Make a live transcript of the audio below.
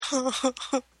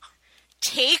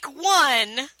Take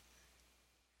one.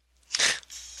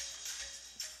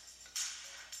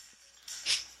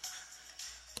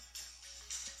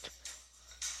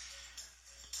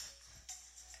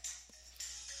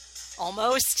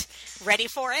 Almost. Ready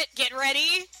for it? Get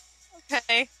ready.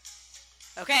 Okay.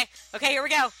 Okay, here we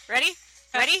go. Ready?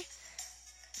 Ready?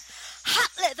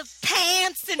 Hot leather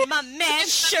pants and my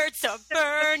men's shirts are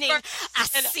burning. I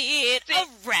sit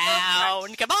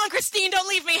around. Come on, Christine, don't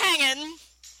leave me hanging.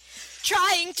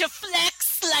 Trying to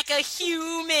flex like a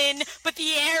human, but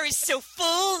the air is so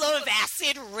full of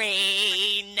acid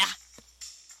rain.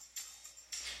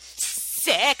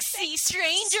 Sexy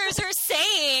strangers are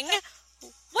saying...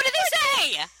 What did they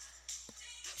say?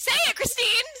 Say it,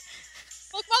 Christine.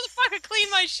 Well, motherfucker, clean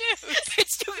my shoes.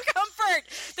 It's too comfort.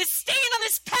 The stain on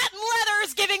this patent leather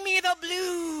is giving me the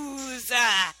blues.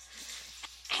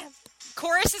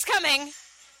 Chorus is coming.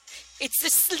 It's the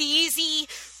sleazy,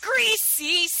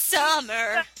 greasy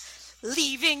summer,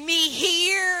 leaving me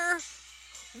here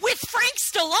with Frank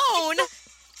Stallone.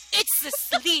 It's the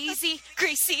sleazy,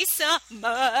 greasy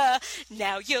summer.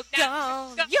 Now you're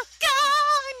gone. You're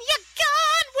gone. You're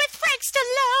gone with Frank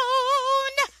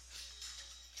Stallone.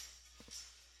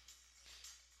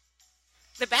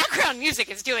 The background music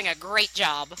is doing a great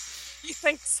job. You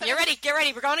think so? Get ready. Get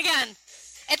ready. We're going again.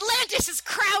 Atlantis is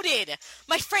crowded.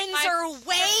 My friends are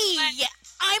away.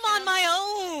 I'm on my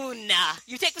own.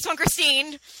 You take this one,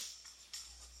 Christine.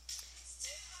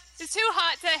 It's too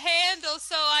hot to handle,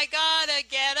 so I gotta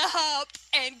get up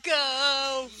and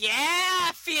go.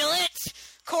 Yeah, feel it.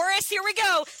 Chorus, here we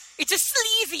go. It's a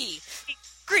sleazy,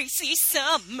 greasy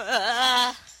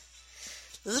summer,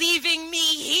 leaving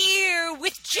me here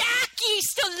with Jackie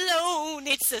Stallone.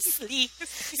 It's a sleazy,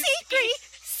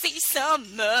 greasy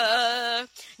summer.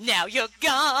 Now you're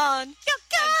gone. You're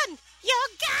gone.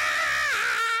 You're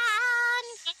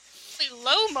gone.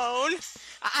 Low moan.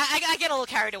 I get a little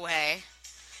carried away.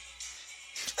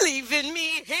 Leaving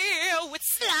me here with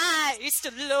sliced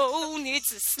alone.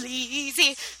 It's a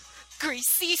sleazy,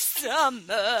 greasy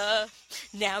summer.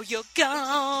 Now you're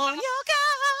gone. You're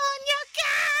gone. You're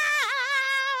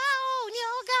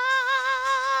gone.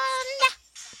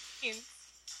 You're gone.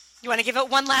 You want to give it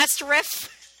one last riff?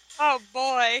 Oh,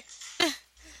 boy.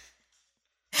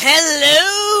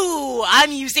 Hello!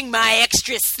 I'm using my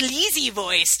extra sleazy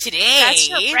voice today. That's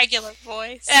your regular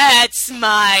voice. That's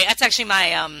actually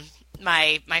my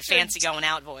fancy going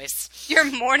out voice. Your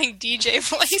morning DJ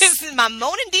voice. This is my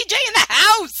morning DJ in the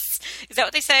house. Is that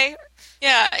what they say?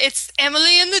 Yeah, it's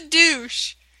Emily and the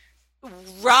Douche.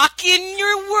 Rocking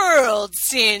your world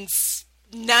since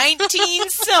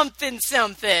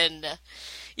 19-something.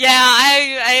 Yeah,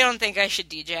 I don't think I should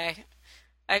DJ.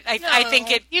 I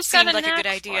think it seemed like a good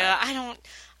idea.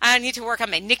 I need to work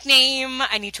on my nickname.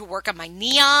 I need to work on my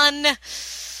neon.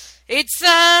 It's,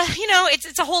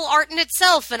 it's a whole art in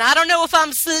itself, and I don't know if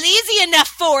I'm sleazy enough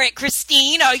for it,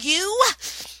 Christine. Are you?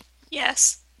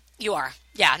 Yes. You are.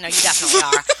 Yeah, no, you definitely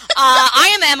are.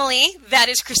 I am Emily. That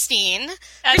is Christine.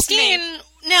 That's Christine, me.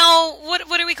 now,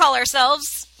 what do we call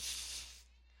ourselves?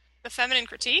 The Feminine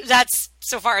Critique? That's,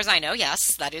 so far as I know,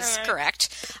 yes, that is correct.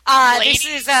 This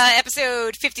is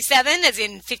episode 57, as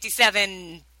in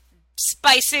 57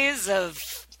 spices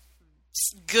of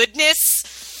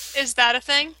goodness. Is that a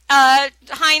thing?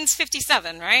 Heinz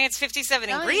 57, right? It's 57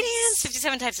 ingredients,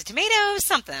 57 types of tomatoes,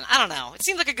 something. I don't know. It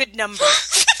seems like a good number.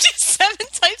 57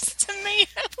 types of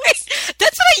tomatoes?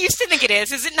 That's what I used to think it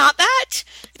is. Is it not that?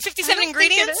 It's 57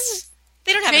 ingredients?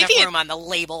 They don't have enough room on the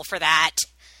label for that.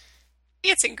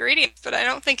 It's ingredients, but I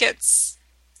don't think it's...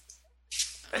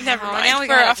 Never mind. Now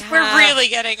we're really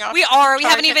getting off. We are. We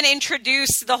haven't even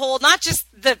introduced the whole, not just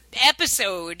the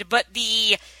episode, but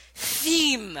the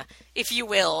theme, if you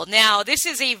will. Now, this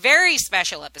is a very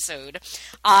special episode.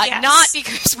 Yes. Not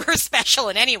because we're special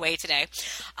in any way today,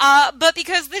 but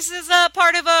because this is a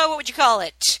part of a, what would you call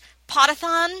it?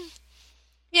 Pod-a-thon?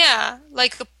 Yeah,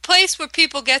 like a place where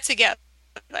people get together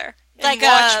and like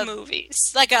watch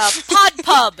movies. Like a pod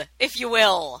pub, if you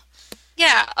will.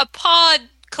 Yeah, a pod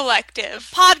collective.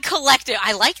 Pod collective.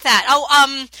 I like that. Oh,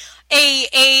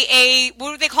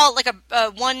 what do they call it? Like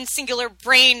a one singular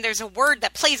brain. There's a word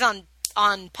that plays on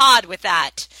pod with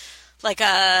that. Like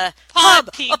a pod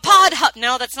hub. people. A pod hub.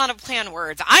 No, that's not a play on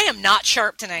words. I am not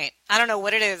sharp tonight. I don't know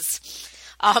what it is.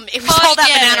 It was called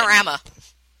that Bananarama.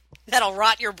 That'll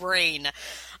rot your brain.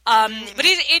 But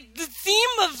the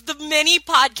theme of the many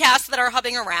podcasts that are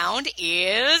hubbing around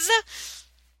is...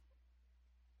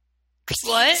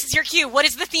 What? This is your cue. What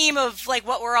is the theme of, like,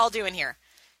 what we're all doing here?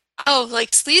 Oh,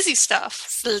 like sleazy stuff.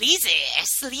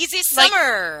 Sleazy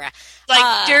summer.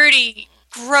 Like dirty,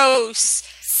 gross,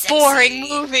 boring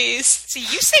movies. See,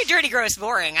 you say dirty, gross,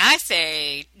 boring. I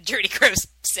say dirty, gross,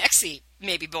 sexy,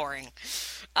 maybe boring.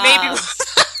 Maybe.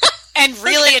 And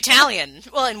really Italian.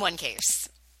 Well, in one case.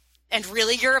 And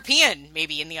really European,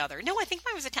 maybe in the other. No, I think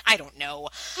mine was Italian. I don't know.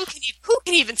 Who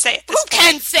can even say it? Who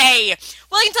can say?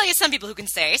 Well, I can tell you some people who can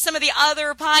say. Some of the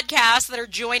other podcasts that are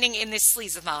joining in this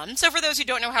sleaze-a-thon. So for those who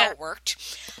don't know how it worked,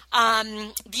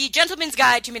 the Gentleman's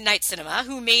Guide to Midnight Cinema,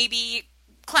 who may be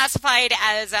classified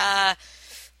as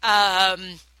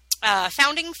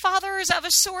founding fathers of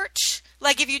a sort.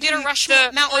 Like if you did a Mount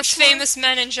Rushmore. Most famous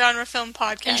men in genre film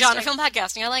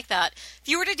podcasting. I like that. If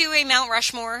you were to do a Mount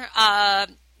Rushmore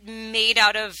made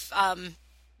out of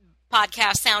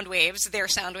podcast sound waves, their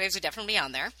sound waves would definitely be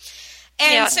on there.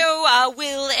 And so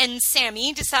Will and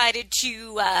Sammy decided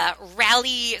to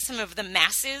rally some of the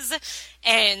masses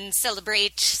and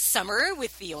celebrate summer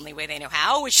with the only way they know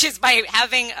how, which is by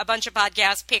having a bunch of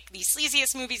podcasts pick the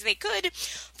sleaziest movies they could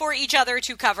for each other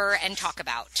to cover and talk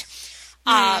about.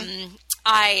 I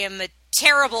am a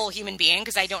terrible human being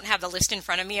because I don't have the list in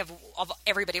front of me of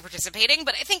everybody participating,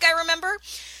 but I think I remember.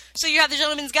 So you have The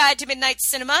Gentleman's Guide to Midnight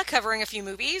Cinema covering a few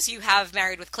movies. You have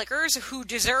Married with Clickers, who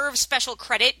deserve special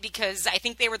credit because I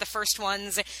think they were the first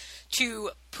ones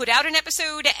to put out an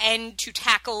episode and to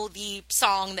tackle the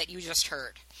song that you just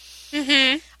heard.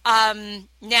 Mm-hmm.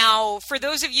 Now, for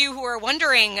those of you who are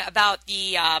wondering about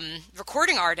the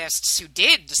recording artists who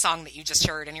did the song that you just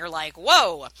heard, and you're like,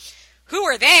 whoa, who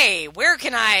are they? Where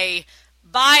can I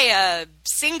buy a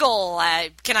single?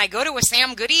 Can I go to a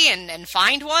Sam Goody and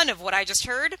find one of what I just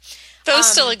heard? Those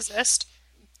still exist.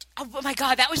 Oh my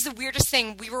God, that was the weirdest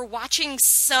thing. We were watching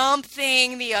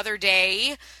something the other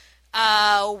day.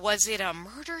 Was it a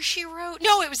Murder, She Wrote?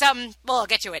 No, it was, well, I'll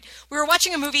get to it. We were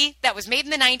watching a movie that was made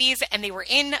in the 90s, and they were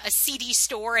in a CD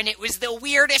store, and it was the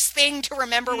weirdest thing to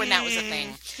remember when that was a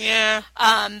thing. Yeah.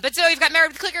 But so you've got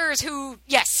Married with Clickers, who,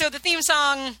 yes, so the theme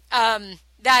song,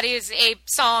 that is a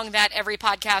song that every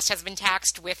podcast has been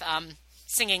taxed with,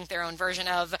 singing their own version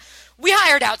of. We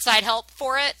hired outside help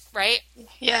for it, right?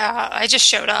 Yeah, I just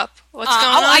showed up. What's going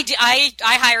on? I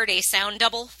hired a sound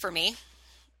double for me.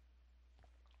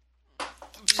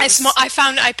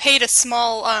 I paid a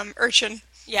small urchin.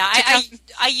 Yeah,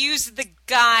 I used the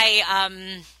guy,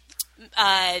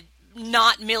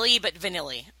 not Millie, but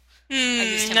Vanilli. I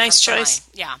used him nice choice.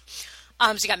 Yeah.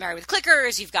 So you got Married with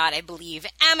Clickers, you've got, I believe,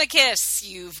 Hammicus,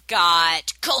 you've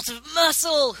got Cult of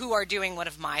Muscle, who are doing one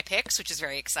of my picks, which is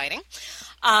very exciting.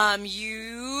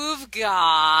 You've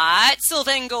got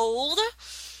Silva Gold.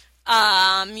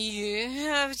 You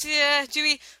have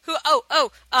the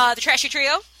Trashy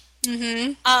Trio.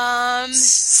 Mm-hmm.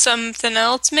 Something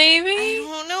else, maybe? I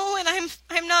don't know, and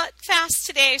I'm not fast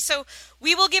today, so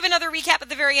we will give another recap at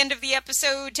the very end of the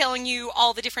episode, telling you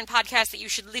all the different podcasts that you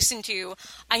should listen to.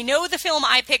 I know the film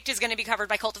I picked is going to be covered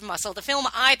by Cult of Muscle. The film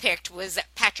I picked was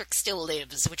Patrick Still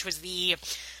Lives, which was the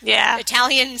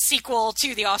Italian sequel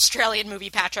to the Australian movie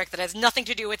Patrick that has nothing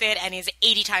to do with it and is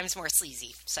 80 times more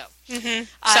sleazy. So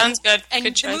sounds good. And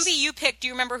good the choice. movie you picked, do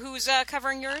you remember who's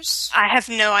covering yours? I have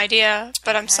no idea,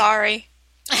 but I'm sorry.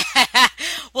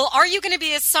 Well, are you going to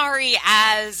be as sorry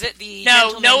as the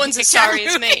No one's as sorry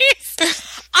as me.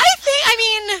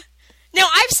 No,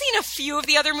 I've seen a few of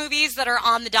the other movies that are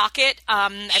on the docket.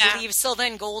 I believe Silva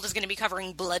and Gold is going to be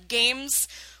covering Blood Games,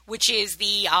 which is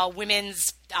the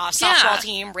women's softball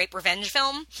team rape revenge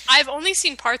film. I've only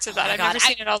seen parts of that. I've never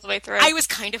seen it all the way through. I was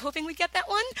kind of hoping we'd get that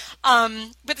one.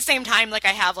 But at the same time, I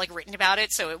have written about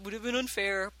it, so it would have been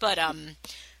unfair. But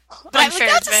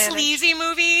that's a sleazy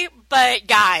movie. But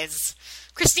guys,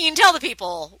 Christine, tell the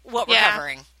people what we're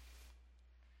covering.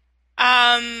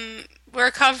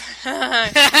 We're covering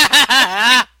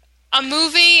a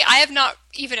movie. I have not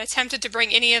even attempted to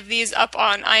bring any of these up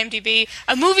on IMDb.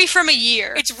 A movie from a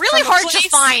year. It's really hard to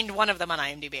find one of them on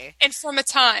IMDb. And from a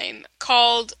time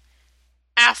called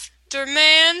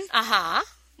Afterman.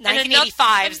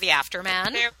 1985's The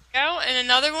Afterman. There we go. And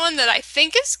another one that I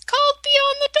think is called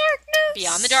Beyond the Darkness.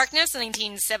 Beyond the Darkness,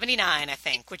 1979, I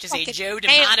think, which is a Joe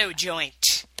D'Amato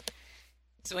joint.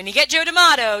 So when you get Joe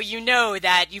D'Amato, you know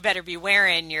that you better be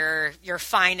wearing your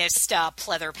finest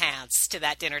pleather pants to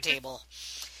that dinner table.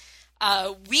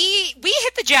 We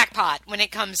hit the jackpot when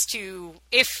it comes to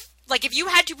if you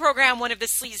had to program one of the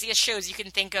sleaziest shows you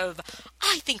can think of.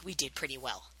 I think we did pretty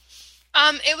well.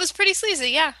 It was pretty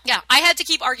sleazy, yeah. Yeah, I had to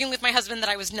keep arguing with my husband that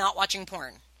I was not watching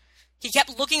porn. He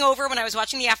kept looking over when I was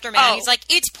watching The Afterman. He's like,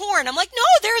 it's porn. I'm like, no,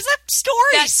 there's a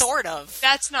story, sort of.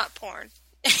 That's not porn.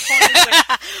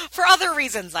 For other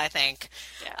reasons, I think.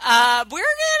 Yeah. We're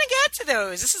gonna get to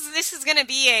those. This is gonna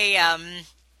be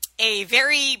a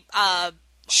very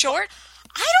short.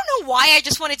 I don't know why I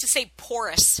just wanted to say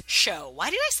porous show. Why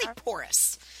did I say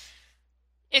porous?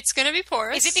 It's going to be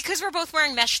porous. Is it because we're both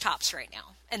wearing mesh tops right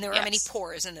now? And there are Yes. many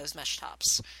pores in those mesh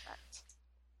tops.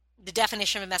 The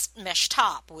definition of a mesh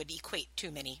top would equate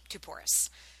too porous.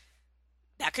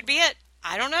 That could be it.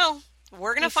 I don't know.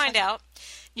 We're going to find out.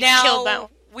 Now,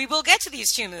 we will get to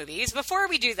these two movies. Before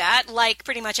we do that, like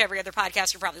pretty much every other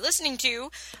podcast you're probably listening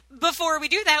to, before we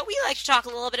do that, we like to talk a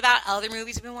little bit about other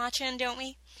movies we've been watching, don't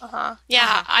we? Uh-huh.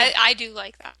 Yeah, I do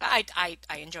like that. I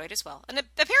enjoy it as well. And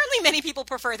apparently many people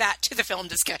prefer that to the film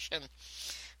discussion.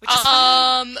 Which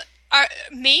is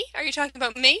me? Are you talking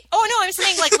about me? Oh, no, I'm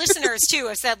saying, like, listeners, too,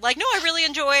 have said, like, no, I really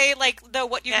enjoy, like,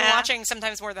 what you've been watching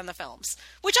sometimes more than the films.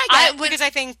 Which I get, because I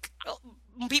think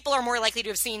people are more likely to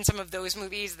have seen some of those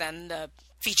movies than the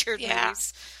featured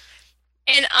movies.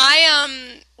 And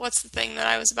what's the thing that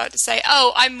I was about to say?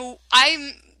 Oh,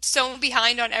 I'm so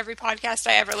behind on every podcast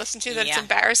I ever listen to that it's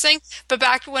embarrassing. But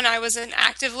back when I was an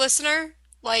active listener,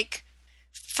 like,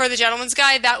 for The Gentleman's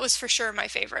Guide, that was for sure my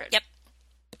favorite. Yep.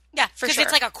 Yeah, for because sure.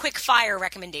 it's like a quick fire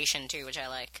recommendation too, which I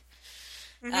like.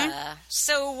 Mm-hmm.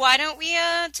 So why don't we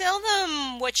tell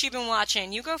them what you've been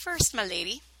watching? You go first, my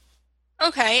lady.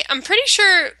 Okay, I'm pretty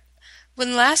sure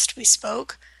when last we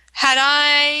spoke, had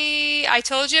I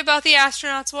told you about The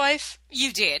Astronaut's Wife?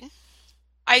 You did.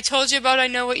 I told you about I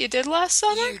Know What You Did Last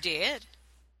Summer? You did.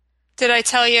 Did I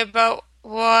tell you about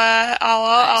what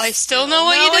I still know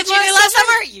what you did last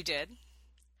summer? You did.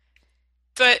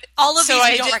 But all of these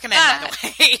we don't recommend, that. by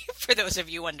the way, for those of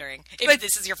you wondering, if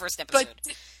this is your first episode.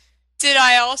 But did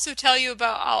I also tell you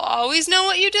about I'll Always Know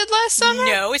What You Did Last Summer?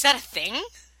 No, is that a thing?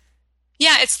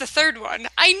 Yeah, it's the third one.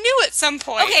 I knew at some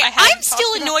point. Okay, I'm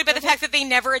still annoyed by the fact that they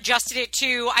never adjusted it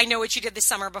to I Know What You Did This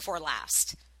Summer Before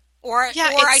Last. Or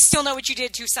I Still Know What You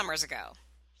Did 2 summers ago.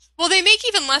 Well, they make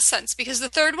even less sense because the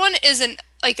third one isn't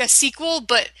like a sequel,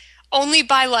 but only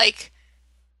by like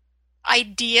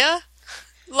idea.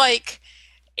 Like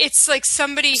it's like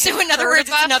somebody. So in other words,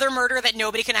 it's another murder that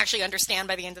nobody can actually understand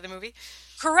by the end of the movie.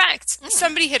 Correct.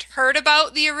 Somebody had heard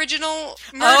about the original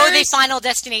murders. Oh, they Final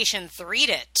Destination 3'd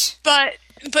it. But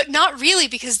not really,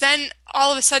 because then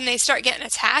all of a sudden they start getting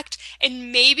attacked,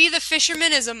 and maybe the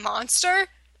fisherman is a monster.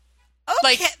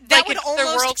 Okay, that would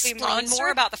almost explain more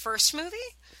about the first movie.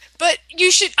 But you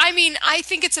should, I mean, I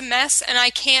think it's a mess, and I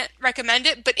can't recommend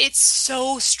it, but it's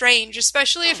so strange,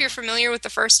 especially if you're familiar with the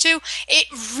first two. It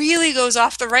really goes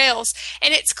off the rails,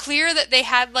 and it's clear that they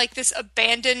had, like, this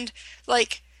abandoned,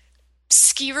 like,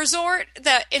 ski resort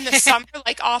that in the summer,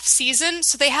 like, off-season,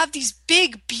 so they have these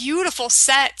big, beautiful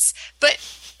sets, but,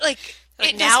 like,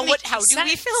 it now what? How do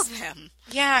we film them?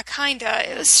 Yeah,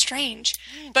 kinda. It was strange.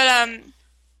 But,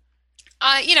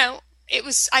 you know,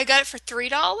 I got it for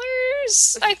 $3,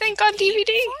 I think, on DVD.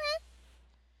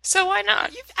 So why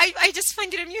not? I just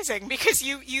find it amusing because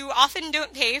you often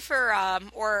don't pay for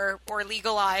or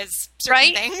legalize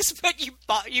certain things, but you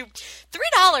 $3.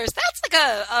 That's like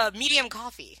a medium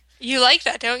coffee. You like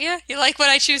that, don't you? You like what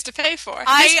I choose to pay for.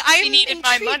 I'm needed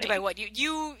my money. by what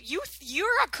you're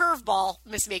a curveball,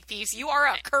 Miss Makepeace. You are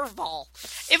a curveball.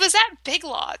 It was at Big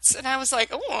Lots, and I was like,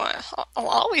 oh, I'll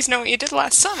always know what you did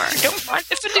last summer. Don't mind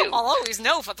if I do. I'll always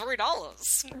know for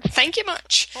 $3. Thank you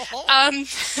much.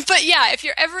 But yeah, if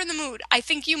you're ever in the mood, I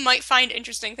think you might find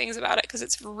interesting things about it because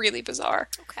it's really bizarre.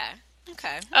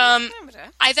 Okay.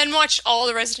 I then watched all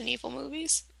the Resident Evil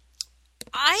movies.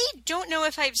 I don't know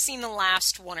if I've seen the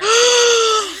last one or two.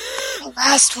 The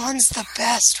last one's the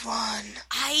best one.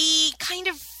 I kind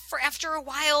of, after a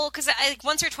while, because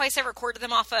once or twice I recorded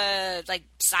them off a like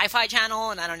Sci-Fi Channel,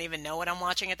 and I don't even know what I'm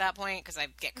watching at that point because I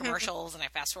get commercials and I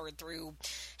fast forward through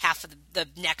half of the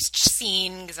next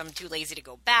scene because I'm too lazy to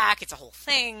go back. It's a whole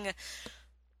thing.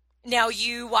 Now,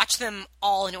 you watch them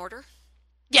all in order?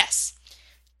 Yes.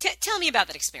 Tell me about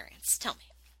that experience. Tell me.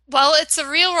 Well, it's a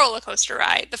real roller coaster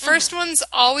ride. The first one's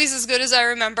always as good as I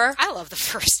remember. I love the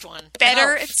first one.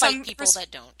 Better at some people that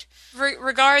don't.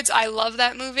 Regards, I love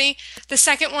that movie. The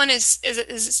second one is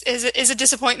a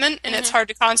disappointment, and it's hard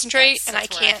to concentrate, and I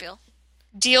can't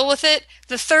deal with it.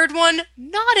 The third one,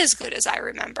 not as good as I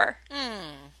remember. Really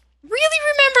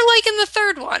remember liking the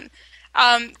third one.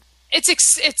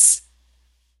 It's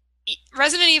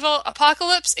Resident Evil,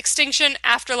 Apocalypse, Extinction,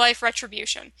 Afterlife,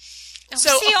 Retribution.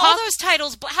 So see all those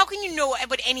titles, but how can you know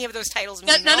what any of those titles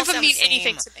mean? None of them mean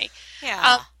anything to me.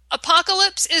 Yeah.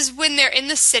 Apocalypse is when they're in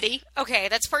the city. Okay,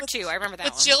 that's part 2. I remember that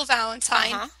one. With Jill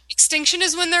Valentine. Extinction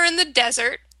is when they're in the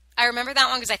desert. I remember that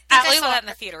one because I think I saw that in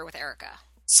the theater with Erica.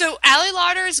 So Ali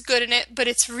Lauder is good in it, but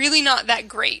it's really not that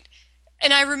great.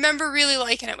 And I remember really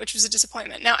liking it, which was a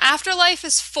disappointment. Now, Afterlife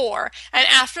is 4, and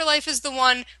Afterlife is the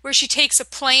one where she takes a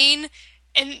plane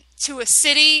into a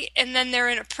city, and then they're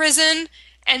in a prison,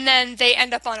 and then they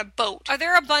end up on a boat. Are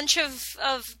there a bunch of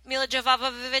Mila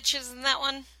Jovoviches in that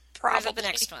one? Probably. Or is that the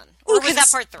next one? Or was that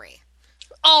part 3?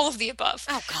 All of the above.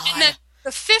 Oh, God. And then the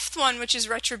 5th one, which is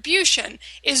Retribution,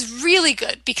 is really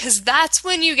good because that's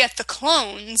when you get the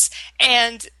clones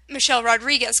and Michelle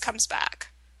Rodriguez comes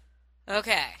back.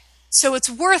 Okay. So it's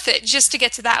worth it just to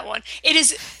get to that one. It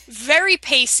is very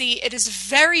pacey. It is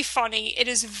very funny. It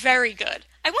is very good.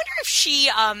 I wonder if she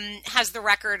has the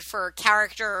record for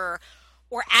character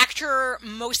or actor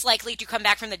most likely to come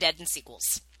back from the dead in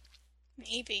sequels.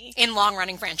 Maybe. In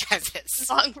long-running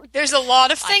franchises. There's a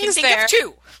lot of things I can think of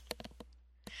 2.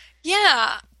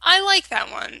 Yeah, I like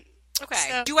that one. Okay.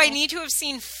 So, do I need to have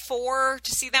seen 4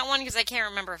 to see that one? Because I can't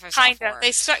remember if I saw 4.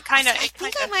 They start kind of. I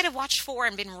think I might have watched 4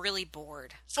 and been really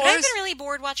bored. I've been really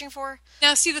bored watching 4.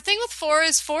 Now, see, the thing with 4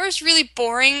 is really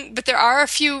boring, but there are a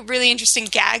few really interesting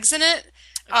gags in it.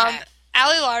 Okay.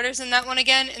 Ali Larter's in that one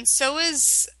again, and so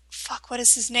is what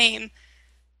is his name?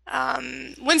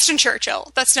 Winston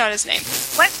Churchill. That's not his name.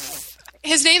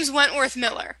 His name's Wentworth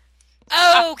Miller.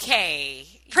 Okay.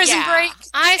 Prison Break.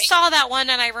 I saw that one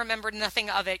and I remembered nothing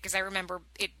of it because I remember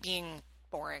it being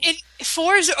boring.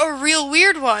 4's a real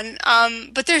weird one,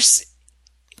 but there's...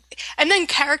 And then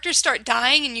characters start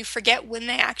dying and you forget when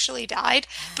they actually died.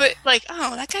 But,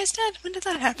 oh, that guy's dead. When did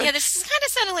that happen? Yeah, this is kind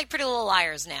of sounding like Pretty Little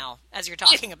Liars now, as you're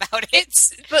talking about it.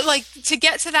 But, to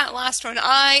get to that last one,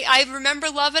 I remember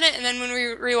loving it, and then when we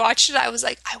rewatched it, I was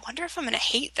like, I wonder if I'm going to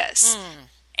hate this.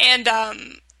 And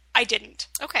I didn't.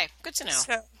 Okay, good to know.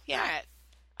 So, yeah.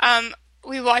 All right.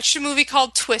 We watched a movie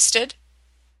called Twisted.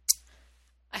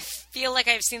 I feel like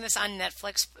I've seen this on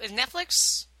Netflix. Is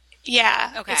Netflix?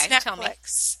 Yeah. Okay, it's Netflix. tell me.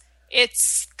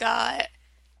 It's got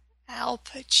Al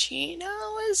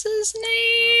Pacino is his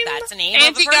name. That's the name Andy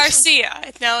of a person?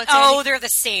 Garcia. No, it's Oh, Andy. they're the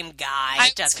same guy.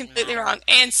 It doesn't completely matter. wrong.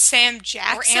 And Sam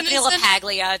Jackson. Or Anthony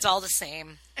LaPaglia. It's all the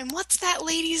same. And what's that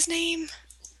lady's name?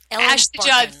 Ellen Ashley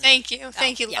Barton. Judd. Thank you.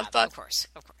 Thank you, yeah, Love Bug. Of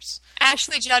course.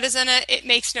 Ashley Judd is in it. It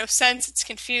makes no sense. It's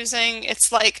confusing.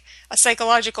 It's like a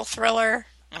psychological thriller.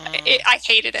 I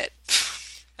hated it.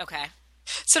 Okay.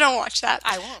 So don't watch that.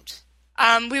 I won't.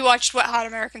 We watched Wet Hot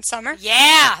American Summer.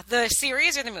 Yeah! The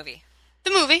series or the movie? The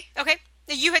movie. Okay.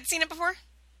 You had seen it before?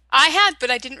 I had,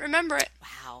 but I didn't remember it.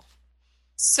 Wow.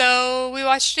 So we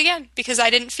watched it again because I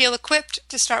didn't feel equipped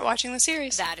to start watching the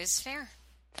series. That is fair.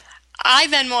 I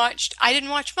didn't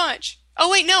watch much. Oh,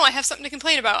 wait, no, I have something to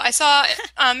complain about. I saw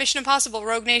Mission Impossible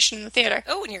Rogue Nation in the theater.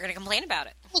 Oh, and you're going to complain about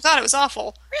it. Oh, God, it was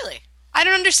awful. Really? I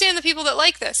don't understand the people that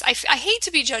like this. I hate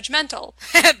to be judgmental.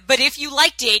 But if you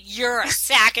liked it, you're a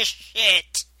sack of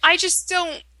shit. I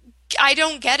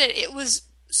don't get it. It was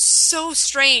so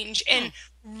strange and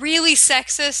really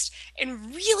sexist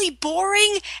and really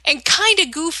boring and kind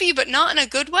of goofy, but not in a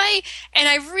good way. And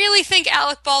I really think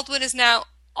Alec Baldwin is now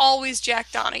always Jack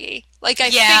Donaghy.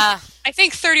 I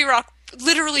think 30 Rock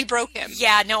literally broke him.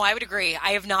 Yeah, no, I would agree.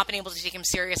 I have not been able to take him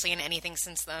seriously in anything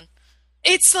since then.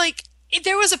 It's like,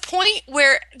 there was a point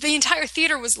where the entire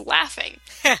theater was laughing.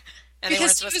 And they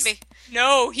weren't supposed to be?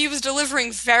 No, he was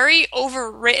delivering very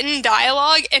overwritten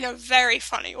dialogue in a very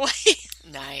funny way.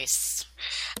 Nice.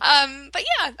 But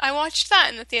yeah, I watched that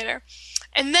in the theater.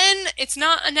 And then, it's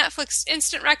not a Netflix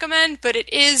instant recommend, but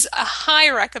it is a high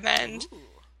recommend.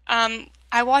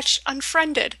 I watched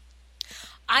Unfriended.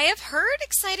 I have heard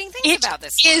exciting things about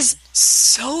this one. It is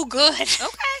so good.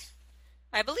 Okay.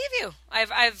 I believe you.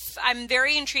 I'm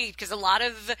very intrigued because a lot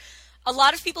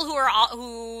of people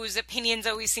whose opinions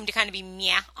always seem to kind of be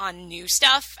meh on new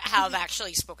stuff have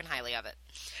actually spoken highly of it.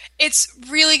 It's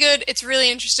really good. It's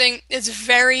really interesting. It's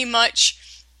very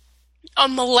much a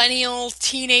millennial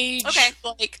teenage. Okay.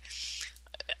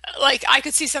 Like I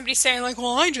could see somebody saying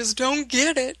well, I just don't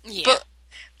get it. Yeah.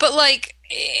 But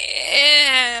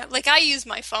I use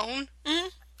my phone. Mm-hmm.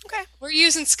 Okay. We're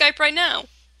using Skype right now.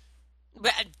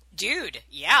 But, dude,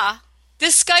 yeah.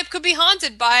 This Skype could be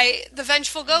haunted by the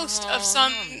vengeful ghost of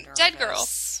some dead girl.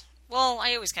 Well,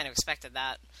 I always kind of expected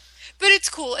that. But it's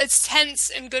cool. It's tense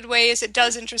in good ways. It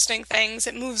does interesting things.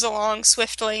 It moves along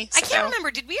swiftly. I can't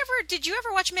remember. Did you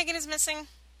ever watch Megan is Missing?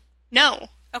 No.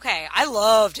 Okay, I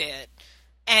loved it.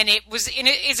 And it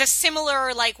is a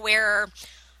similar, where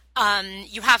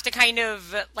you have to kind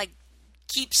of,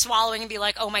 keep swallowing and be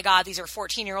like, oh my God, these are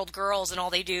 14-year-old girls and all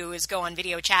they do is go on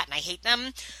video chat and I hate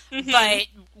them. Mm-hmm. But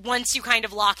once you kind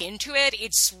of lock into it,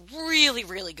 it's really,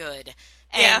 really good.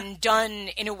 and done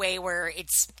in a way where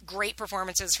it's great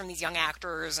performances from these young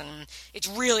actors, and it's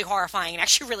really horrifying and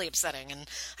actually really upsetting. And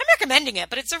I'm recommending it,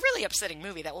 but it's a really upsetting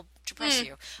movie that will depress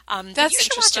you. That's you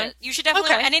should interesting. watch it. You should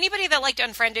definitely. Okay. And anybody that liked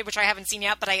Unfriended, which I haven't seen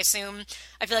yet, but I feel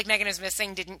like Megan Is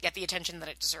Missing didn't get the attention that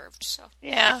it deserved. So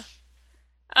Yeah.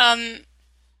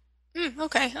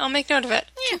 Okay, I'll make note of it.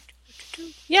 Yeah.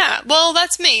 Yeah, well,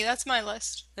 that's me. That's my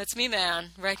list. That's me, man.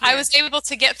 Right here. I was able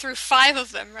to get through 5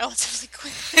 of them relatively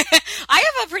quickly. I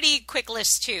have a pretty quick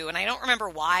list, too, and I don't remember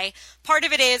why. Part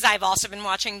of it is I've also been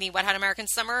watching the Wet Hot American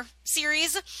Summer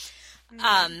series,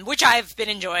 which I've been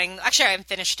enjoying. Actually, I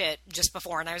finished it just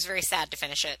before, and I was very sad to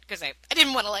finish it because I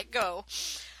didn't want to let go.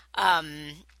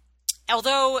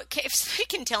 Although, if somebody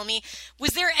can tell me,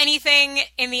 was there anything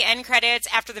in the end credits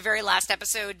after the very last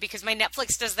episode? Because my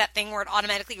Netflix does that thing where it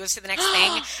automatically goes to the next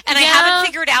thing. And I haven't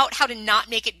figured out how to not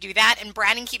make it do that. And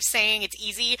Brandon keeps saying it's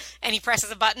easy, and he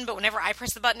presses a button. But whenever I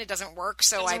press the button, it doesn't work.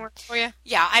 So work for you?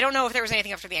 Yeah, I don't know if there was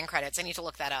anything after the end credits. I need to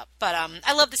look that up. But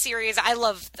I love the series. I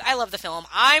love the film.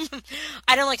 I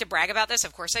don't like to brag about this.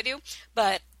 Of course I do.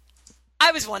 But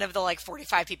I was one of the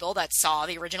 45 people that saw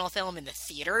the original film in the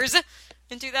theaters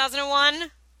in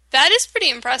 2001. That is pretty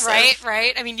impressive.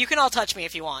 Right. I mean, you can all touch me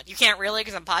if you want. You can't really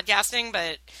because I'm podcasting,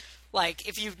 but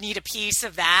if you need a piece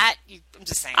of that, I'm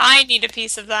just saying. I need a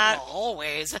piece of that. Well,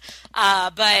 always. And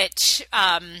I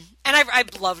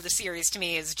love the series. To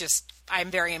me, is just, I'm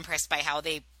very impressed by how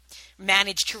they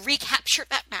managed to recapture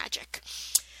that magic.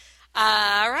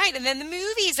 All right, and then the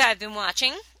movies I've been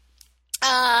watching.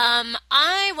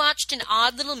 I watched an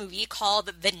odd little movie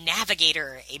called The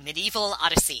Navigator, A Medieval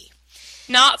Odyssey.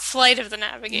 Not Flight of the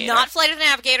Navigator. Not Flight of the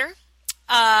Navigator.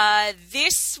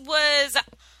 This movie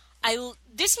I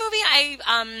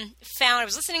found. I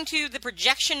was listening to the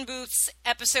Projection Booth's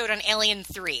episode on Alien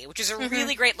 3, which is a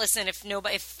really great listen. If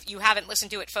you haven't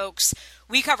listened to it, folks,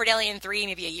 we covered Alien 3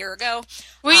 maybe a year ago.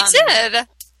 We did.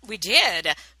 We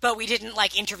did, but we didn't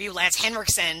interview Lance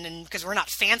Henriksen, because we're not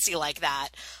fancy like that.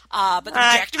 But the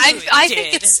Projection Booth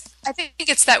did. I think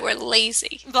it's that we're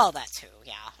lazy. Well, that too,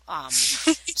 yeah.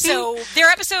 So their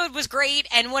episode was great,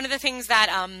 and one of the things that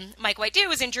Mike White did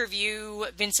was interview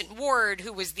Vincent Ward,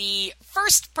 who was the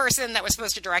first person that was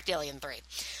supposed to direct Alien 3.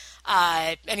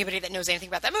 Anybody that knows anything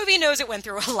about that movie knows it went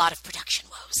through a lot of production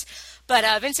woes.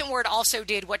 But Vincent Ward also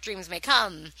did What Dreams May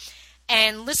Come,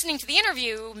 and listening to the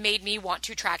interview made me want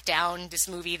to track down this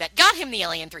movie that got him the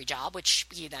Alien 3 job, which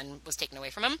he then was taken away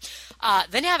from him,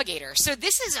 The Navigator. So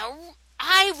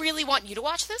I really want you to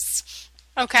watch this.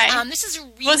 Okay. This is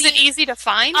really... Was it easy to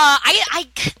find? I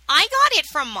got it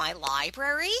from my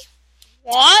library.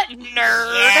 What? Nerd.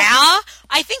 Yeah.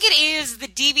 I think it is. The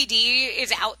DVD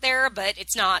is out there, but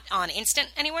it's not on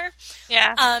instant anywhere.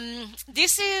 Yeah.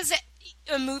 This is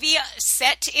a movie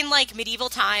set in medieval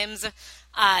times.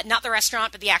 Not the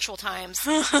restaurant, but the actual times,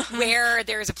 where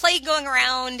there's a plague going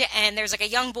around, and there's a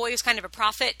young boy who's kind of a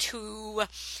prophet who,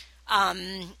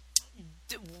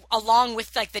 along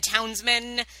with the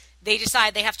townsmen, they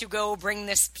decide they have to go bring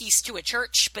this peace to a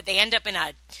church, but they end up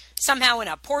somehow in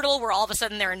a portal where all of a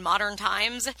sudden they're in modern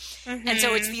times. And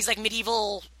so it's these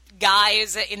medieval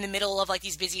guys in the middle of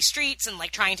these busy streets and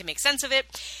trying to make sense of it.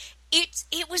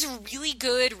 It was really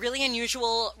good, really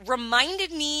unusual,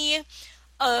 reminded me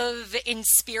of In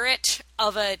Spirit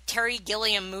of a Terry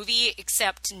Gilliam movie,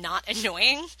 except not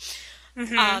annoying.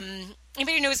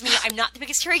 Anybody who knows me, I'm not the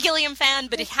biggest Terry Gilliam fan,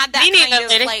 but it had that kind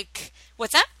of lady.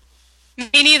 What's that?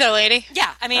 Me neither, lady.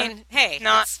 Yeah, I mean, hey,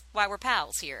 that's why we're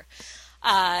pals here.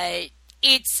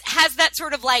 It has that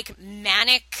sort of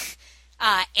manic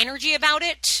energy about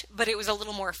it, but it was a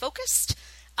little more focused.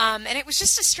 And it was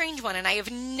just a strange one, and I have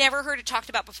never heard it talked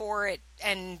about before,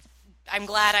 and I'm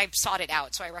glad I sought it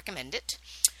out, so I recommend it.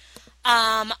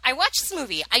 I watched this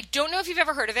movie. I don't know if you've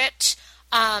ever heard of it.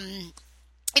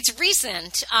 It's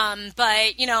recent,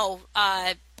 but,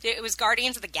 it was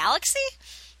Guardians of the Galaxy?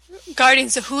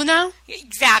 Guardians of who now?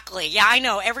 Exactly. Yeah, I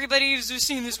know. Everybody's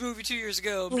seen this movie 2 years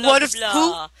ago. Blah, what blah, if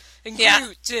blah. who? And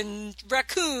Groot and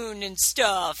Raccoon and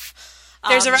stuff.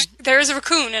 There is a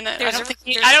raccoon in it. I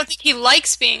don't think he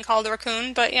likes being called a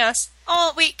raccoon, but yes.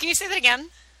 Oh, wait, can you say that again?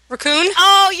 Raccoon?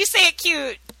 Oh, you say it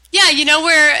cute. Yeah, you know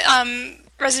where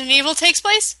Resident Evil takes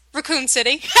place? Raccoon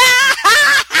City.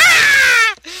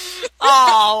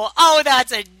 Oh,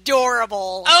 that's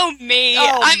adorable. Oh, me.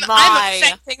 Oh, I'm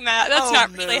affecting that. That's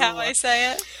not really how I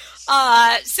say it.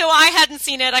 So I hadn't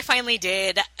seen it. I finally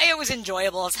did. It was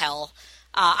enjoyable as hell.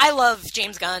 I love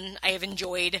James Gunn. I have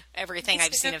enjoyed everything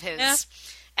I've seen of his. Yeah.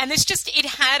 And this it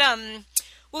had,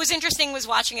 what was interesting was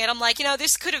watching it. I'm like,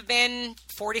 this could have been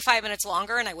 45 minutes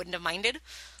longer and I wouldn't have minded.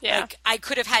 Yeah. I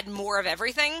could have had more of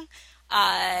everything.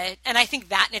 And I think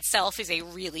that in itself is a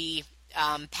really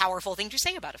powerful thing to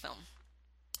say about a film.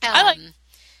 I like.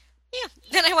 Yeah.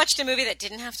 Then I watched a movie that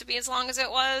didn't have to be as long as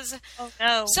it was. Oh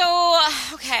no. So,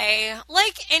 okay,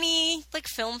 like any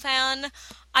film fan,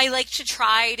 I like to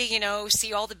try to,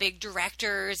 see all the big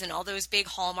directors and all those big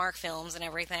Hallmark films and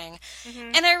everything.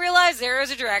 Mm-hmm. And I realized there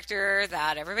is a director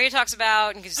that everybody talks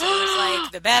about and considers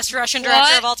like the best Russian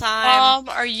director of all time.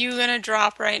 Are you gonna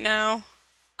drop right now?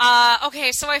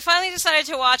 Okay, so I finally decided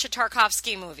to watch a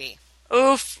Tarkovsky movie.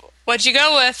 Oof. What'd you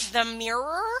go with? The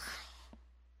Mirror?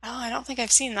 Oh, I don't think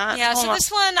I've seen that. Yeah, so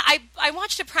this one, I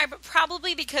watched it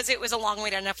probably because it was a long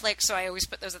way to Netflix, so I always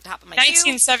put those at the top of my queue.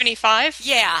 1975?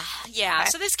 Yeah. Okay.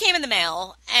 So this came in the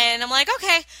mail, and I'm like,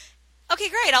 okay,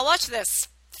 great, I'll watch this.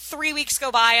 3 weeks go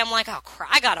by, I'm like, oh, crap,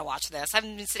 I gotta watch this. I've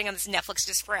been sitting on this Netflix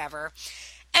just forever.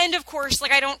 And, of course,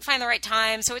 I don't find the right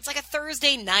time, so it's a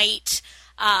Thursday night,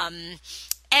 and,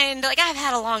 I've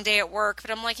had a long day at work,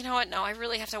 but I'm like, you know what, no, I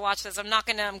really have to watch this. I'm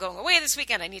going away this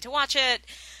weekend, I need to watch it.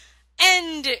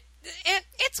 And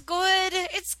it's good.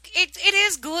 It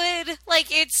is good.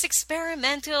 It's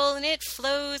experimental and it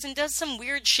flows and does some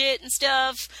weird shit and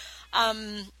stuff.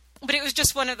 But it was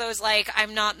just one of those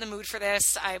I'm not in the mood for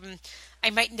this. I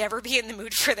might never be in the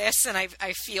mood for this, and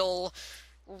I feel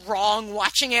wrong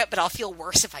watching it, but I'll feel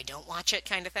worse if I don't watch it,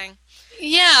 kind of thing.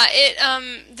 Yeah,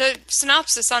 the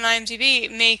synopsis on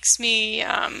IMDb makes me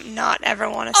not ever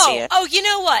want to see it. Oh, you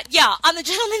know what? Yeah, on the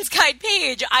Gentleman's Guide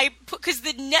page, I put, because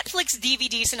the Netflix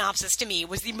DVD synopsis to me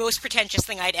was the most pretentious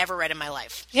thing I'd ever read in my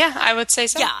life. Yeah, I would say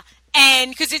so. Yeah.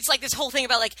 And because it's this whole thing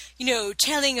about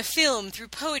telling a film through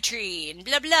poetry and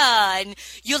blah blah, and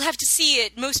you'll have to see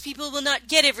it. Most people will not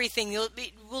get everything.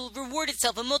 It will reward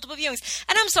itself in multiple viewings.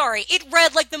 And I'm sorry, it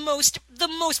read like the most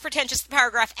pretentious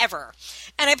paragraph ever.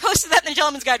 And I posted that in the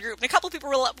Gentleman's Guide group, and a couple of people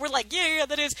were like, yeah,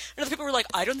 that is. And other people were like,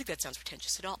 I don't think that sounds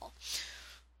pretentious at all.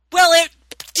 Well, it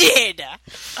did.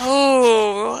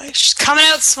 Oh, she's coming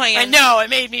out swinging. I know, it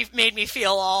made me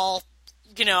feel all.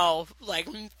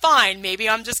 Fine, maybe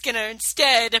I'm just going to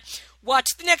instead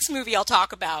watch the next movie I'll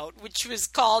talk about, which was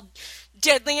called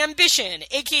Deadly Ambition,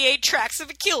 a.k.a. Tracks of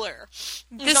a Killer.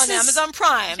 It's on Amazon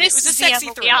Prime. It was a sexy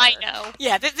thriller. I know.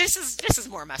 Yeah, this is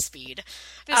more my speed.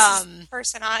 This is the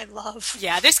person I love.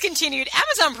 Yeah, this continued.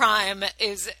 Amazon Prime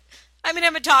is... I've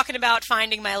been talking about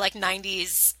finding my,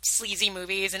 90s sleazy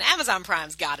movies, and Amazon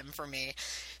Prime's got them for me.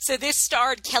 So this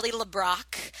starred Kelly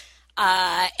LeBrock...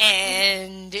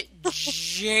 and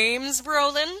James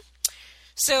Brolin.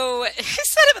 So, the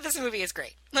setup of this movie is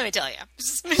great. Let me tell you.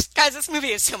 Guys, this movie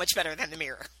is so much better than The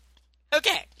Mirror.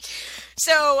 Okay.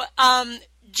 So,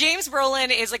 James Brolin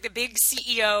is, the big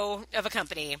CEO of a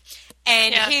company.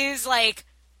 And his,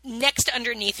 next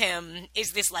underneath him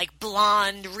is this,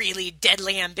 blonde, really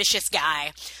deadly ambitious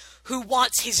guy who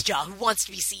wants his job, who wants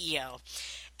to be CEO.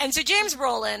 And so James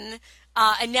Brolin...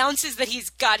 announces that he's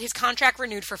got his contract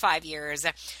renewed for 5 years,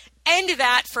 and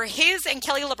that for his and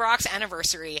Kelly LeBrock's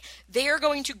anniversary, they are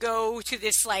going to go to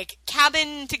this,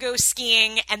 cabin to go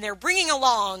skiing, and they're bringing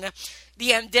along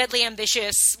the deadly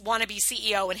ambitious wannabe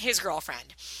CEO and his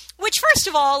girlfriend. Which, first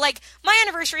of all, my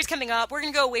anniversary is coming up. We're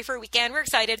going to go away for a weekend. We're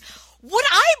excited. Would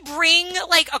I bring,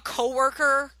 a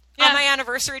coworker on my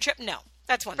anniversary trip? No.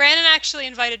 That's one. Brandon actually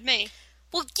invited me.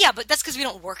 Well, yeah, but that's because we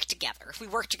don't work together. If we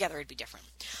worked together, it'd be different.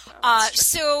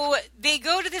 So they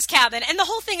go to this cabin, and the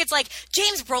whole thing, it's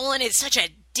James Brolin is such a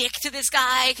dick to this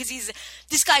guy, because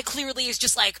this guy clearly is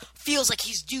just, feels like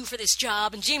he's due for this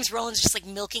job, and James Brolin's just,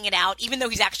 milking it out, even though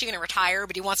he's actually going to retire,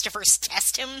 but he wants to first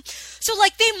test him. So,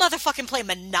 they motherfucking play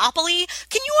Monopoly.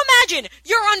 Can you imagine?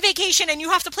 You're on vacation, and you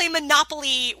have to play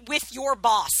Monopoly with your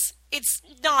boss. It's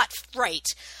not right.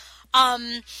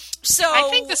 So I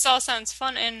think this all sounds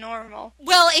fun and normal.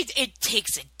 Well, it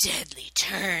takes a deadly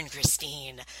turn,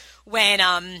 Christine, when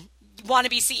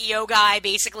wannabe CEO guy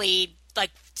basically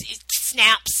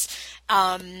snaps,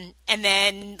 and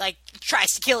then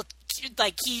tries to kill,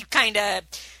 he kind of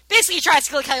basically tries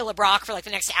to kill Kelly LeBrock for the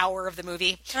next hour of the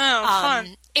movie. Oh,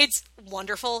 fun! It's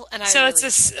wonderful, and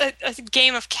it's a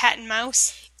game of cat and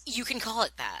mouse. You can call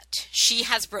it that. She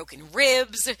has broken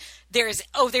ribs. There's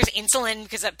insulin,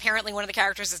 because apparently one of the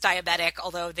characters is diabetic,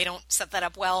 although they don't set that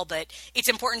up well, but it's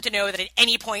important to know that at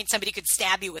any point somebody could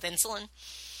stab you with insulin.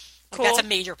 Cool. That's a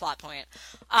major plot point.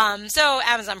 So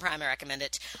Amazon Prime, I recommend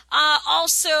it.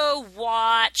 Also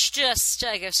watch just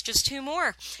two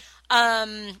more.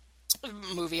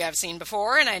 Movie I've seen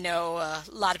before, and I know a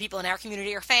lot of people in our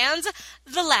community are fans.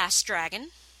 The Last Dragon.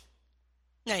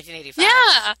 1985.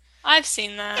 Yeah. I've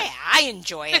seen that. Yeah, I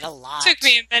enjoy it a lot. Took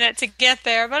me a minute to get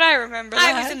there, but I remember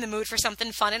that. I was in the mood for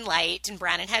something fun and light, and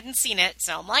Brandon hadn't seen it,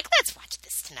 so I'm like, let's watch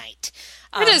this tonight.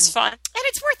 It is fun. And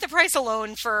it's worth the price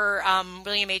alone for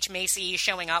William H. Macy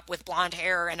showing up with blonde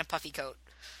hair and a puffy coat.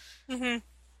 Mm-hmm.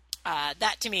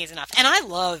 That, to me, is enough. And I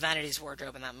love Vanity's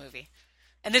Wardrobe in that movie.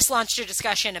 And this launched a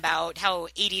discussion about how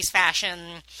 80s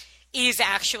fashion is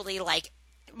actually, like,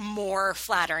 more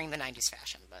flattering than 90s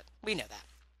fashion, but we know that.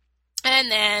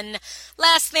 And then,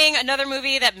 last thing, another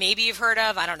movie that maybe you've heard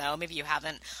of, I don't know, maybe you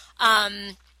haven't,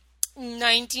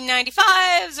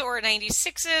 1995s or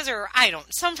 96s, or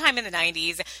sometime in the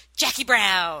 90s, Jackie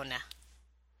Brown.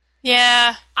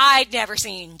 Yeah. I'd never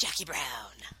seen Jackie Brown.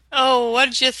 Oh, what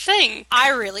did you think? I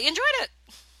really enjoyed it.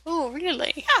 Oh,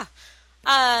 really? Yeah.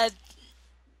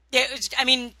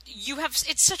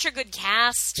 It's such a good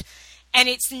cast, and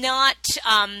it's not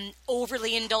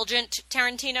overly indulgent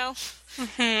Tarantino.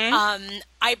 Mm-hmm.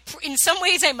 In some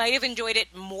ways, I might have enjoyed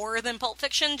it more than Pulp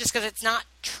Fiction, just because it's not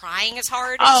trying as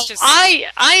hard.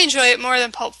 I enjoy it more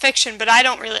than Pulp Fiction, but I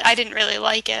didn't really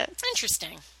like it.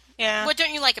 Interesting. Yeah. What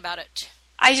don't you like about it?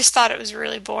 I just thought it was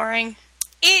really boring.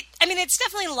 It's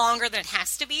definitely longer than it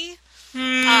has to be.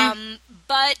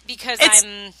 But because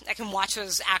I can watch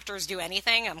those actors do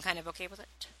anything, I'm kind of okay with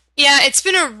it. Yeah, it's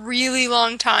been a really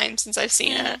long time since I've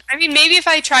seen it. I mean, maybe if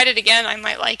I tried it again, I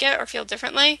might like it or feel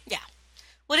differently. Yeah.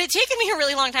 Well, it had taken me a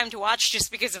really long time to watch just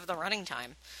because of the running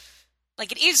time.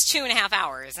 Like, it is 2.5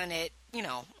 hours, and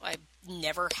I've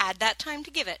never had that time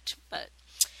to give it. But,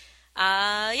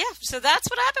 yeah, so that's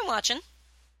what I've been watching.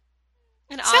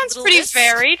 Sounds pretty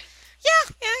varied.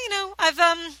 Yeah, I've,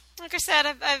 like I said,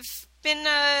 I've been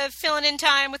filling in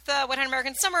time with Wet Hot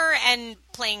American Summer and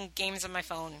playing games on my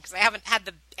phone because I haven't had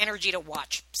the energy to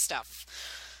watch stuff.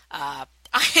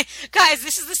 Guys,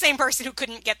 this is the same person who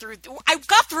couldn't get through. I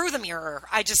got through the mirror.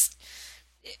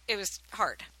 It was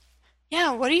hard.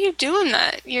 Yeah, what are you doing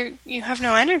that? You have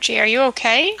no energy. Are you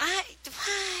okay? Do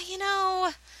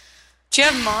you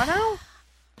have mono?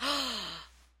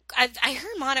 I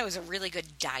heard mono is a really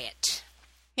good diet.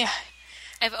 Yeah.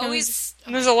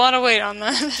 There's a lot of weight on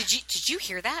that. Did you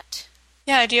hear that?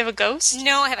 Yeah, do you have a ghost?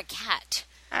 No, I have a cat.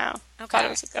 Oh, okay. I thought it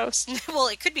was a ghost. Well,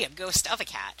 it could be a ghost of a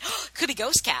cat. Could be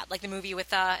Ghost Cat, like the movie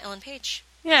with Ellen Page.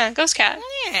 Yeah, Ghost Cat.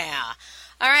 Yeah.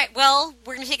 All right, well,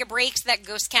 we're going to take a break so that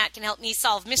Ghost Cat can help me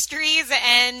solve mysteries.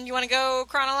 And you want to go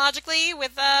chronologically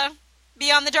with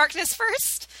Beyond the Darkness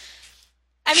first?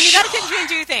 I mean, you got to pick between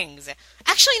two things.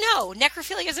 Actually, no.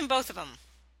 Necrophilia is in both of them.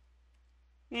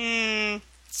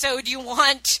 So do you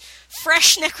want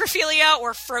fresh necrophilia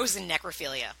or frozen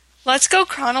necrophilia? Let's go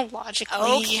chronologically.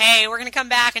 Okay, we're going to come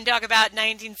back and talk about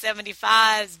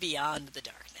 1975's Beyond the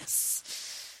Darkness.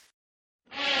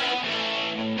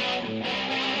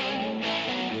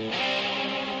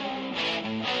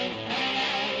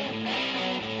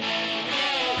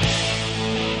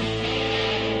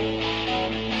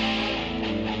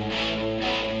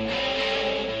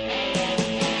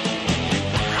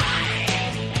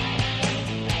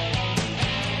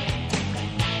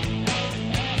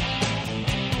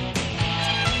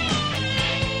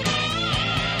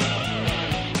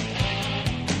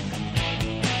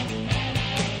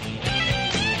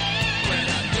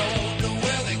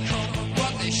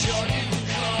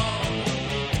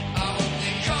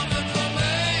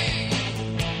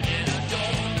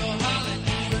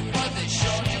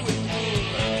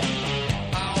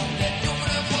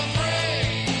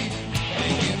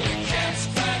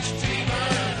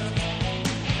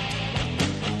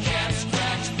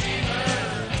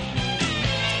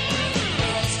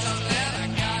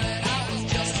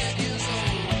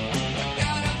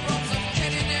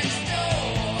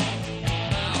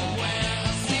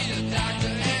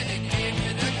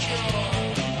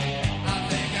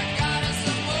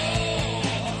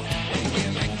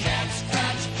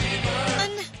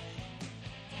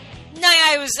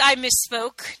 I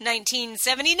misspoke.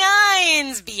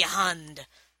 1979's Beyond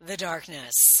the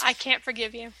Darkness. I can't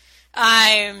forgive you.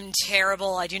 I'm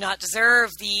terrible. I do not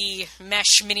deserve the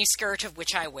mesh miniskirt of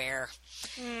which I wear.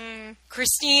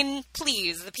 Christine,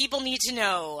 please, the people need to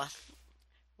know.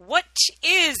 What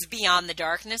is Beyond the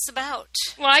Darkness about?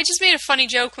 Well, I just made a funny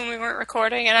joke when we weren't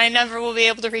recording, and I never will be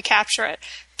able to recapture it.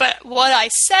 But what I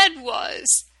said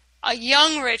was, a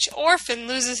young rich orphan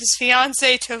loses his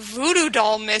fiancée to voodoo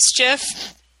doll mischief.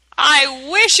 I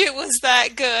wish it was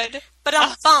that good. But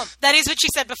bump. That is what she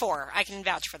said before. I can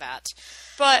vouch for that.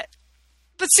 But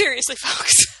seriously,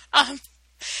 folks.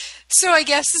 So I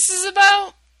guess this is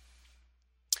about...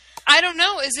 I don't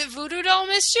know. Is it voodoo doll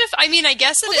mischief? I mean, I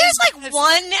guess it is.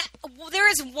 There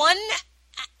is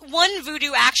one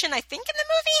voodoo action, I think, in the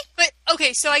movie. But,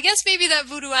 okay, so I guess maybe that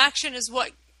voodoo action is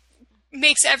what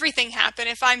makes everything happen,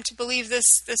 if I'm to believe this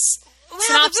Well,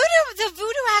 synopsis. the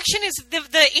voodoo action is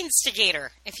the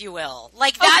instigator, if you will.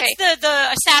 Like, that's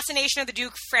the assassination of the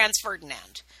Duke Franz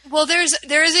Ferdinand. Well, there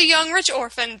is a young rich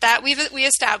orphan that we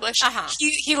established. Uh-huh.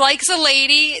 He likes a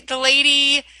lady. The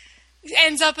lady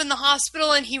ends up in the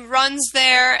hospital, and he runs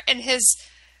there, and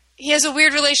he has a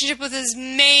weird relationship with his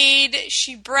maid.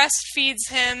 She breastfeeds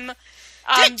him.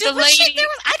 I didn't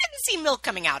see milk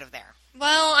coming out of there.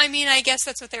 Well, I mean, I guess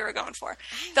that's what they were going for.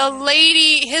 The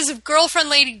lady, his girlfriend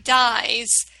lady dies.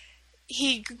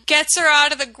 He gets her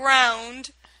out of the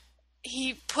ground.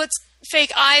 He puts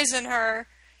fake eyes in her,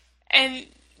 and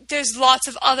there's lots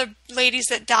of other ladies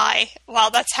that die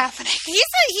while that's happening.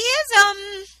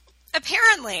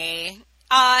 Apparently,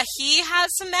 he has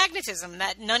some magnetism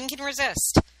that none can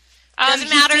resist. Doesn't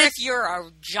matter if you're a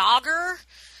jogger,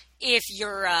 if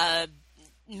you're a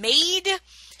maid.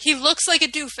 He looks like a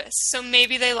doofus, so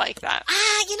maybe they like that.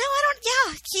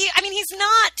 He's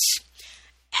not.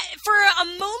 For a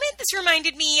moment, this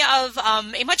reminded me of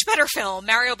a much better film,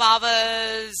 Mario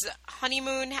Bava's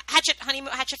Honeymoon, Hatchet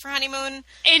for Honeymoon.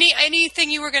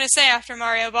 Anything you were going to say after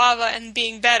Mario Bava and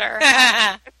being better.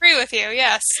 I agree with you,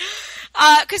 yes.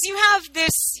 Because you have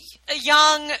this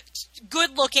young,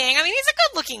 good-looking, he's a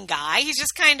good-looking guy. He's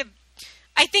just kind of,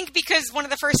 I think because one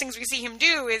of the first things we see him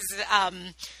do is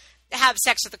have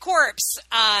sex with a corpse,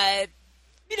 a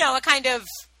kind of,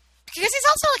 because he's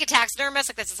also like a taxidermist,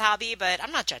 like that's his hobby, but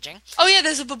I'm not judging. Oh yeah,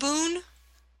 there's a baboon?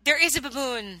 There is a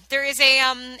baboon. There is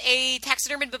a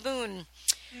taxidermed baboon.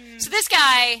 So this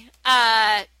guy,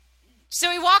 so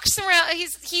he walks around,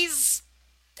 he's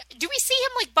do we see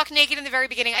him like buck naked in the very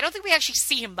beginning? I don't think we actually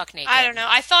see him buck naked. I don't know.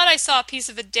 I thought I saw a piece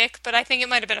of a dick, but I think it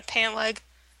might have been a pant leg.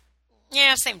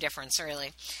 Yeah, same difference,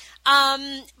 really.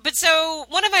 But so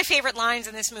one of my favorite lines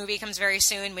in this movie comes very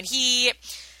soon when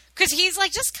because he's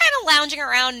like just kind of lounging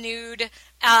around nude,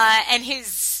 and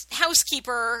his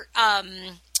housekeeper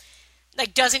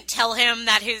like doesn't tell him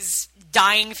that his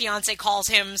dying fiance calls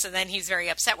him, so then he's very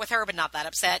upset with her, but not that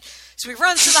upset. So he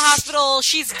runs to the hospital.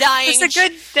 She's dying. It's a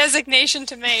good designation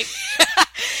to make.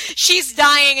 She's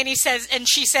dying, and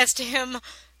she says to him,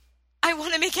 "I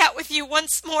want to make out with you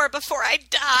once more before I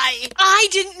die." I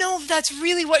didn't know if that's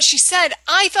really what she said.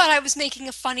 I thought I was making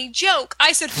a funny joke.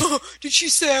 I said, did she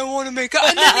say I want to make out?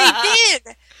 And then they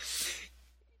did.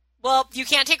 Well, you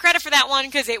can't take credit for that one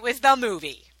because it was the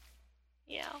movie.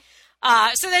 Yeah.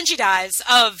 So then she dies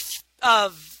of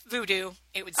voodoo,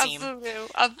 it would seem. Of voodoo.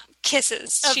 Of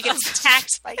kisses. She gets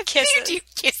attacked by kisses. Voodoo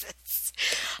kisses.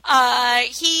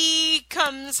 He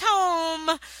comes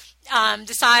home,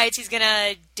 decides he's going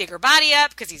to dig her body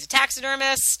up because he's a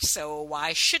taxidermist, so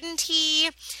why shouldn't he?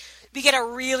 We get a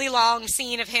really long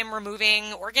scene of him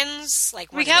removing organs,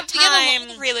 like one at a time. We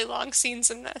get a really long scenes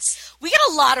in this. We get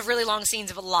a lot of really long scenes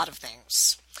of a lot of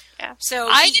things. Yeah. So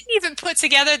I didn't even put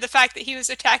together the fact that he was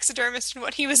a taxidermist and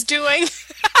what he was doing.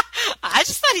 I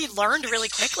just thought he learned really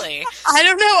quickly. I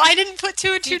don't know. I didn't put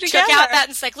two and two together. Took out that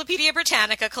Encyclopedia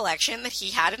Britannica collection that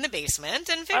he had in the basement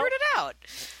and figured it out.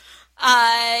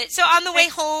 So on the way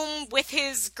home with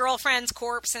his girlfriend's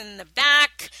corpse in the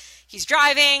back, he's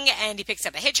driving and he picks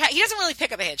up a hitchhiker. He doesn't really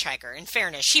pick up a hitchhiker, in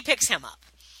fairness. She picks him up.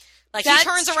 Like, he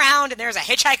turns around and there's a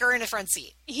hitchhiker in the front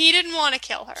seat. He didn't want to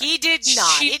kill her. He did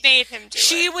not. She made him do it.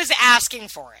 She was asking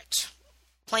for it.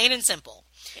 Plain and simple.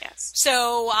 Yes.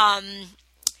 So,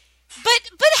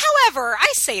 but however,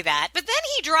 I say that, but then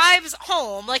he drives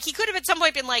home. Like, he could have at some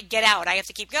point been like, get out, I have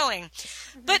to keep going.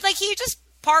 Mm-hmm. But, like, he just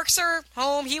parks her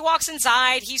home. He walks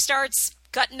inside. He starts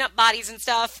cutting up bodies and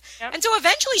stuff. Yep. And so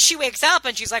eventually she wakes up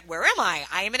and she's like, where am I?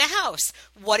 I am in a house.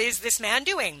 What is this man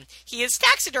doing? He is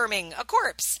taxiderming a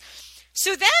corpse.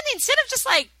 So then instead of just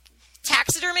like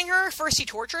taxiderming her, first he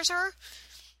tortures her.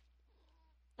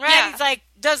 Right? Yeah. He's like,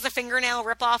 does the fingernail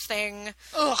rip-off thing.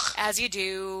 Ugh. As you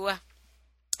do.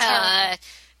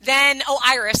 Then,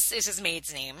 Iris is his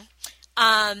maid's name.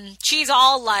 She's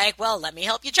all like, well, let me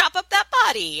help you chop up that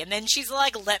body. And then she's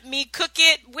like, let me cook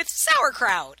it with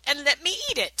sauerkraut and let me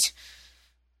eat it.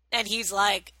 And he's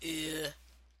like, ugh.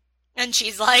 And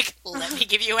she's like, let me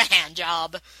give you a hand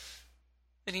job.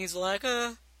 And he's like,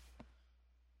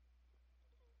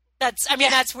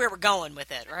 That's where we're going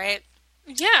with it, right?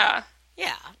 Yeah.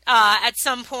 Yeah. At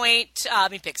some point,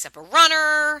 he picks up a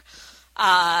runner.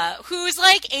 Who's,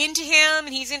 like, into him,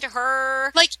 and he's into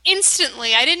her. Like,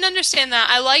 instantly. I didn't understand that.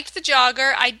 I liked the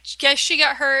jogger. I guess she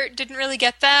got hurt. Didn't really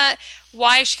get that.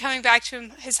 Why is she coming back to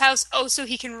his house? Oh, so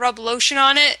he can rub lotion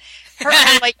on it? Her,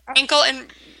 like, ankle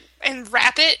and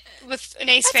wrap it with an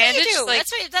ace bandage? What you do.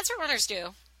 Like, that's what runners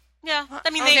do. Yeah. I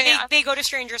mean, they go to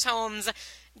strangers' homes,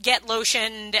 get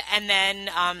lotioned, and then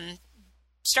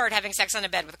start having sex on a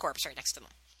bed with a corpse right next to them.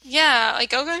 Yeah,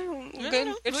 like, okay,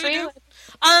 good for you.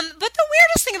 But the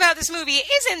weirdest thing about this movie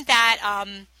isn't that,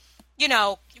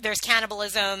 there's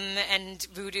cannibalism and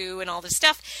voodoo and all this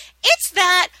stuff. It's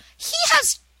that he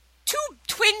has 2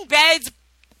 twin beds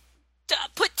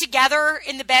put together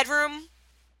in the bedroom.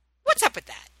 What's up with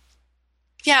that?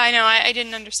 Yeah, I know. I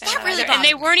didn't understand that really either. And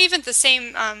they weren't even the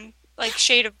same,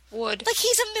 shade of wood. Like,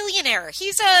 he's a millionaire.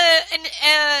 He's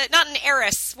not an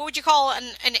heiress. What would you call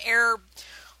an heir?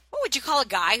 What would you call a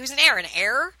guy who's an heir? An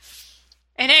heir?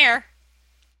 An heir.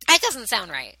 That doesn't sound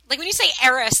right. Like, when you say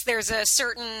heiress, there's a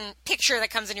certain picture that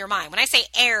comes in your mind. When I say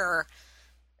heir,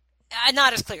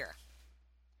 not as clear.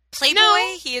 Playboy?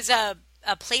 No. He is a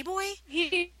playboy?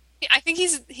 I think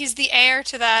he's the heir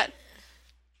to that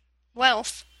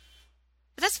wealth.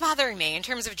 That's bothering me in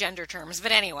terms of gender terms,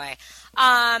 but anyway.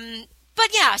 But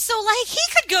yeah, so, like, he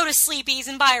could go to Sleepy's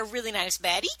and buy a really nice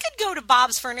bed. He could go to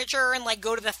Bob's Furniture and, like,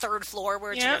 go to the 3rd floor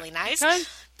where it's really nice.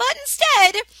 But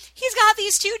instead, he's got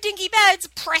these 2 dinky beds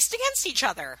pressed against each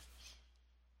other.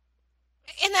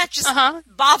 And that just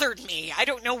bothered me. I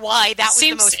don't know why that was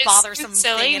the most bothersome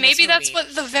thing in this Maybe movie. That's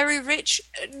what the very rich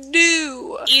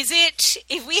do. Is it?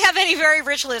 If we have any very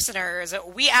rich listeners,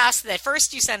 we ask that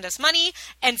first you send us money,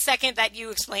 and second that you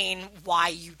explain why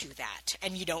you do that,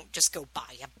 and you don't just go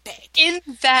buy a bed. In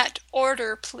that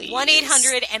order, please.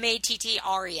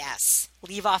 1-800-MATTRES.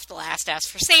 Leave off the last S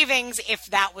for savings if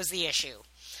that was the issue.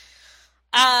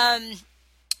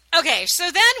 Okay, so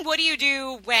then what do you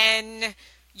do when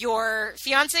your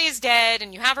fiancé is dead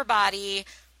and you have her body,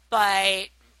 but,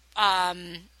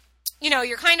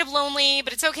 you're kind of lonely,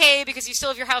 but it's okay because you still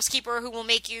have your housekeeper who will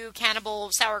make you cannibal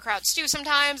sauerkraut stew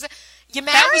sometimes. You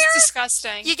marry her? That was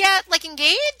disgusting. You get, like,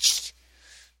 engaged?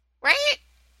 Right?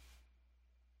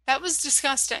 That was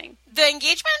disgusting. The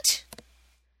engagement?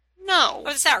 No.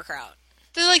 Or the sauerkraut?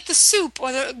 The soup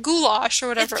or the goulash or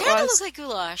whatever it was. It kind of looks like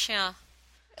goulash, yeah.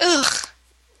 Ugh.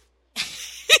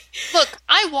 Look,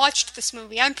 I watched this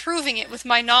movie. I'm proving it with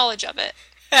my knowledge of it.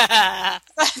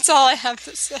 That's all I have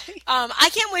to say. I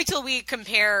can't wait till we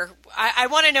compare. I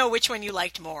want to know which one you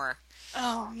liked more.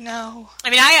 Oh, no. I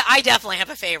mean, I definitely have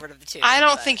a favorite of the 2. I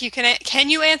don't think you can. Can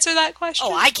you answer that question?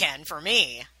 Oh, I can, for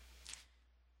me.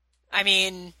 I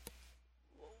mean,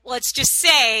 let's just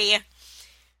say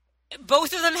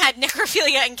both of them had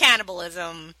necrophilia and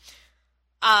cannibalism.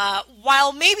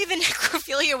 While maybe the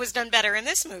necrophilia was done better in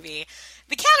this movie,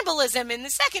 the cannibalism in the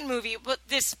second movie, but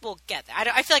this will get there.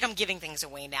 I feel like I'm giving things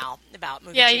away now about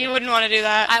movie 2. Yeah, you wouldn't want to do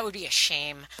that. That would be a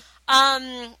shame.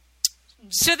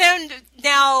 So then,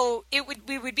 now,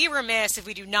 we would be remiss if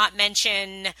we do not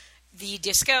mention the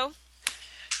disco.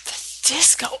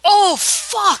 Disco. Oh,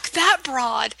 fuck, that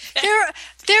broad.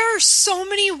 There are so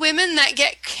many women that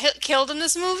get killed in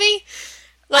this movie.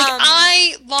 Like,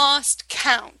 I lost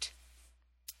count.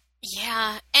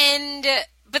 Yeah,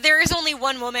 but there is only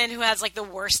one woman who has, like, the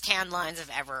worst tan lines of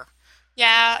ever.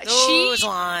 Yeah, Those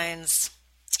lines.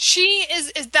 She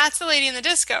is that's the lady in the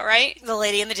disco, right? The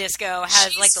lady in the disco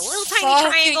has, like, the little tiny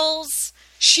triangles.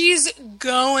 She's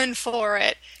going for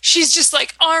it. She's just,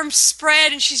 like, arms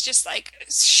spread, and she's just, like,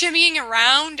 shimmying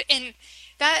around, and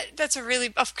that's a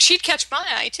really... She'd catch my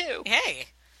eye, too. Hey.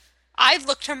 I'd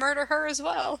look to murder her as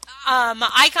well.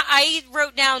 I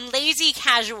wrote down lazy,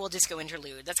 casual disco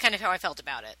interlude. That's kind of how I felt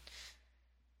about it.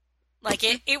 Like,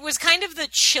 it was kind of the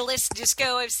chillest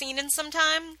disco I've seen in some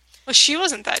time. Well, she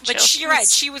wasn't that chill. But you're right,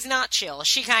 she was not chill.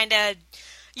 She kind of...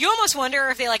 You almost wonder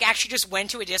if they, like, actually just went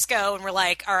to a disco and were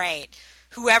like, all right,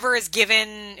 whoever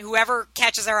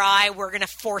catches our eye, we're going to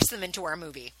force them into our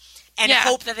movie. And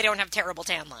hope that they don't have terrible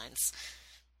tan lines.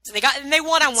 So they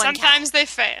won on one count. Sometimes they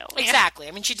fail. Exactly.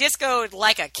 I mean, she discoed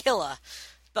like a killer,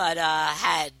 but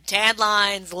had tan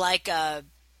lines like a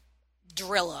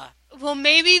driller. Well,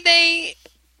 maybe they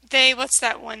what's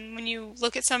that one when you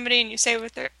look at somebody and you say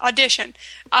with their audition?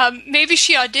 Maybe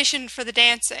she auditioned for the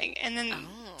dancing and then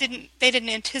they didn't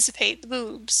anticipate the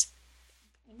boobs.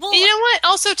 Well, you know what?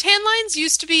 Also, tan lines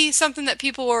used to be something that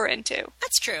people were into.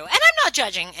 That's true. And I'm not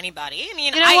judging anybody. I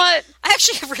mean, you know what? I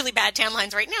actually have really bad tan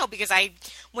lines right now because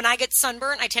when I get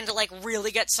sunburnt, I tend to, like,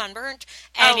 really get sunburnt.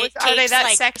 And it takes, are they that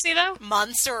like, sexy, though?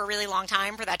 Months or a really long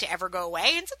time for that to ever go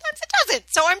away. And sometimes it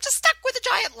doesn't. So I'm just stuck with a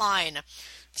giant line.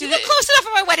 If you look close enough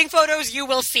at my wedding photos, you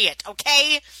will see it,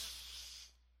 okay?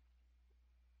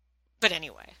 But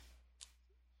anyway.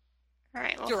 All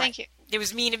right, well, You're thank right. you. It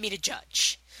was mean of me to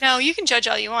judge. No, you can judge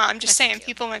all you want. I'm just saying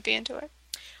people might be into it.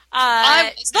 People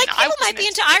might be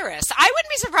into Iris. I wouldn't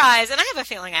be surprised, and I have a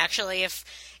feeling, actually, if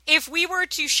if we were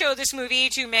to show this movie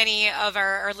to many of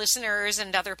our listeners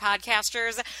and other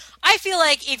podcasters, I feel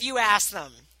like if you ask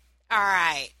them, all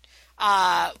right,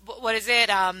 what is it?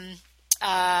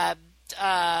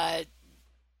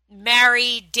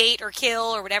 Marry, date, or kill,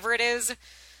 or whatever it is.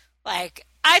 Like,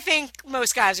 I think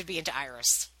most guys would be into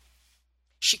Iris.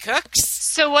 She cooks.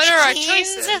 So what are our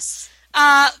choices?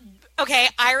 Okay,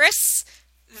 Iris,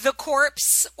 the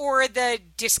corpse, or the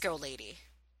disco lady.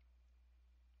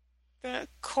 The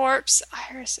corpse,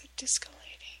 Iris, or disco lady.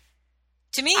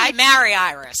 To me, I'd marry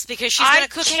Iris because she's going to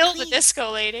cook. I'd kill the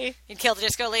disco lady. You'd kill the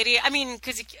disco lady? I mean,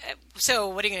 so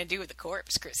what are you going to do with the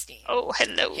corpse, Christine? Oh,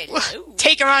 hello.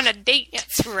 Take her on a date.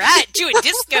 That's right. Do a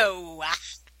disco. But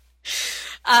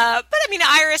I mean,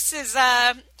 Iris is,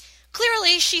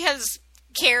 clearly she has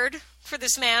cared for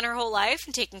this man her whole life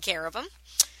and taken care of him.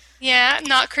 Yeah,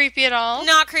 not creepy at all.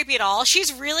 Not creepy at all.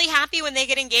 She's really happy when they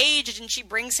get engaged and she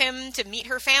brings him to meet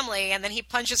her family and then he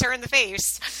punches her in the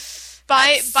face.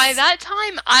 By that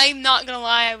time, I'm not gonna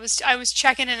lie, I was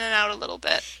checking in and out a little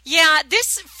bit. Yeah,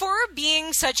 this, for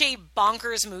being such a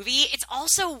bonkers movie, it's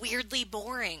also weirdly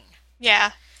boring.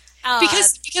 Yeah.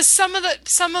 Because some of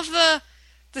the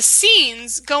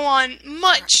scenes go on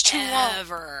much too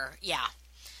long. Yeah.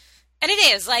 And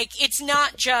it is, like, it's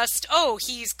not just, oh,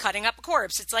 he's cutting up a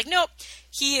corpse. It's like, nope,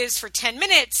 he is for 10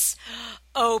 minutes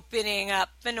opening up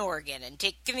an organ and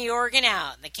taking the organ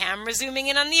out. And the camera zooming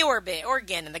in on the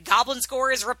organ. And the goblin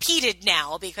score is repeated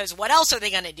now because what else are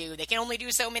they going to do? They can only do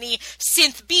so many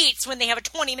synth beats when they have a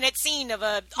 20-minute scene of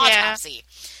an autopsy.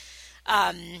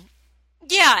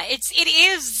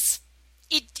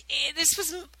 This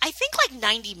was, I think, like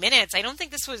 90 minutes. I don't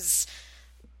think this was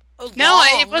long. No,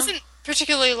 it wasn't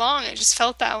particularly long. It just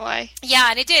felt that way.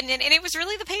 Yeah, and it did. And it was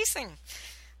really the pacing.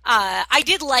 I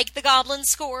did like the goblin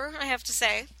score, I have to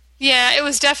say. Yeah, it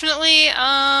was definitely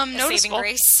noticeable. Saving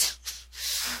grace.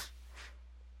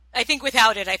 I think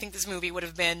without it, I think this movie would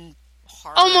have been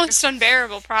hard. Almost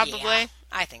unbearable, probably. Yeah,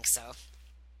 I think so.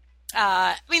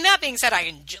 I mean, that being said,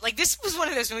 this was one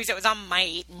of those movies that was on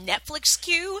my Netflix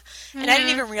queue, and I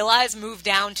didn't even realize moved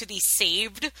down to the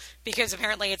saved, because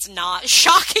apparently it's not,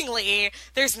 shockingly,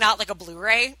 there's not like a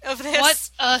Blu-ray of this. What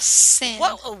a sin.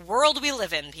 What a world we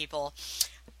live in, people.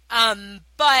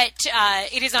 But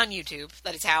it is on YouTube.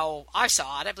 That is how I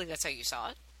saw it. I believe that's how you saw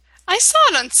it. I saw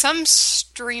it on some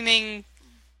streaming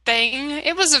thing.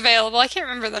 It was available. I can't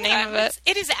remember the name of it.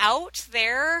 It is out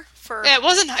there for... Yeah,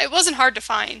 it wasn't hard to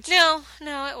find. No,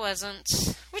 it wasn't.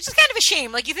 Which is kind of a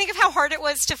shame. Like, you think of how hard it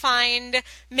was to find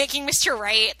Making Mr.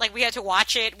 Right. Like, we had to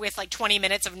watch it with, like, 20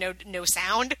 minutes of no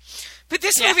sound. But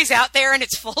this movie's out there, and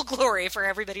it's full glory for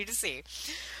everybody to see.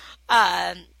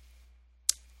 And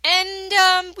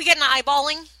we get an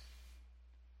eyeballing.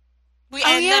 We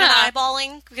end on an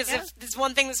eyeballing, because if there's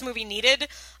one thing this movie needed,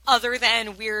 other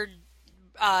than weird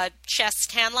chest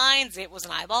tan lines, it was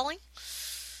an eyeballing.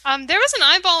 There was an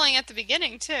eyeballing at the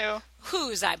beginning, too.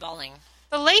 Who's eyeballing?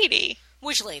 The lady.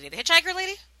 Which lady? The hitchhiker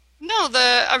lady? No,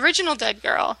 the original dead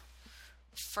girl.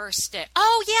 First day.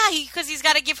 Oh, yeah, because he's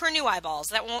got to give her new eyeballs.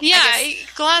 That won't... Yeah,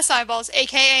 glass eyeballs,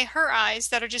 a.k.a. her eyes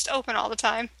that are just open all the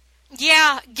time.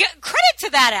 Yeah, credit to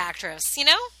that actress, you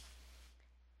know?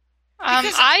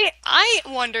 I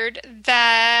wondered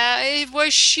that,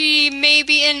 was she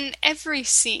maybe in every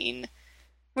scene?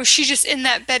 Was she just in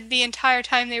that bed the entire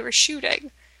time they were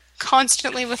shooting?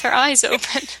 Constantly with her eyes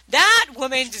open. That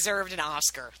woman deserved an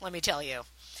Oscar, let me tell you.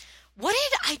 What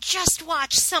did I just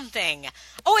watch something?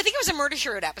 Oh, I think it was a Murder, She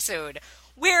Wrote episode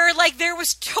where, like, there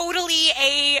was totally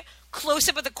a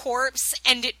close-up of the corpse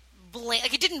and it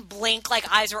didn't blink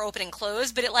like eyes were open and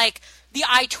closed, but it, like, the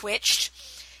eye twitched.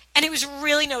 And it was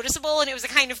really noticeable, and it was the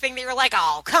kind of thing that you're like,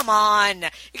 oh, come on.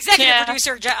 Executive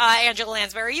producer Angela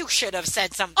Lansbury, you should have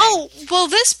said something. Oh, well,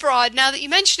 this broad, now that you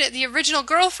mention it, the original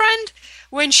girlfriend,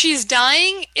 when she's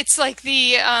dying, it's like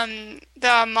the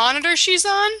monitor she's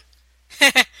on.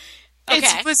 Okay.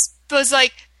 It was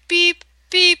like, beep,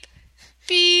 beep,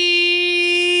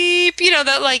 beep, you know,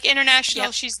 that, like,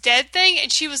 international she's dead thing,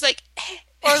 and she was like,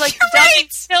 or, like, Dubbing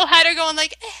still had her going,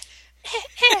 like,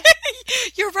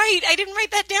 You're right. I didn't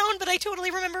write that down, but I totally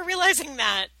remember realizing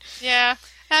that. Yeah.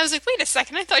 And I was like, wait a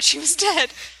second, I thought she was dead.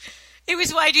 It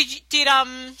was why did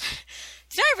I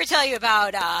ever tell you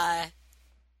about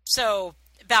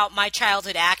about my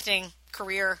childhood acting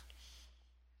career?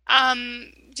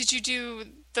 Did you do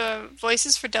the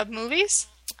voices for dub movies?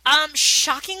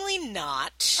 Shockingly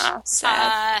not. Oh,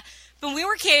 sad. When we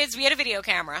were kids, we had a video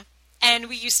camera, and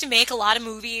we used to make a lot of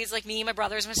movies, like me, my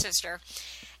brothers, my sister.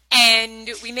 And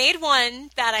we made one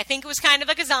that I think was kind of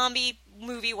like a zombie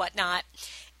movie, whatnot.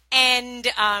 And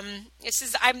I'm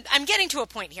getting to a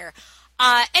point here.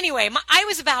 Anyway, I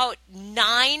was about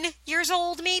 9 years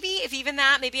old, maybe, if even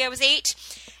that. Maybe I was 8.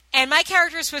 And my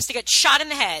character is supposed to get shot in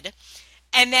the head,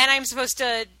 and then I'm supposed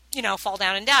to, fall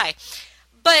down and die.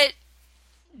 But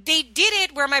they did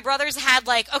it where my brothers had,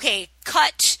 okay,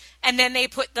 cut, and then they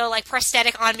put the,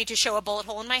 prosthetic on me to show a bullet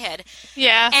hole in my head.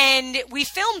 Yeah. And we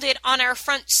filmed it on our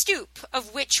front stoop,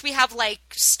 of which we have,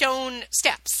 stone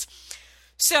steps.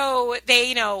 So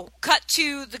they, cut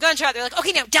to the gunshot. They're like,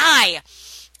 okay, now die.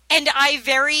 And I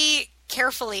very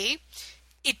carefully,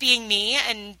 it being me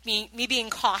and me being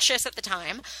cautious at the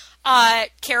time,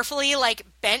 carefully,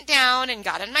 bent down and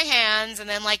got in my hands and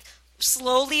then,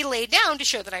 slowly laid down to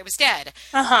show that I was dead.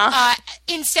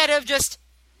 Instead of just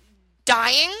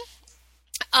dying.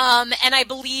 And I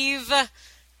believe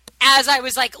as I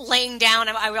was, laying down,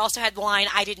 I also had the line,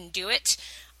 I didn't do it.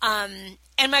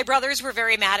 And my brothers were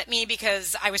very mad at me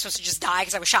because I was supposed to just die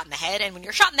because I was shot in the head. And when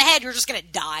you're shot in the head, you're just going to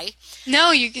die.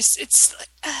 No, it's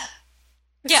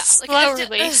slow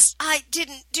release. I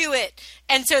didn't do it.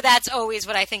 And so that's always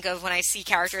what I think of when I see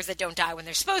characters that don't die when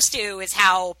they're supposed to, is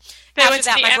how after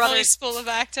that my brothers full of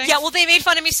acting. Yeah, well, they made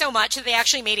fun of me so much that they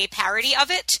actually made a parody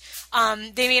of it.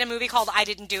 They made a movie called I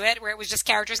Didn't Do It, where it was just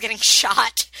characters getting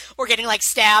shot or getting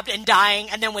stabbed and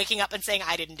dying and then waking up and saying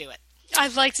I didn't do it.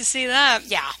 I'd like to see that.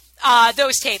 Yeah.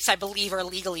 Those tapes, I believe, are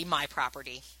legally my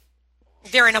property.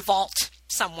 They're in a vault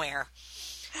somewhere.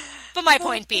 But my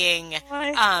point being,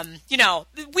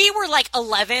 we were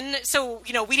 11, so,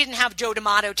 we didn't have Joe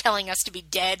D'Amato telling us to be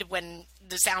dead when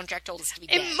the soundtrack told us to be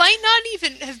dead. It might not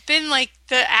even have been,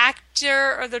 the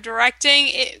actor or the directing.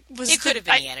 It could have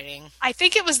been the editing. I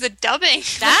think it was the dubbing.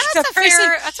 That's a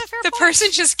fair point. The person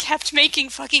just kept making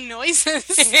fucking noises.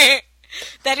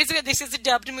 This is a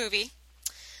dubbed movie.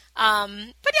 But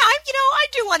yeah, I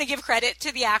do want to give credit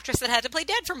to the actress that had to play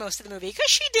dead for most of the movie, because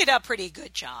she did a pretty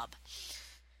good job.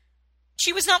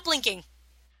 She was not blinking.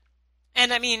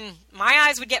 And, my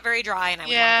eyes would get very dry and I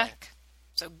would not blink.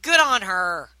 So good on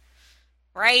her.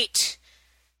 Right?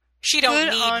 She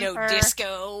don't need no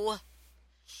disco.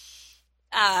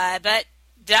 But,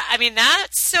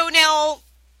 that's... So now,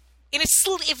 if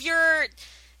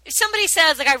somebody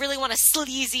says, I really want a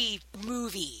sleazy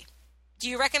movie, do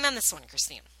you recommend this one,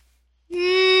 Christine?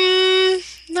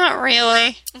 Not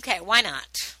really. Okay, why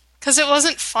not? Because it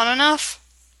wasn't fun enough.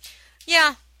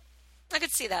 Yeah, I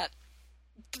could see that.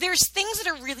 There's things that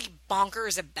are really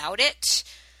bonkers about it,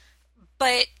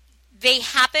 but they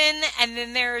happen, and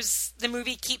then the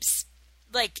movie keeps,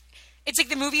 it's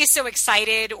the movie is so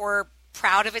excited or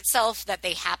proud of itself that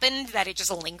they happened that it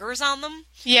just lingers on them.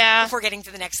 Yeah. Before getting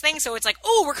to the next thing. So it's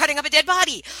we're cutting up a dead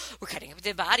body. We're cutting up a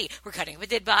dead body. We're cutting up a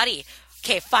dead body.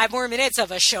 Okay, 5 more minutes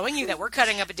of us showing you that we're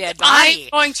cutting up a dead body.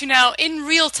 I'm going to now, in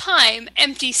real time,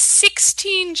 empty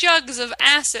 16 jugs of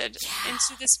acid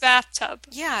into this bathtub.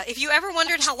 Yeah, if you ever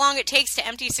wondered how long it takes to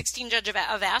empty 16 jugs of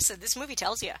acid, this movie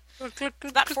tells you.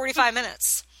 About 45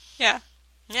 minutes. Yeah.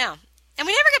 Yeah. And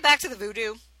we never get back to the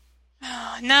voodoo.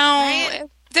 No. Right?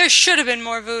 There should have been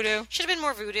more voodoo. Should have been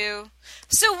more voodoo.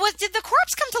 So did the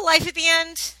corpse come to life at the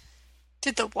end?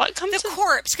 Did the what come to life? The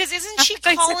corpse, because isn't she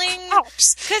calling...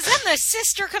 Because then the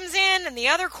sister comes in and the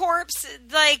other corpse,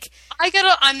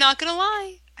 I'm not gonna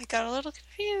lie. I got a little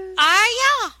confused.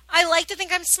 I like to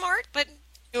think I'm smart, but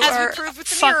as we proved with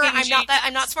the mirror,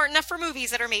 I'm not smart enough for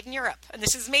movies that are made in Europe. And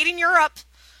this is made in Europe.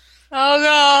 Oh,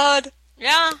 God.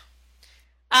 Yeah.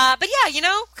 But yeah,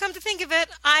 come to think of it,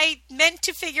 I meant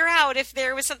to figure out if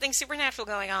there was something supernatural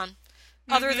going on.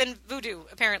 Other than voodoo,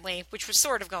 apparently, which was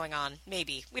sort of going on.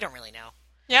 Maybe. We don't really know.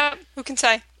 Yeah, who can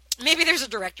say? Maybe there's a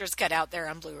director's cut out there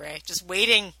on Blu-ray. Just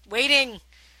waiting.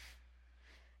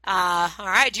 All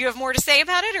right, do you have more to say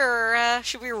about it, or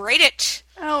should we rate it?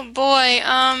 Oh, boy.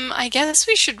 I guess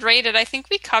we should rate it. I think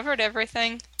we covered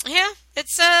everything. Yeah,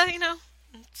 it's,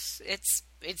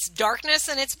 it's darkness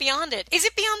and it's beyond it. Is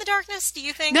it beyond the darkness, do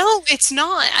you think? No, it's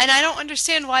not. And I don't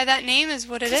understand why that name is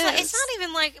what it is. It's not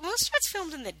even most of it's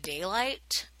filmed in the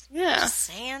daylight. Yeah. Just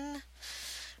saying.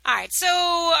 All right,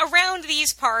 so around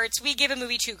these parts, we give a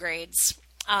movie 2 grades.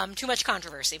 Too much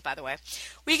controversy, by the way.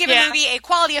 We give a movie a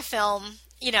quality of film.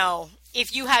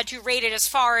 If you had to rate it as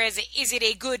far as, is it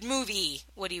a good movie,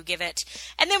 what do you give it?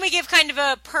 And then we give kind of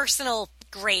a personal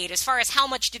grade as far as how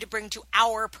much did it bring to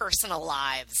our personal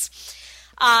lives.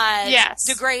 Yes.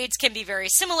 The grades can be very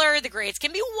similar. The grades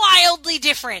can be wildly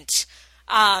different.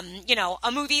 A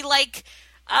movie like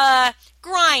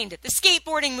Grind, the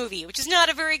skateboarding movie, which is not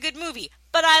a very good movie,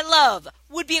 but I love,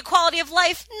 would be a quality of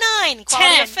life 9.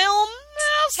 Quality 10. of film,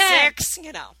 10. 6,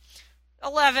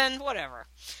 11, whatever.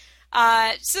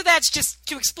 So that's just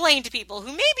to explain to people who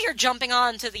maybe are jumping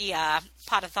on to the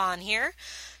pod-a-thon here.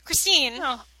 Christine,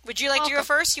 would you like to go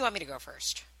first? You want me to go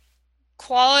first?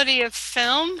 Quality of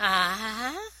film?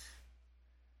 Uh-huh.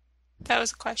 That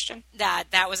was a question.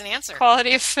 That was an answer.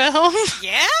 Quality of film?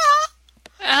 Yeah.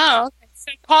 Oh, okay.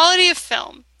 So quality of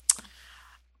film.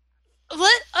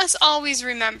 Let us always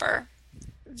remember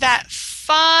that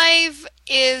 5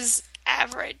 is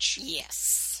average.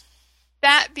 Yes.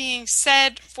 That being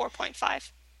said,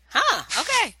 4.5. Huh,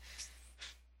 okay.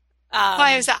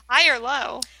 Why, is that high or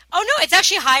low? Oh, no, it's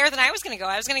actually higher than I was going to go.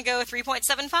 I was going to go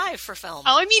 3.75 for film.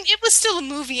 Oh, I mean, it was still a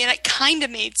movie, and it kind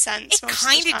of made sense. It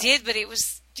kind of did, but it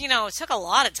was, it took a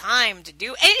lot of time to do.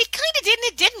 And it kind of did and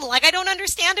it didn't. Like, I don't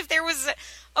understand if there was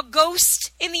a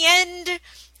ghost in the end,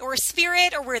 or a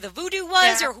spirit, or where the voodoo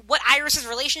was, or what Iris's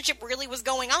relationship really was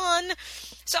going on.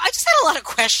 So I just had a lot of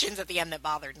questions at the end that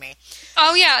bothered me.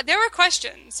 Oh, yeah, there were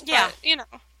questions. Yeah.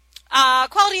 But,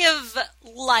 quality of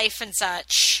life and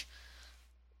such.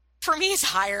 For me, it's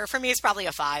higher. For me, it's probably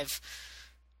a 5.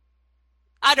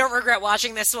 I don't regret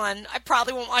watching this one. I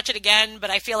probably won't watch it again, but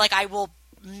I feel like I will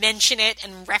mention it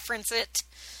and reference it.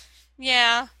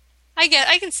 Yeah. I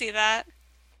can see that.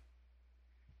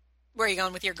 Where are you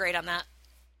going with your grade on that?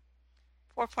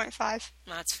 4.5.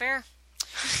 That's fair.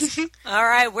 All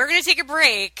right, we're going to take a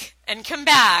break and come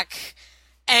back.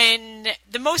 And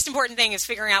the most important thing is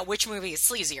figuring out which movie is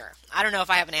sleazier. I don't know if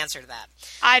I have an answer to that.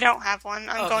 I don't have one.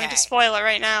 I'm going to spoil it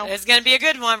right now. It's going to be a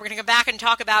good one. We're going to go back and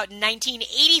talk about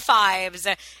 1985's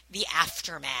The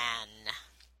Afterman.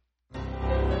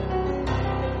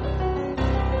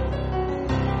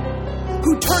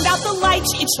 Who turned out the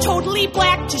lights? It's totally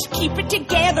black. Just keep it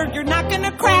together. You're not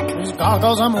gonna crack. These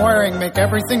goggles I'm wearing make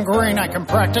everything green. I can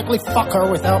practically fuck her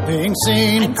without being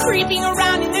seen. I'm creeping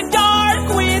around in the dark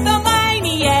with a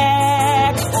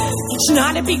maniac. It's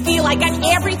not a big deal. I got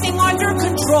everything under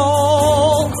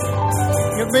control.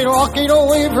 You'd be lucky to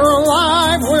leave her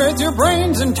alive with your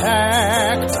brains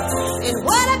intact. And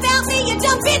what about me, you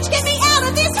dumb bitch? Get me out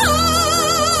of this hole!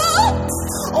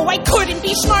 Oh, I couldn't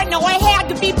be smart, no, I had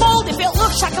to be bold. If it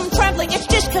looks like I'm trembling, it's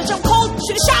just cause I'm cold.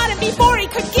 Should've shot him before he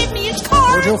could give me his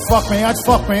card. Would you fuck me? I'd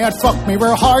fuck me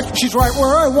real hard. She's right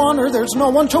where I want her, there's no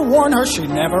one to warn her. She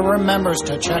never remembers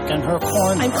to check in her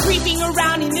corner. I'm creeping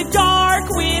around in the dark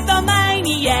with a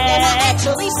maniac. And I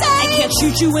actually say I can't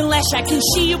shoot you unless I can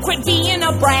see you. Quit being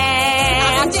a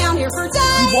brat. I'm down here for days.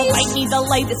 You won't like me the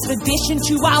latest addition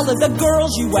to all of the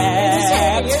girls you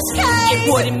act. It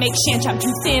wouldn't make sense, I'm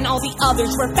too thin, all the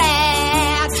others were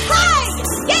fat. Hey!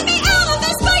 Get me out of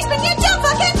this basement, you dumb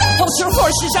fucking bitch! Hold your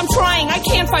horses, I'm trying, I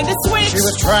can't find the switch. She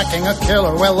was tracking a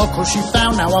killer, well look who she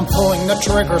found. Now I'm pulling the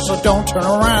trigger, so don't turn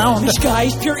around. This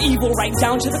guy's pure evil right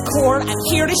down to the core. I'm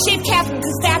here to save Catherine,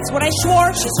 cause that's what I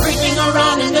swore. She's creeping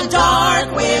around in the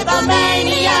dark with a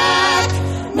maniac.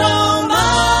 No more!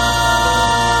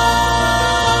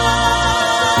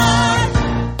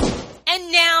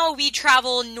 And now we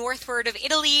travel northward of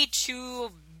Italy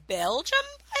to Belgium,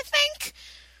 I think,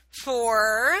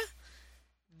 for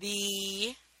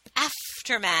The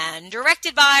Afterman,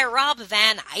 directed by Rob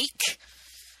Van Eyck.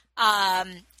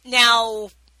 Now,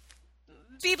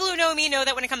 people who know me know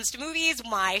that when it comes to movies,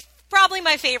 probably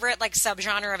my favorite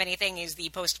subgenre of anything is the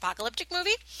post-apocalyptic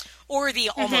movie or the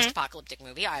almost apocalyptic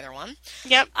movie, either one.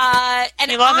 Yep. And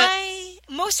we love it.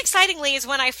 Most excitingly is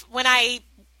when I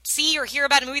see or hear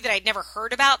about a movie that I'd never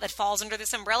heard about that falls under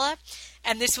this umbrella,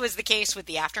 and this was the case with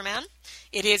The Afterman.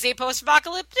 It is a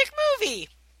post-apocalyptic movie,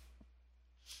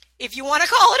 if you want to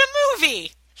call it a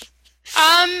movie.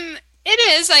 It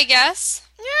is, I guess.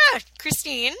 Yeah,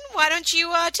 Christine, why don't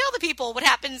you tell the people what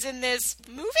happens in this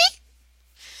movie?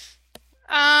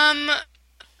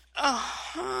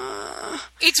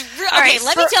 It's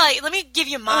okay. Let me give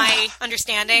you my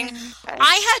understanding. Okay.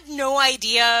 I had no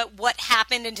idea what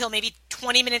happened until maybe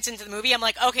 20 minutes into the movie. I'm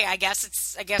like, okay, I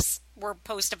guess we're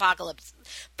post-apocalypse,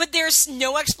 but there's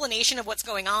no explanation of what's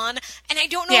going on, and I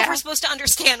don't know if we're supposed to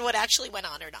understand what actually went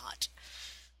on or not.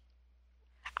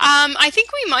 I think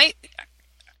we might.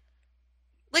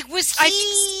 Was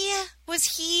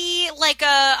he like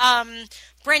a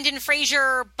Brendan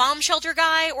Fraser bomb shelter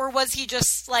guy, or was he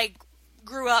just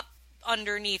grew up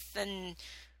underneath and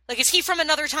is he from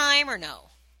another time or no?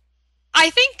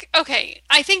 I think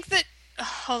that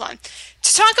hold on.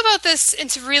 To talk about this and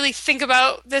to really think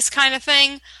about this kind of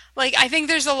thing, I think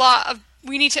there's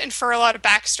we need to infer a lot of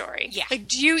backstory. Yeah.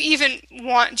 Do you even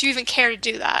care to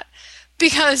do that?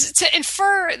 Because to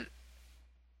infer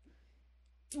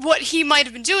what he might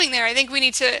have been doing there, I think we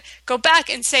need to go back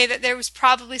and say that there was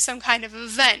probably some kind of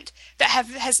event that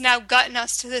has now gotten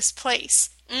us to this place.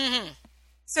 Mm-hmm.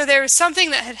 So there was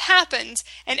something that had happened,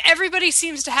 and everybody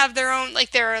seems to have their own,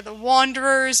 like there are the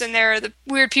wanderers, and there are the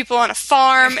weird people on a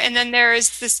farm, and then there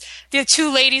is the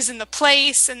two ladies in the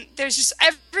place, and there's just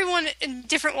everyone in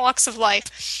different walks of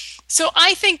life. So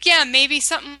I think, yeah, maybe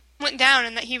something went down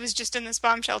and that he was just in this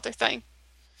bomb shelter thing.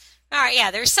 All right,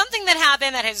 yeah, there's something that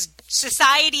happened that has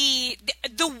society,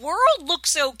 the world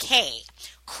looks okay.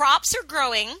 Crops are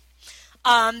growing.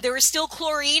 There is still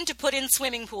chlorine to put in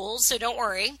swimming pools, so don't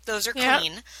worry. Those are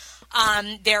clean.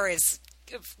 There is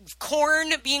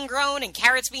corn being grown and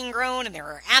carrots being grown, and there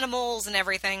are animals and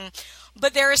everything.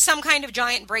 But there is some kind of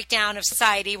giant breakdown of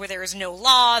society where there is no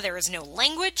law, there is no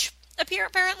language,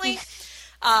 apparently.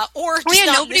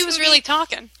 Nobody was really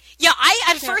talking. Yeah,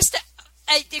 first...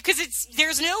 because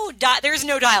there's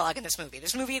no dialogue in this movie.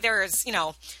 There's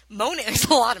moaning. There's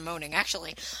a lot of moaning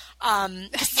actually.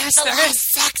 There's a lot of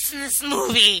sex in this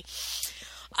movie.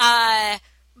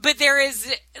 But there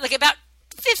is like about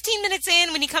 15 minutes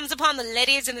in when he comes upon the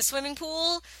ladies in the swimming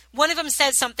pool. One of them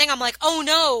says something. I'm like, oh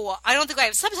no, I don't think I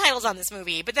have subtitles on this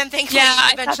movie. But then thankfully,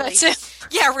 eventually,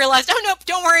 I realized, oh nope,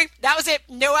 don't worry, that was it.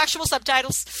 No actual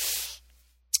subtitles.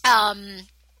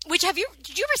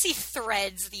 Did you ever see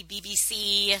Threads, the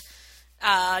BBC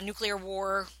nuclear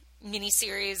war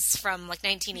miniseries from like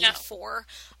 1984?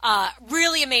 No.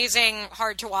 Really amazing,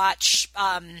 hard to watch,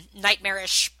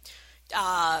 nightmarish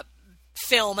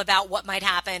film about what might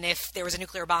happen if there was a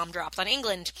nuclear bomb dropped on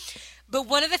England. But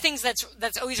one of the things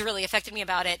that's always really affected me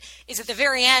about it is at the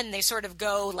very end they sort of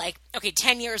go like, okay,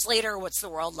 10 years later, what's the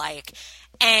world like?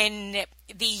 And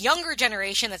the younger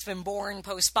generation that's been born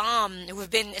post-bomb, who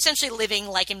have been essentially living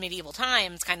like in medieval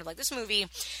times, kind of like this movie,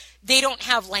 they don't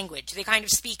have language. They kind of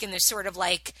speak in this sort of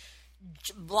like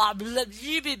blah, blah,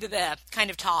 blah, blah, blah kind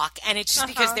of talk. And it's just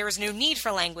because there was no need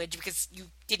for language because you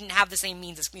didn't have the same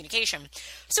means of communication.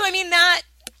 So, I mean,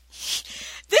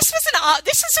 this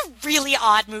is a really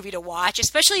odd movie to watch,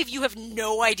 especially if you have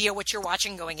no idea what you're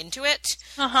watching going into it.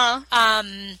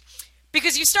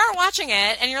 Because you start watching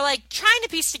it and you're like trying to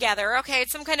piece together, okay,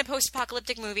 it's some kind of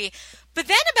post-apocalyptic movie. But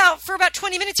then for about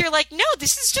 20 minutes you're like, no,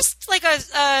 this is just like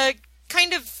a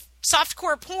kind of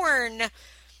softcore porn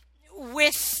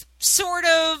with sort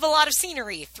of a lot of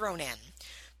scenery thrown in.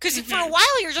 Because for a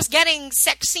while you're just getting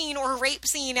sex scene or rape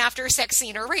scene after sex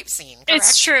scene or rape scene. Correct?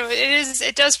 It's true.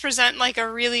 It does present like a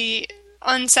really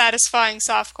unsatisfying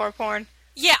softcore porn.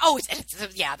 Yeah.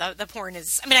 The porn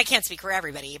is. I mean, I can't speak for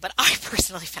everybody, but I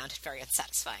personally found it very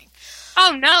unsatisfying.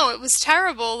 Oh no, it was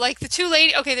terrible. Like the two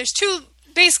ladies. Okay, there's two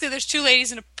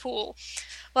ladies in a pool.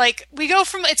 Like we go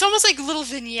from. It's almost like little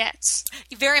vignettes.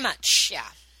 Very much.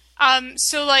 Yeah.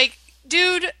 So like,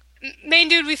 main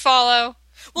dude we follow.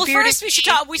 Well, first we should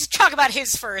talk about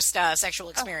his first sexual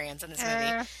experience in this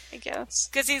movie. I guess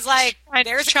because he's like,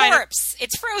 there's a corpse.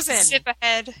 It's frozen. Zip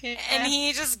ahead, and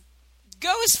he just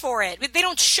goes for it. They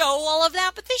don't show all of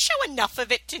that, but they show enough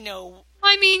of it to know.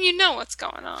 I mean, you know what's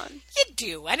going on. You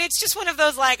do, and it's just one of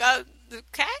those like,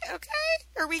 okay.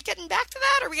 Are we getting back to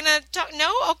that? Are we gonna talk?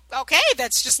 No, okay.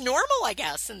 That's just normal, I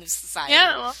guess, in this society.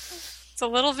 Yeah, well, it's a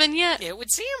little vignette. It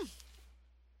would seem.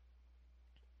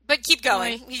 But keep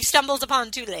going. Right. He stumbles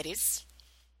upon two ladies.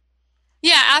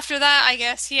 Yeah, after that, I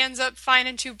guess, he ends up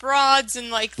finding two broads in,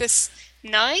 like, this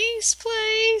nice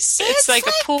place. It's like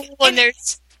a pool, and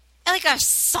there's... Like a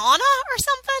sauna or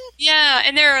something? Yeah,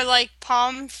 and there are, like,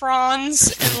 palm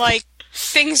fronds, and, like,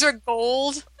 things are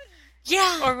gold.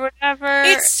 Yeah. Or whatever.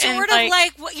 It's sort of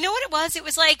like... You know what it was? It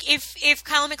was like if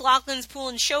Kyle MacLachlan's Pool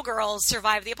and Showgirls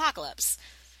survived the apocalypse.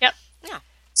 Yep. Yeah.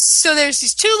 So there's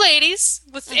these two ladies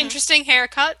with interesting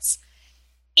haircuts,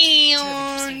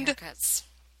 and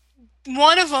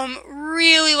one of them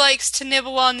really likes to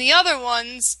nibble on the other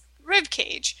one's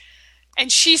ribcage,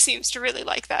 and she seems to really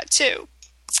like that too.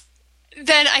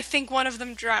 Then I think one of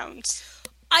them drowns.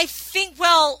 I think,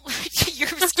 well, you're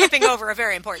skipping over a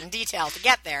very important detail to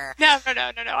get there. No,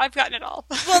 I've gotten it all.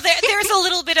 Well, there's a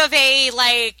little bit of a,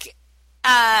 like,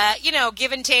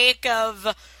 give and take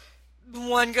of...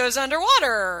 One goes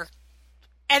underwater,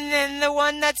 and then the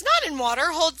one that's not in water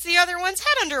holds the other one's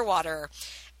head underwater.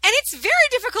 And it's very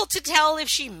difficult to tell if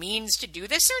she means to do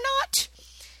this or not.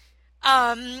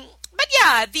 But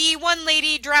yeah, the one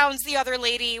lady drowns the other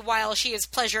lady while she is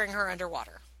pleasuring her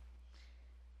underwater.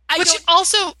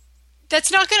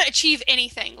 That's not going to achieve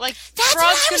anything. Like, that's what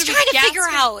I was trying to figure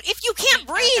out. If you can't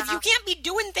breathe, you can't be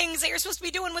doing things that you're supposed to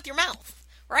be doing with your mouth,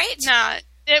 right? Nah.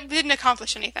 It didn't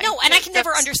accomplish anything. No, and I can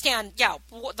never understand. Yeah,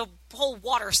 the whole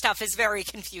water stuff is very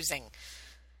confusing.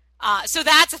 So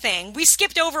that's a thing. We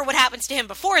skipped over what happens to him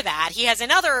before that. He has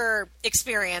another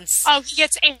experience. Oh, he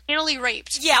gets anally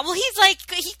raped. Yeah, well, he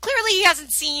clearly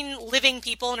hasn't seen living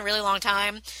people in a really long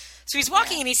time. So he's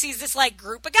walking and he sees this like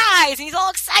group of guys and he's all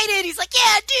excited. He's like,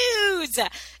 yeah, dudes.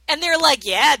 And they're like,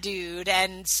 yeah, dude.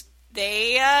 And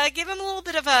they give him a little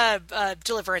bit of a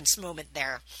deliverance moment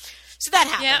there. So that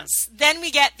happens. Yep. Then we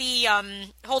get the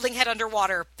holding head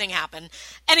underwater thing happen.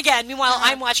 And again, meanwhile,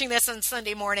 I'm watching this on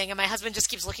Sunday morning, and my husband just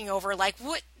keeps looking over like,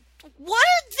 what did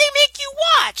they make you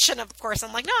watch? And of course,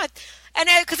 I'm like, no. And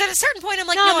because at a certain point, I'm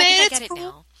like, no, I think I get it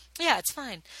now. Yeah, it's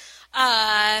fine.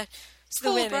 So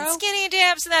the women skinny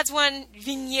dip. So that's one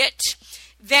vignette.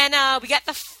 Then we get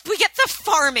the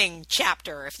farming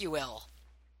chapter, if you will.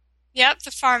 Yep,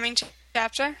 the farming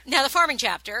chapter. Now, the farming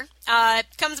chapter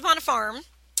comes upon a farm.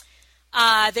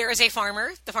 There is a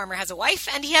farmer. The farmer has a wife,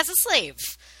 and he has a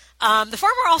slave. The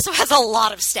farmer also has a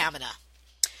lot of stamina.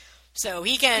 So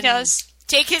he can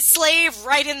take his slave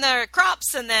right in the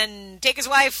crops and then take his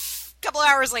wife a couple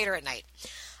hours later at night.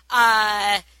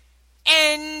 And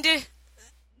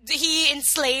he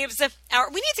enslaves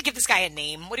we need to give this guy a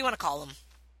name. What do you want to call him?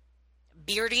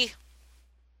 Beardy?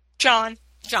 John.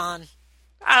 John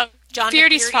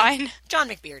Beardy's McBeardy. Fine. John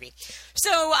McBeardy.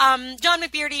 So, John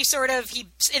McBeardy he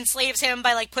enslaves him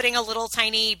by, like, putting a little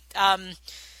tiny,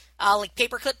 like,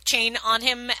 paperclip chain on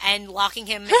him and locking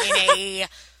him in a,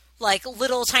 like,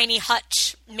 little tiny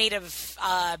hut made of,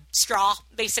 straw,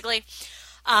 basically.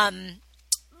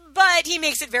 But he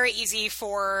makes it very easy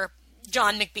for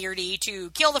John McBeardy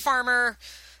to kill the farmer,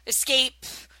 escape.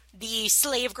 The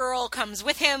slave girl comes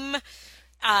with him.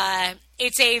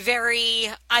 It's a very,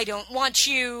 I don't want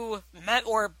you,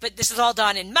 but this is all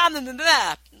done in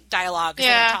dialogue,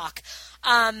 talk.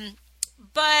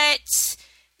 But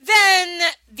then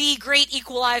the great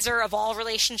equalizer of all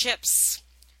relationships.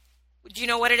 Do you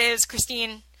know what it is,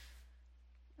 Christine?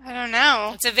 I don't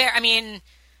know.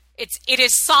 It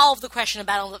has solved the question of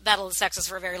Battle of the Sexes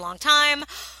for a very long time.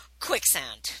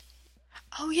 Quicksand.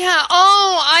 Oh, yeah.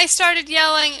 Oh, I started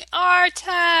yelling,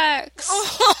 Artex!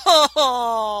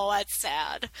 Oh, that's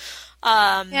sad.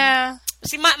 Yeah.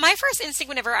 See, my first instinct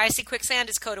whenever I see quicksand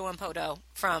is Kodo and Podo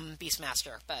from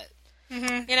Beastmaster, but,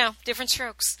 different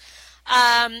strokes.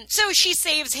 So she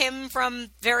saves him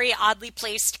from very oddly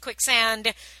placed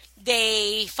quicksand.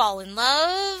 They fall in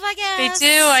love, I guess. They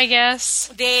do, I guess.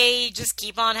 They just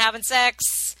keep on having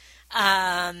sex.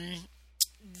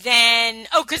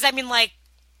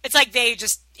 It's like they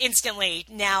just instantly,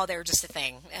 now they're just a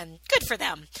thing, and good for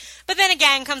them. But then a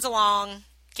gang comes along,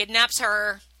 kidnaps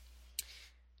her.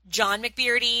 John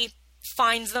McBeardy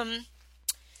finds them.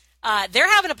 They're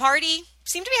having a party,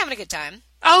 seem to be having a good time.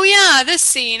 Oh yeah, this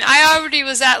scene. I already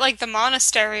was at, like, the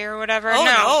monastery or whatever. Oh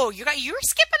no, you were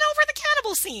skipping over the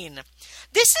cannibal scene.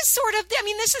 This is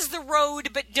this is the road,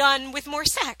 but done with more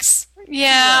sex.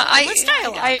 Yeah, I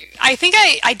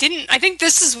think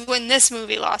this is when this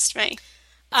movie lost me.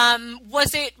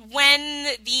 Was it when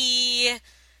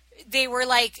they were,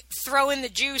 like, throwing the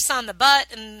juice on the butt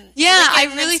and yeah,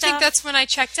 I really think that's when I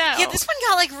checked out. Yeah, this one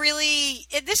got, like, really...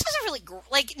 This was a really,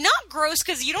 not gross,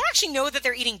 because you don't actually know that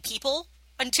they're eating people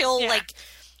until, like...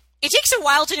 It takes a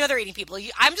while to know they're eating people.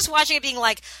 I'm just watching it being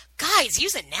like, guys,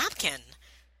 use a napkin.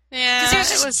 Yeah, because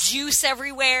there's just juice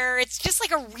everywhere. It's just,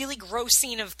 like, a really gross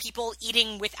scene of people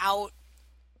eating without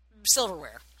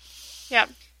silverware. Yeah.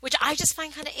 Which I just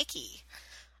find kind of icky.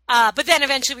 But then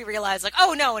eventually we realize, like,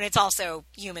 oh no, and it's also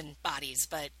human bodies.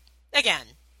 But again,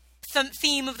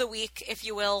 theme of the week, if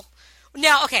you will.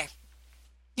 Now, okay.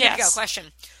 Here we go.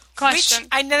 Question.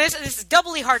 I know this is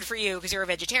doubly hard for you because you're a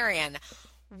vegetarian.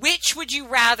 Which would you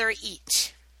rather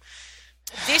eat?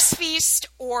 This feast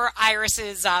or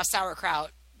Iris's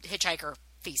sauerkraut hitchhiker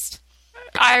feast?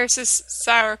 Iris's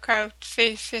sauerkraut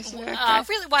feast. Really?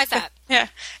 Why is that? Yeah.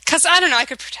 Because, I don't know, I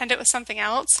could pretend it was something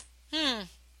else.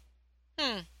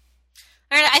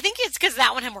 I think it's because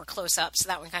that one had more close-ups, so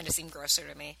that one kind of seemed grosser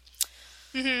to me.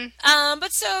 Mm-hmm.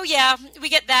 But so, yeah, we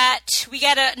get that. We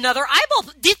get another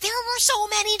eyeball. There were so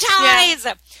many ties!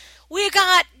 Yeah. We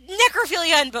got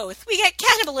necrophilia in both. We get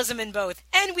cannibalism in both.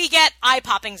 And we get eye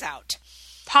poppings out.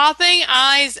 Popping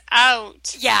eyes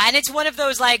out. Yeah, and it's one of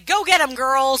those, like, go get them,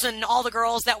 girls, and all the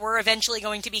girls that were eventually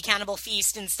going to be Cannibal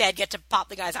Feast instead get to pop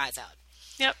the guy's eyes out.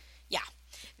 Yep. Yeah.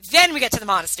 Then we get to the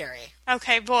monastery.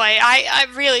 Okay, boy, I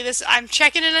really, I'm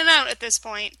checking in and out at this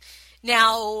point.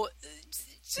 Now,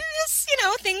 just,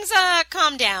 things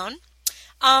calm down.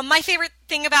 My favorite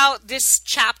thing about this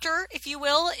chapter, if you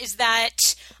will, is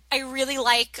that I really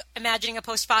like imagining a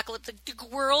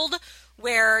post-apocalyptic world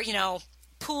where,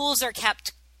 pools are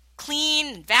kept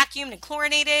clean and vacuumed and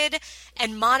chlorinated,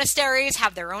 and monasteries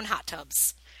have their own hot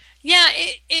tubs. Yeah,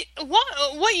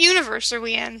 what universe are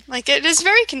we in? Like, it is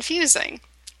very confusing.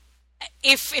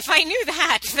 If I knew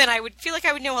that, then I would feel like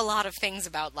I would know a lot of things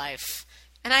about life.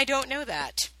 And I don't know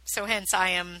that. So hence I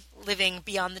am living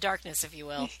beyond the darkness, if you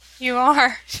will. You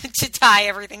are. To tie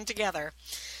everything together.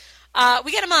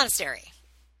 We get a monastery.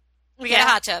 We get a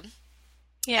hot tub.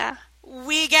 Yeah.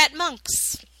 We get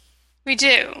monks. We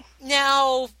do.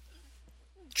 Now,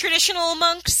 traditional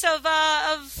monks of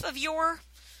yore?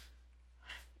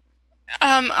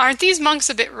 Aren't these monks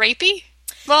a bit rapey?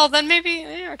 Well, then maybe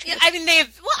they are. Yeah, I mean,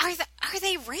 are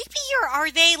they rapey or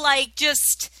are they like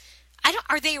just?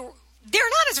 They're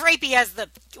not as rapey as the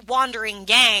wandering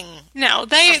gang. No,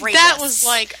 that was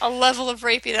like a level of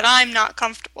rapey that I'm not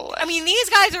comfortable with. I mean, these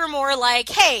guys are more like,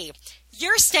 hey,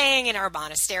 you're staying in our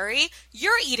monastery,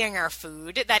 you're eating our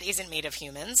food that isn't made of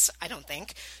humans, I don't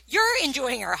think. You're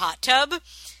enjoying our hot tub.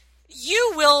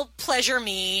 You will pleasure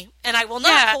me, and I will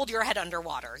not hold your head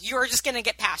underwater. You're just going to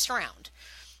get passed around.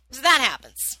 So that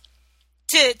happens.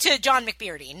 To John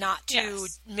McBeardy, not to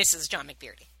Mrs. John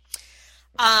McBeardy.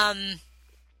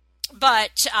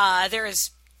 But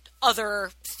there's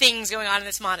other things going on in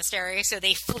this monastery, so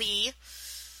they flee.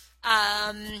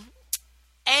 And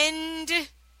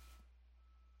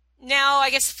now, I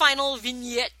guess, final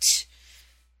vignette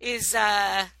is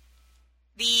the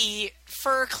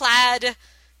fur-clad...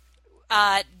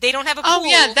 they don't have a pool. Oh,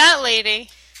 yeah, that lady.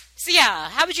 So, yeah,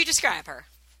 how would you describe her?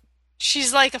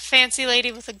 She's like a fancy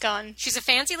lady with a gun. She's a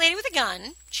fancy lady with a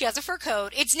gun. She has a fur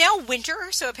coat. It's now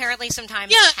winter, so apparently some time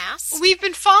pass. We've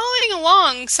been following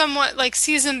along somewhat like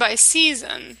season by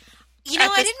season. You know,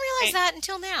 I didn't realize that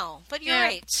until now, but you're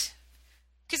right.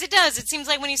 Because it does. It seems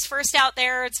like when he's first out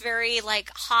there, it's very, like,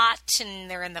 hot, and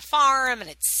they're in the farm, and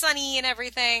it's sunny and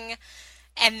everything.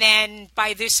 And then,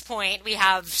 by this point, we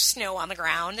have snow on the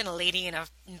ground, and a lady in a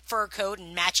fur coat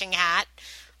and matching hat,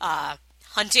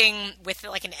 hunting with,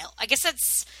 like, I guess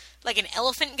that's, like, an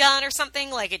elephant gun or something.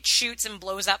 Like, it shoots and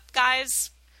blows up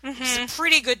guys. Mm-hmm. It's a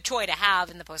pretty good toy to have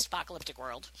in the post-apocalyptic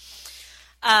world.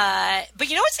 But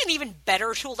you know what's an even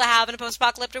better tool to have in a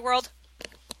post-apocalyptic world?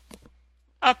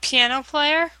 A piano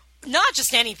player? Not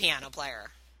just any piano player.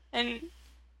 And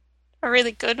a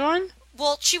really good one?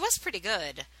 Well, she was pretty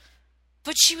good.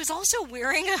 But she was also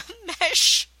wearing a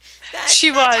mesh She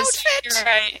was. outfit. You're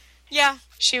right. Yeah.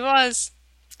 She was.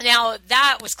 Now,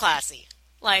 that was classy.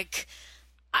 Like,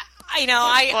 I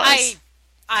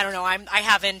don't know. I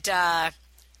haven't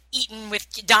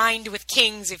dined with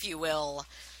kings, if you will.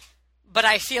 But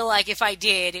I feel like if I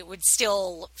did, it would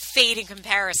still fade in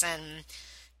comparison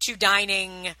to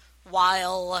dining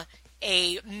while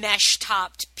a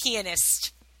mesh-topped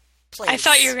pianist plays. I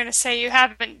thought you were going to say you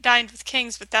haven't dined with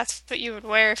kings, but that's what you would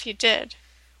wear if you did.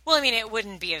 Well, I mean, it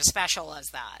wouldn't be as special as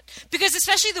that. Because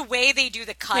especially the way they do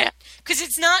the cut, because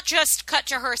it's not just cut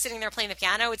to her sitting there playing the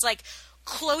piano, it's like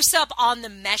close-up on the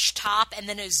mesh top and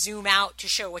then a zoom out to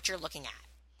show what you're looking at.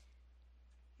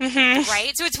 Mm-hmm.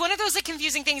 Right? So it's one of those like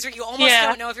confusing things where you almost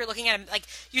don't know if you're looking at him. Like,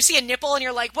 you see a nipple and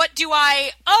you're like,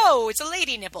 oh, it's a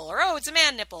lady nipple, or oh, it's a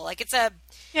man nipple. Like, it's a...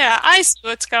 Yeah, I see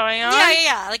what's going on.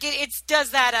 Yeah. Like, it does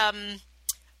that,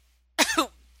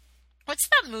 what's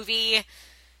that movie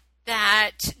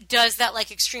that does that, like,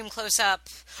 extreme close-up?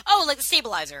 Oh, like The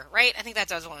Stabilizer, right? I think that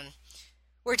does one.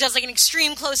 Where it does, like, an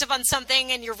extreme close-up on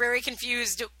something and you're very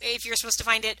confused if you're supposed to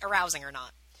find it arousing or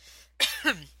not.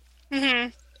 Mm-hmm.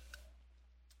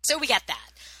 So we get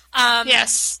that.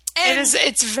 Yes.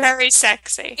 It's very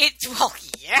sexy. Well,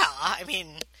 yeah. I mean,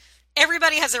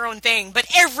 everybody has their own thing, but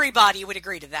everybody would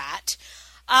agree to that.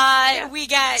 We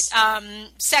get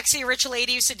sexy rich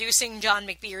lady seducing John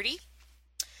McBeardy,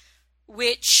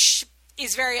 which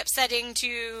is very upsetting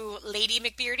to Lady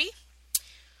McBeardy,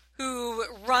 who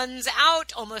runs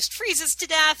out, almost freezes to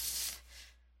death,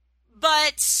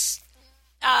 but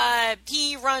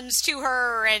he runs to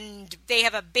her, and they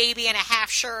have a baby in a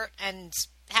half shirt, and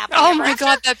happily oh my ever after.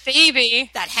 God, that baby!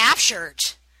 That half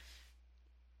shirt.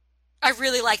 I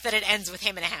really like that it ends with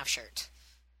him in a half shirt.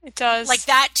 It does. Like,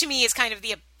 that to me is kind of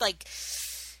the, like,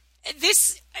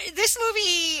 this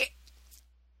movie,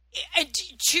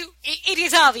 it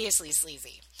is obviously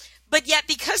sleazy. But yet,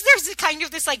 because there's a kind of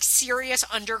this, like, serious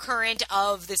undercurrent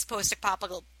of this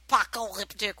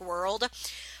post-apocalyptic world,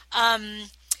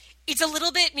 it's a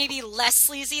little bit maybe less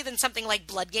sleazy than something like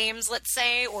Blood Games, let's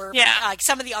say, or like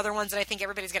some of the other ones that I think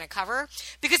everybody's going to cover.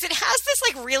 Because it has this,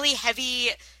 like, really heavy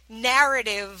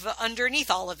narrative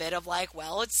underneath all of it of, like,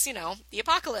 well, it's, you know, the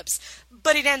apocalypse.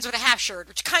 But it ends with a half shirt,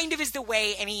 which kind of is the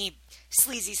way any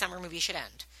sleazy summer movie should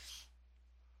end.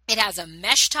 It has a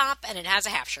mesh top and it has a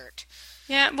half shirt.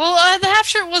 Yeah, well, the half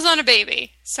shirt was on a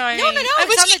baby. So I mean, No,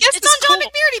 it's on John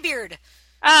McBeardy Beard.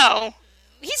 Oh.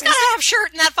 He's got a half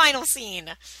shirt in that final scene.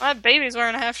 Well, that baby's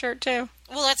wearing a half shirt, too.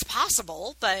 Well, that's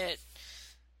possible, but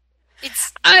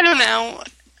it's... I don't know.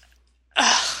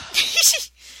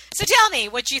 So So tell me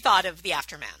what you thought of the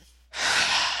Afterman.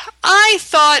 I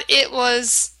thought it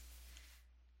was...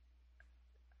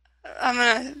 I'm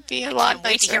going to be a lot nicer.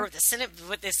 Wait to hear what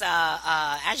this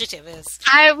adjective is.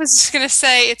 I was just going to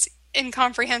say it's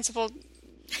incomprehensible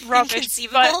rubbish.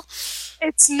 Inconceivable? But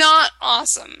it's not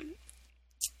awesome.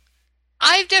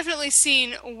 I've definitely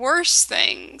seen worse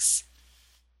things.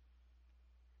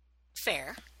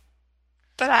 Fair.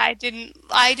 But I didn't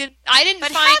find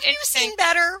But have you seen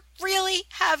better? Really?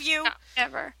 Have you? No,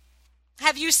 never.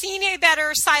 Have you seen a better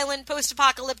silent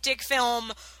post-apocalyptic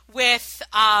film with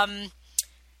a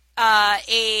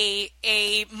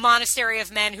monastery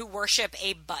of men who worship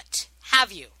a butt?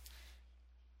 Have you?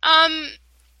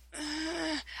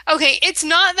 Okay, it's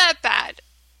not that bad.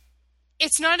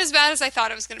 It's not as bad as I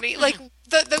thought it was going to be. Like,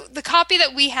 the copy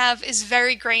that we have is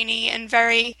very grainy and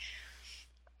very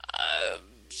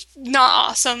not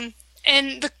awesome.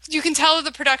 And you can tell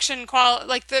the production quality,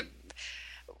 like,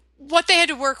 what they had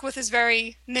to work with is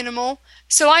very minimal.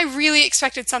 So I really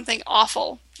expected something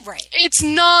awful. Right. It's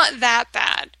not that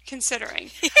bad,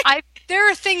 considering. There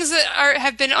are things that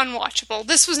have been unwatchable.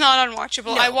 This was not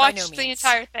unwatchable. No, I watched by no the means.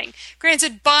 entire thing.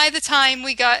 Granted, by the time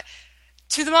we got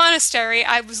to the monastery,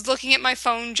 I was looking at my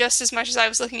phone just as much as I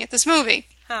was looking at this movie.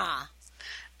 Huh.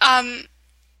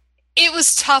 It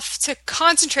was tough to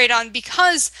concentrate on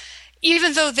because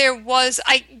even though there was,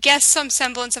 I guess, some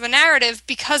semblance of a narrative,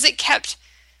 because it kept...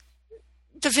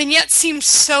 The vignette seemed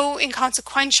so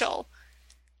inconsequential.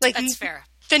 Like, That's fair.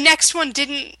 The next one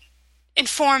didn't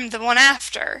inform the one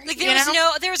after. Like,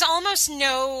 there was almost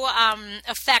no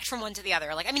effect from one to the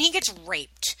other. Like, I mean, he gets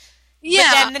raped.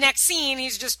 Yeah. But then the next scene,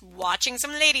 he's just watching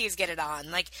some ladies get it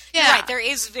on. Like, Yeah. You're right, there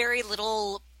is very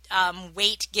little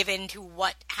weight given to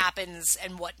what happens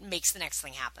and what makes the next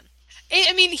thing happen.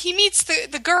 I mean, he meets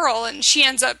the girl, and she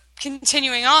ends up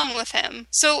continuing on with him.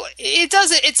 So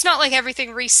it's not like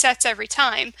everything resets every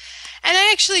time. And I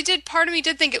actually part of me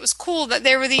did think it was cool that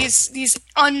there were these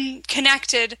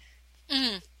unconnected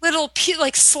little,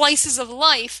 like, slices of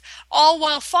life, all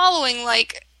while following,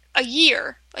 like, a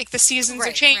year. Like, the seasons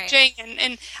are changing,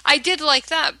 and I did like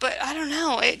that, but I don't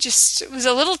know, it was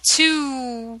a little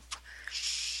too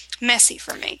messy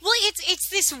for me. Well, it's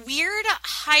this weird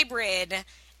hybrid,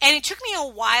 and it took me a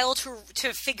while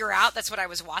to figure out that's what I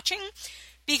was watching.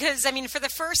 Because, I mean, for the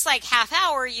first, like, half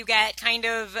hour, you get kind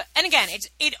of... And again,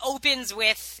 it opens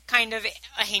with kind of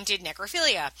a hinted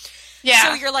necrophilia. Yeah.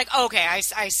 So you're like, okay, I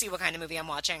see what kind of movie I'm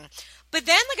watching. But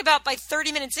then, like, about by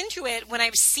 30 minutes into it, when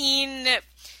I've seen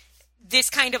this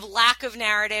kind of lack of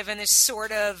narrative and this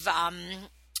sort of,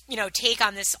 take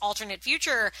on this alternate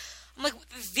future, I'm like,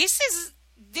 this is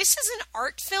an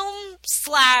art film /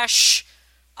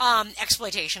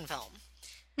 exploitation film.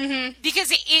 Mm-hmm.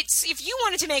 Because if you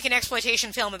wanted to make an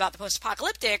exploitation film about the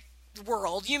post-apocalyptic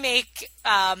world, you make,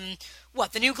 The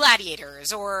New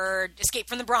Gladiators or Escape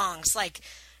from the Bronx, like,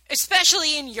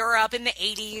 especially in Europe in the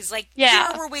 80s, like,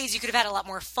 there were ways you could have had a lot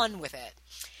more fun with it.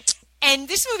 And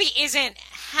this movie isn't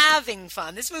having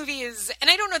fun. This movie is,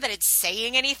 and I don't know that it's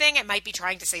saying anything, it might be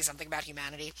trying to say something about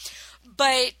humanity,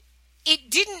 but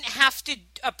it didn't have to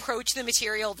approach the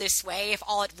material this way if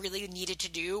all it really needed to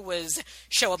do was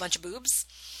show a bunch of boobs.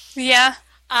 Yeah.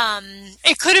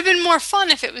 It could have been more fun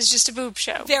if it was just a boob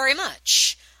show. Very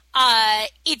much.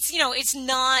 It's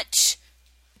not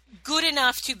good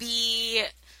enough to be,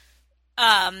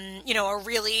 a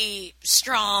really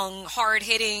strong,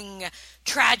 hard-hitting,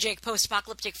 tragic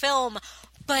post-apocalyptic film,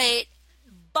 but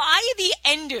by the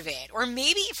end of it, or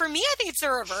maybe, for me, I think it's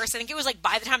the reverse. I think it was, like,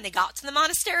 by the time they got to the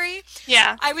monastery,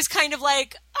 I was kind of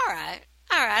like, all right,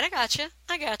 I gotcha.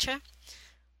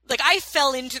 Like, I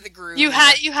fell into the groove. You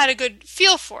had a good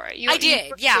feel for it. I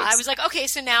did, yeah. I was like, okay,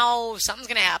 so now something's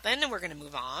going to happen, and we're going to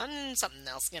move on, and something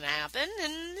else is going to happen,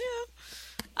 and,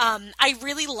 I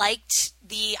really liked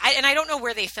and I don't know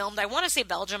where they filmed. I want to say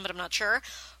Belgium, but I'm not sure.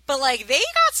 But, like, they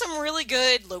got some really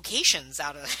good locations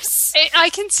out of this. I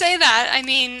can say that. I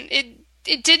mean,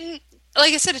 it didn't,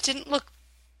 like I said, it didn't look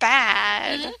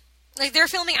bad. Mm-hmm. Like, they're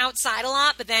filming outside a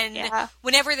lot, but then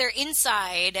whenever they're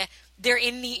inside, they're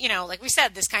in the, like we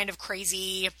said, this kind of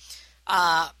crazy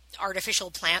artificial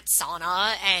plant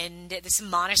sauna and this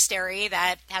monastery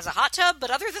that has a hot tub, but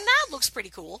other than that, looks pretty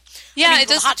cool. Yeah, it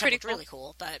does the hot look tub pretty looked cool. really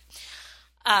cool, but...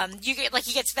 you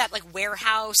get to that, like,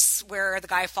 warehouse where the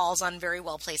guy falls on very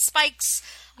well-placed spikes.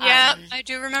 Yeah, I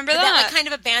do remember that. That, like, kind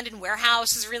of abandoned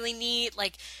warehouse is really neat.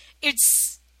 Like,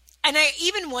 and I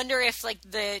even wonder if, like,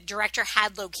 the director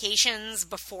had locations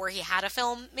before he had a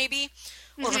film, maybe,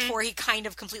 or before he kind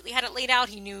of completely had it laid out.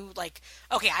 He knew, like,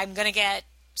 okay, I'm going to get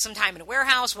some time in a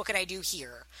warehouse. What could I do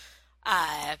here?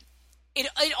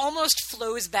 it almost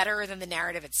flows better than the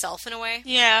narrative itself in a way.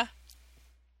 Yeah.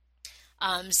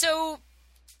 So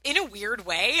in a weird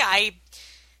way, I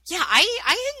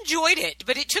enjoyed it,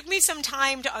 but it took me some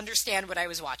time to understand what I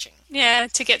was watching. Yeah,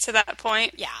 to get to that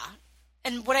point. Yeah.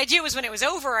 And what I did was when it was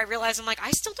over, I realized I'm like,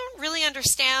 I still don't really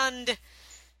understand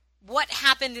what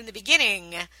happened in the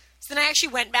beginning. So then I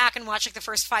actually went back and watched like the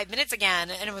first 5 minutes again,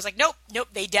 and it was like, nope,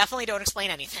 they definitely don't explain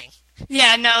anything.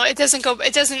 Yeah, no, it doesn't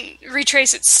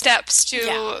retrace its steps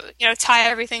to, tie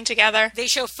everything together. They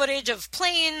show footage of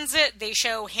planes, they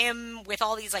show him with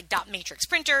all these like dot matrix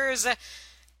printers,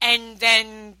 and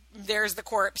then there's the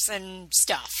corpse and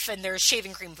stuff, and there's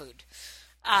shaving cream food.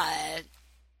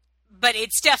 But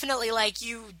it's definitely like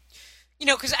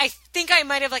because I think I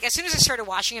might have, like, as soon as I started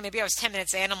watching it, maybe I was 10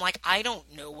 minutes in, I'm like, I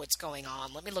don't know what's going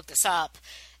on. Let me look this up.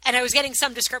 And I was getting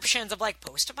some descriptions of, like,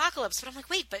 post-apocalypse, but I'm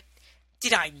like, wait, but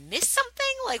did I miss something?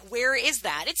 Like, where is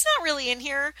that? It's not really in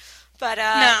here, but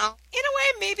no. In a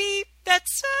way, maybe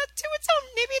that's to its own.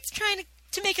 Maybe it's trying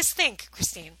to make us think,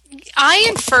 Christine. I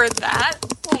inferred that.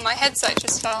 Oh, my headset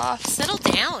just fell off. Settle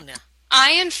down.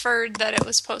 I inferred that it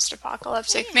was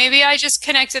post-apocalyptic. Yeah. Maybe I just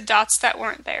connected dots that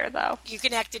weren't there, though. You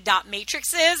connected dot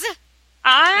matrices?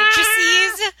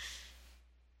 Matrices?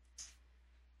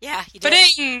 Yeah, you did.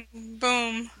 Ba-ding!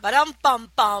 Boom.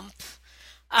 Ba-dum-bum-bump.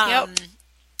 Yep.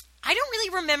 I don't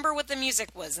really remember what the music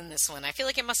was in this one. I feel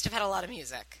like it must have had a lot of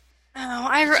music. Oh,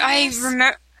 I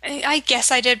remember. I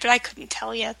guess I did, but I couldn't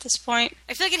tell you at this point.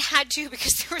 I feel like it had to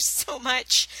because there was so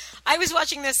much. I was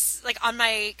watching this like on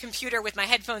my computer with my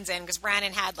headphones in because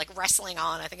Brandon had like wrestling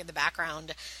on, I think, in the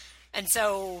background. And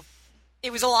so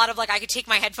it was a lot of like I could take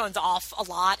my headphones off a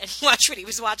lot and watch what he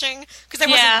was watching because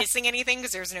I wasn't missing anything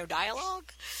because there was no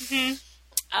dialogue. Mm-hmm.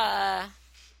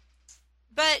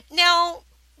 But now,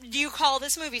 do you call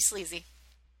this movie sleazy?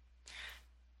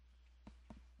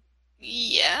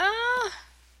 Yeah.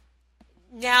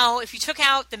 Now, if you took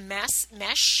out the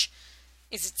mesh,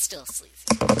 is it still sleazy?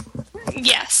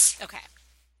 Yes. Okay.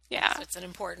 Yeah. So it's an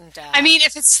important... I mean,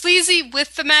 if it's sleazy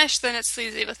with the mesh, then it's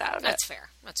sleazy without it. That's fair.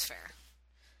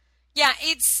 Yeah,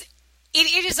 it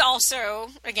is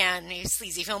also, again, a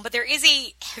sleazy film, but there is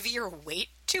a heavier weight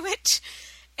to it.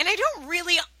 And I don't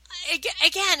really...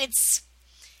 Again, it's...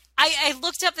 I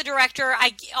looked up the director.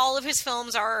 All of his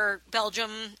films are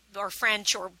Belgium or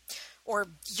French or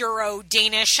Euro,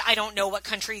 Danish. I don't know what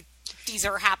country these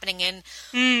are happening in.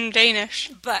 Danish.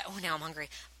 But, now I'm hungry.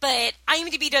 But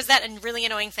IMDb does that really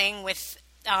annoying thing with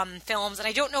films, and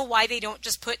I don't know why they don't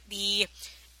just put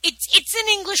it's an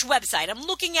English website. I'm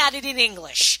looking at it in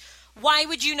English. Why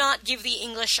would you not give the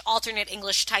alternate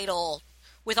English title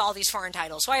with all these foreign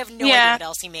titles? So I have no idea what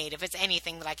else he made, if it's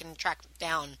anything that I can track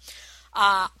down.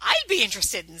 I'd be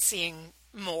interested in seeing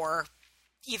more,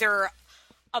 either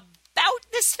about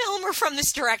this film or from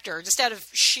this director, just out of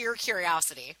sheer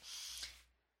curiosity.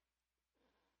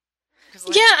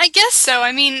 Yeah, I guess so.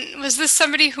 I mean, was this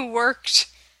somebody who worked,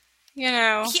 He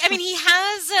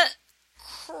has...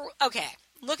 okay,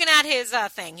 looking at his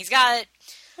thing, he's got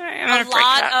a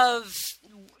lot of...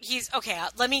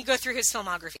 let me go through his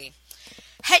filmography.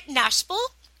 Het Naspel,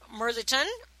 Merliton,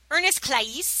 Ernest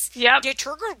Claes, yep. De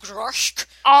Turgergrosch,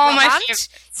 my favorite.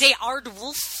 De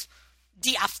Aardwolf,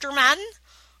 De Afterman,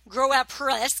 Groa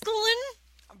Pereskelen,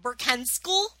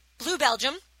 Berkenskel, Blue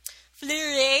Belgium,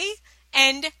 Fleury,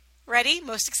 and, ready,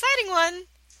 most exciting one,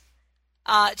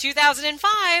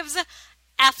 2005's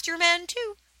Afterman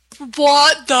 2.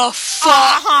 What the fuck?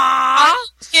 Uh-huh. Are you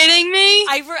kidding me?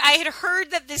 I had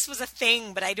heard that this was a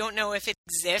thing, but I don't know if it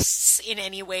exists in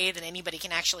any way that anybody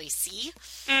can actually see.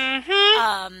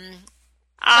 Mm-hmm.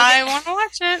 I want to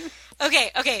watch it.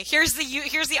 Okay. Here's the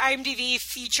IMDb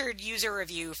featured user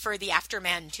review for the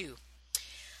Afterman 2.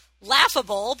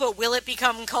 Laughable, but will it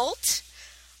become cult?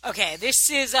 Okay, this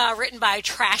is written by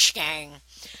Trash Gang.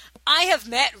 I have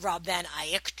met Rob Van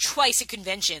Eyck twice at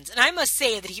conventions, and I must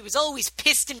say that he was always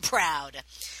pissed and proud.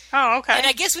 Oh, okay. And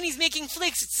I guess when he's making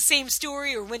flicks, it's the same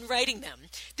story or when writing them.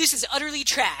 This is utterly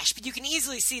trash, but you can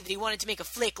easily see that he wanted to make a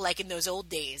flick like in those old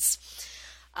days.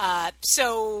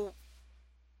 So,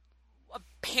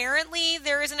 apparently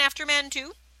there is an Afterman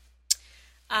 2.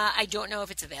 I don't know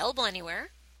if it's available anywhere.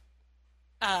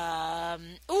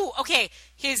 Okay.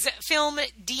 His film,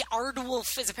 Die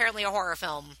Aardwolf, is apparently a horror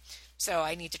film. So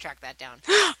I need to track that down.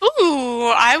 Ooh,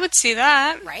 I would see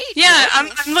that. Right? Yeah,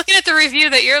 I'm looking at the review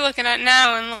that you're looking at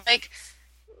now, and like...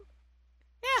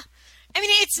 Yeah. I mean,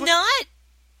 it's not...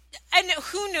 And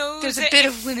who knows... There's a bit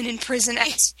of women in prison.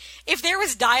 If there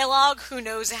was dialogue, who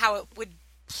knows how it would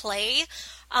play.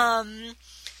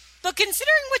 But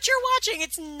considering what you're watching,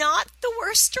 it's not the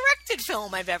worst directed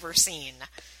film I've ever seen.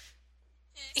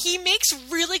 he makes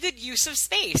really good use of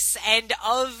space and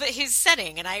of his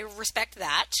setting, and I respect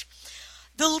that.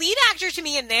 The lead actor to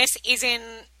me in this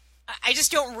I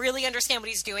just don't really understand what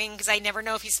he's doing, because I never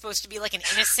know if he's supposed to be like an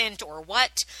innocent or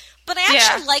what. But I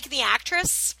actually like the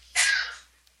actress.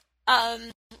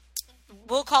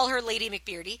 We'll call her Lady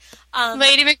McBeardy.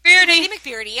 Lady McBeardy. Lady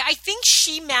McBeardy. I think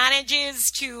she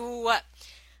manages to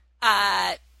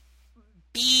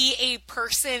be a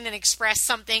person and express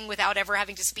something without ever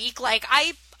having to speak. Like,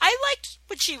 I liked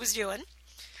what she was doing.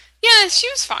 Yeah, she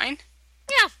was fine.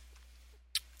 Yeah.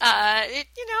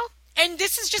 And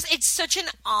this is just, it's such an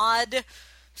odd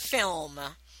film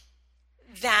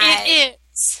that... It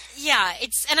is. Yeah,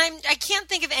 I can't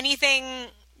think of anything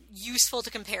useful to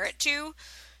compare it to,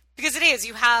 because it is.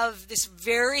 You have this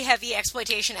very heavy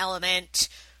exploitation element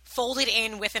folded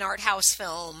in with an art house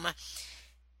film,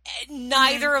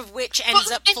 neither of which ends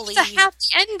up fully... With a happy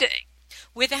ending.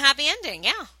 With a happy ending,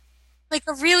 yeah. Like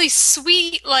a really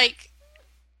sweet, like...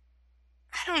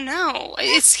 I don't know.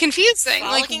 It's confusing.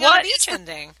 Like, what is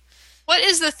ending? What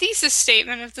is the thesis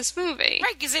statement of this movie?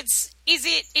 Right, because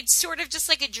it's sort of just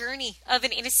like a journey of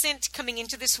an innocent coming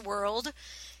into this world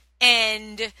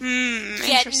and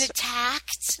getting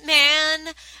attacked,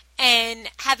 man, and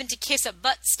having to kiss a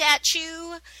butt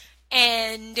statue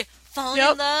and falling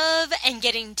in love and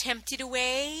getting tempted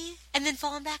away and then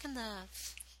falling back in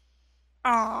love.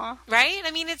 Aww. Right?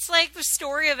 I mean, it's like the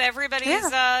story of everybody's,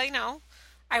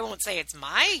 I won't say it's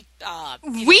my...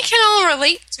 we can all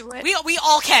relate to it. We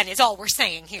all can, is all we're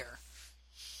saying here.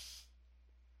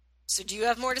 So do you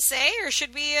have more to say, or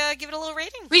should we give it a little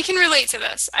rating? We can relate to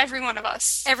this. Every one of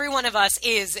us. Every one of us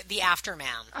is the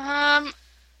Afterman.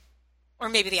 Or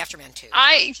maybe the Afterman 2.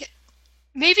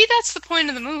 Maybe that's the point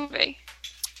of the movie.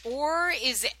 Or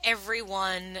is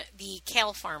everyone the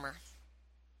kale farmer?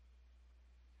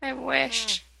 I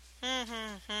wish.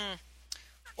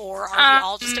 Or are we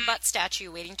all just a butt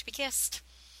statue waiting to be kissed?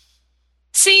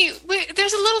 See,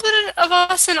 there's a little bit of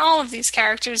us in all of these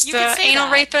characters. The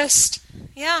anal rapist.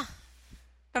 Yeah.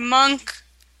 The monk.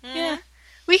 Yeah.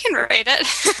 We can rate it.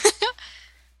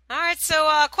 All right, so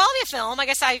quality of film. I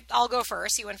guess I'll go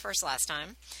first. You went first last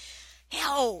time.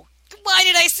 Hell, why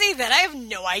did I say that? I have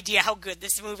no idea how good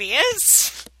this movie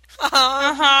is. All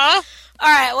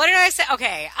right, what did I say?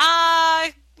 Okay.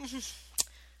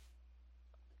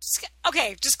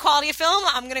 Just quality of film.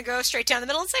 I'm going to go straight down the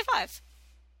middle and say 5.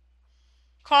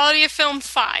 Quality of film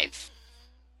 5.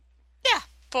 Yeah.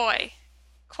 Boy.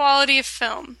 Quality of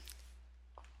film.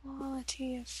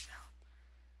 Quality of film.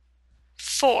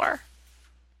 4.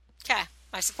 Okay.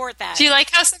 I support that. Do you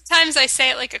like how sometimes I say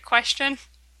it like a question?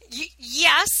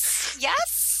 Yes.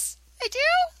 Yes, I do.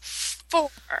 4.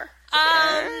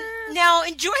 Now,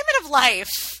 enjoyment of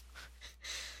life.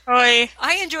 Oy.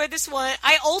 I enjoyed this one.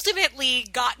 I ultimately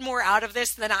got more out of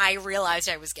this than I realized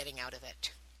I was getting out of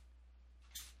it.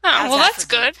 Oh, well, that's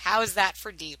good. How is that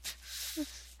for deep?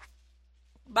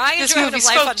 My enjoyment of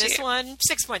life on this one,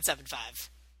 6.75.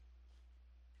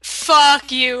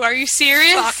 Fuck you. Are you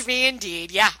serious? Fuck me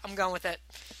indeed. Yeah, I'm going with it.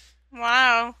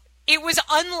 Wow. It was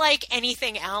unlike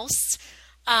anything else,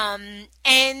 and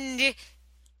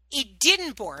it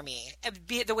didn't bore me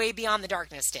the way Beyond the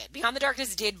Darkness did. Beyond the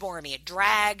Darkness did bore me. It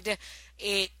dragged.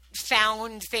 It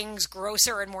found things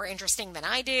grosser and more interesting than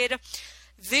I did.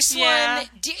 This one,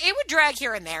 it would drag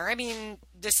here and there. I mean,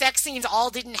 the sex scenes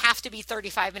all didn't have to be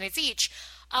 35 minutes each.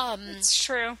 It's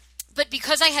true. But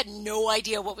because I had no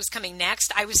idea what was coming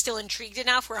next, I was still intrigued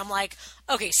enough where I'm like,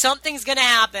 okay, something's going to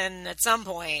happen at some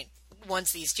point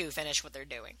once these two finish what they're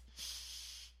doing.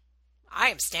 I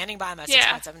am standing by my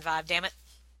 6.75, damn it.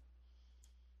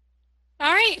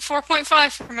 All right,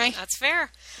 4.5 for me. That's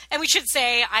fair. And we should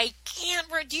say,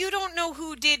 you don't know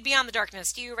who did Beyond the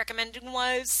Darkness. Do you recommend who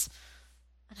was?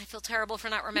 And I feel terrible for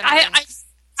not remembering.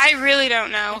 I really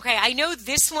don't know. Okay, I know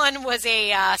this one was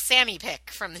a Sammy pick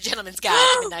from the Gentleman's Guide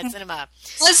to Midnight Cinema.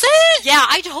 Was it? Yeah,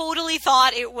 I totally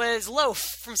thought it was Loaf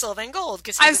from Silva Gold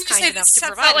because he was kind enough to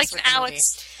provide us with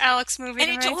the Alex movie.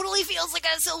 And it totally feels like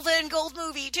a Silva and Gold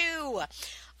movie too.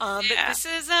 But this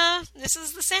is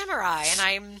the Samurai, and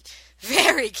I'm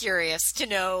very curious to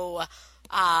know.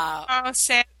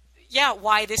 Sam. Yeah,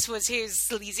 why this was his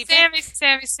sleazy pick.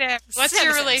 Sammy. What's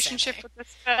your relationship with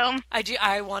this film?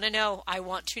 I want to know. I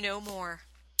want to know more.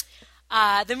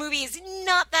 The movie is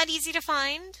not that easy to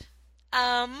find.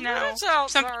 No.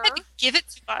 Somebody give it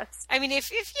to us. I mean,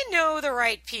 if you know the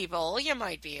right people, you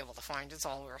might be able to find it, is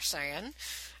all we're saying.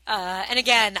 And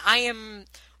again, I am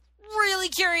really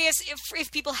curious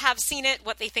if people have seen it,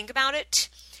 what they think about it.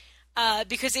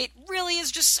 Because it really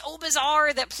is just so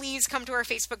bizarre that please come to our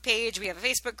Facebook page. We have a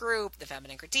Facebook group, The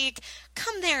Feminine Critique.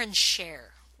 Come there and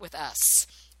share with us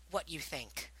what you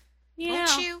think. Yeah.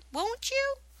 Won't you? Won't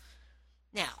you?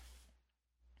 Now,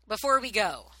 before we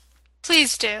go.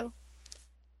 Please do.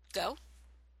 Go?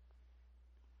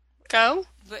 Go?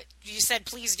 But you said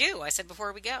please do. I said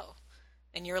before we go.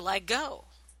 And you're like, go.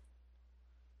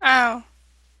 Oh.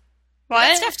 We have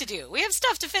What? stuff to do. We have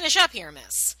stuff to finish up here,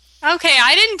 miss. Okay,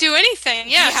 I didn't do anything.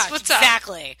 Yes, Yeah, what's up?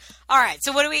 exactly. All right,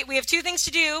 so what do we have two things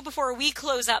to do before we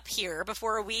close up here,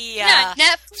 before we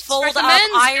Netflix fold up,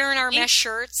 recommends. iron our mesh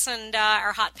shirts and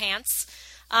our hot pants.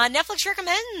 Netflix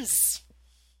recommends.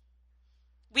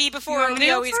 Before want me to we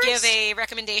go always first? give a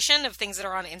recommendation of things that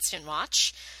are on Instant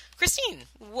Watch. Christine,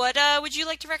 what would you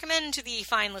like to recommend to the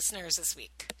fine listeners this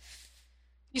week?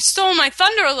 You stole my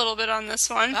thunder a little bit on this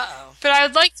one. Uh-oh. But I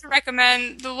would like to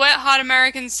recommend the Wet Hot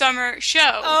American Summer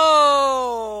show.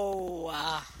 Oh.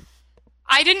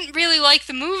 I didn't really like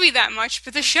the movie that much,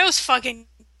 but the show's fucking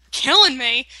killing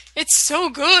me. It's so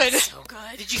good. So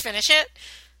good. Did you finish it?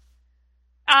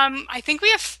 I think we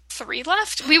have 3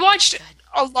 left. We watched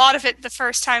a lot of it the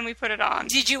first time we put it on.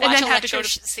 Did you and watch then had to go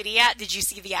Electricity City yet? Did you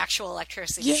see the actual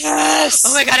Electricity? Yes!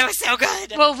 Oh my god, it was so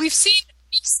good. Well, we've seen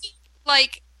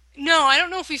like, no, I don't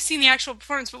know if we've seen the actual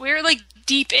performance, but we're like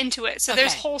deep into it. So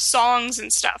there's Okay. whole songs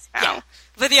and stuff now. Yeah.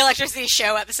 But the Electricity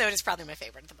show episode is probably my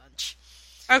favorite of the bunch.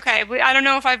 Okay, I don't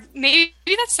know if maybe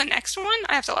that's the next one.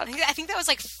 I have to look. I think that was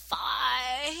like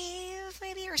 5,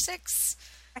 maybe, or 6.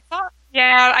 I thought.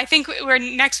 Yeah, I think our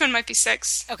next one might be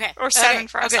 6. Okay. Or 7 Okay.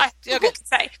 for us. Okay. Who Okay. can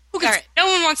say? Who can All say? right. No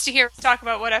one wants to hear us talk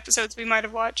about what episodes we might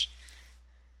have watched.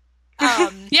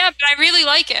 Um, Yeah, but I really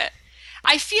like it.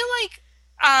 I feel like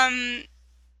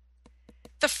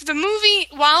the movie,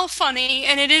 while funny,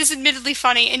 and it is admittedly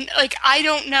funny, and like I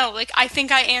don't know, like I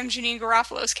think I am Janine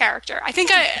Garofalo's character. I think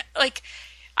I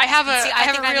have a see, I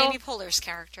have think a I'm real Amy Poehler's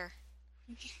character.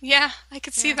 yeah, I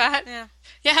could see that. Yeah.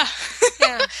 Yeah.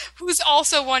 Yeah. Who's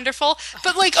also wonderful.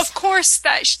 But, like, of course,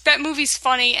 that movie's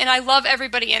funny, and I love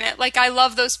everybody in it. Like, I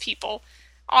love those people,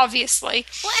 obviously.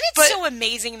 Well, and it's so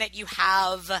amazing that you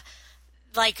have,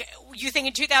 like, you think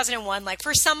in 2001, like,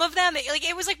 for some of them,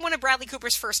 it was like one of Bradley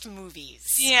Cooper's first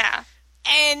movies. Yeah.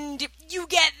 And you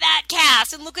get that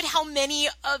cast, and look at how many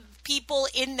of people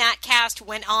in that cast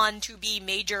went on to be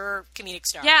major comedic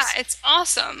stars. Yeah, it's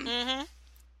awesome.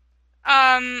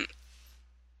 Mm-hmm.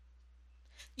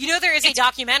 You know, there is a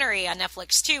documentary on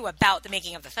Netflix, too, about the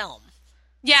making of the film.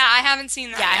 Yeah, I haven't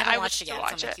seen that Yeah, I yet. haven't watched it would yet.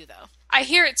 watch It's on my queue, though. I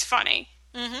hear it's funny.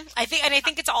 Mm-hmm. I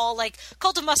think it's all, like,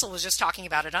 Cult of Muscle was just talking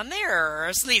about it on their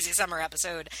Sleazy Summer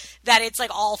episode, that it's, like,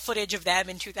 all footage of them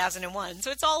in 2001. So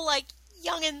it's all, like,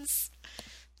 youngins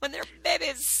when they're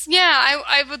babies. Yeah,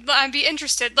 I'd be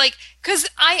interested. Like, because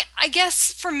I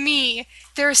guess for me,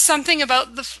 there's something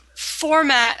about the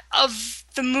format of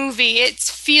the movie. It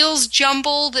feels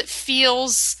jumbled. It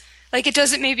feels like it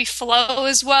doesn't maybe flow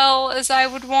as well as I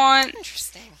would want.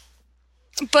 Interesting.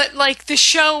 But, like, the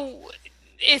show,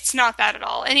 it's not that at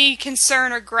all. Any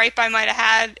concern or gripe I might have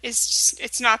had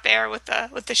it's not there with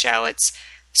the show. It's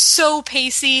so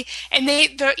pacey, and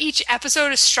each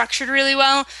episode is structured really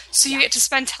well, so you get to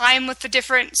spend time with the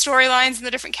different storylines and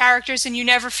the different characters, and you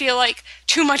never feel like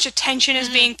too much attention is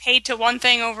being paid to one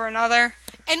thing over another.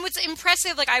 And what's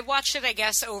impressive, like, I watched it, I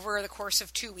guess, over the course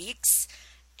of 2 weeks,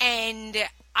 and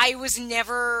I was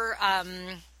never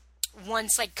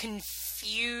once, like,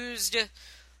 confused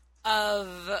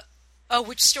of, oh,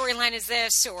 which storyline is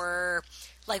this, or,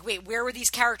 like, wait, where were these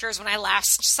characters when I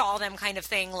last saw them, kind of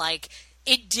thing. Like,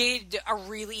 it did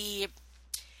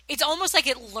it's almost like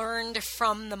it learned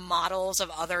from the models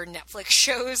of other Netflix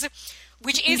shows,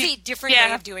 which is a different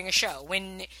way of doing a show.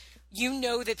 When you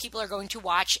know that people are going to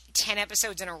watch 10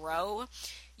 episodes in a row,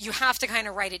 you have to kind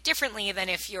of write it differently than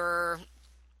if you're,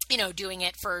 doing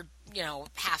it for,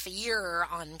 half a year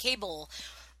on cable.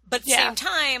 But at the same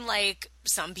time, like,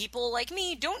 some people like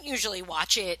me don't usually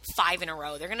watch it 5 in a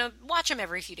row. They're going to watch them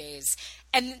every few days.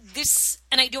 And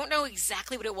I don't know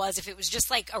exactly what it was, if it was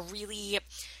just like a really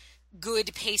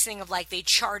good pacing of, like, they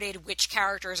charted which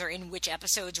characters are in which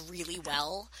episodes really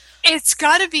well. It's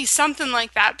got to be something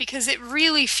like that, because it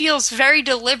really feels very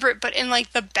deliberate, but in,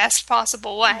 like, the best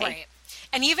possible way. Right.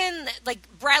 And even,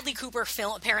 like, Bradley Cooper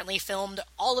apparently filmed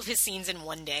all of his scenes in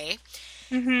one day.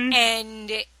 Mm-hmm.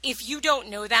 And if you don't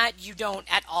know that, you don't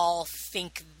at all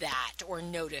think that or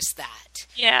notice that.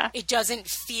 Yeah. It doesn't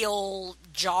feel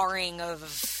jarring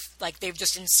of, like, they've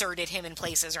just inserted him in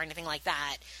places or anything like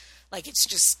that. Like, it's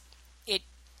just, it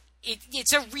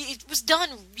was done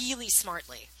really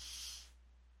smartly.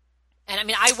 And, I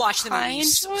mean, I watched the movie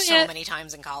so many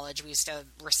times in college. We used to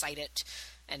recite it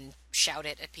and shout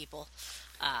it at people.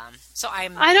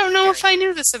 I don't know if I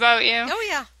knew this about you. Oh,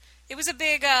 yeah. It was a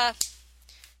big,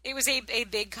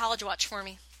 big college watch for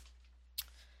me.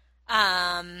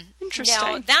 Interesting.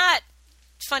 Now, that,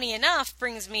 funny enough,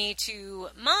 brings me to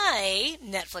my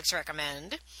Netflix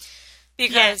recommend.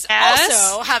 Because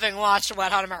also, having watched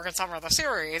Wet Hot American Summer, the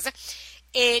series,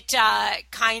 it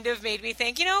kind of made me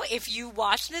think, if you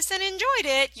watched this and enjoyed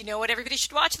it, you know what everybody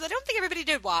should watch that I don't think everybody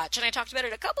did watch. And I talked about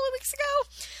it a couple of weeks ago.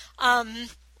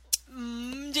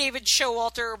 David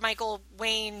Showalter, Michael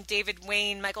Wayne, David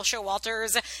Wayne, Michael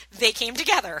Showalters, they came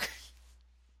together.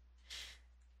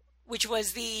 Which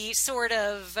was the sort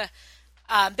of...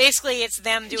 basically, it's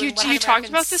them doing You talked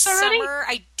about this already? Summer.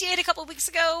 I did a couple of weeks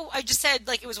ago. I just said,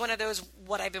 it was one of those,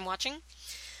 what I've been watching.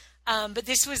 But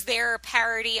this was their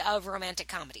parody of romantic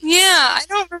comedies. Yeah, I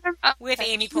don't remember. With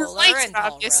Amy Poehler and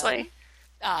Paul obviously.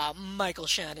 Rudd. Michael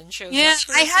Shannon shows Yeah, up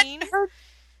for I a scene. hadn't heard...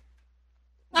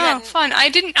 Oh, fun. I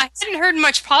hadn't heard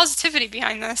much positivity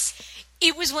behind this.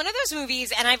 It was one of those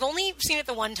movies, and I've only seen it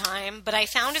the one time, but I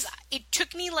found it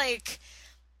took me,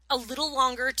 a little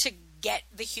longer to get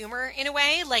the humor in a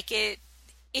way.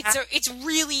 It's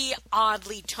really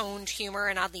oddly toned humor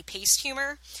and oddly paced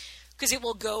humor, because it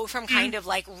will go from kind of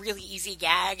really easy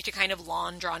gag to kind of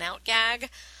long drawn out gag.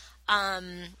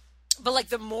 But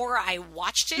the more I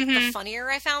watched it, the funnier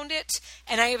I found it.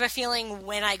 And I have a feeling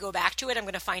when I go back to it, I'm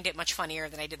going to find it much funnier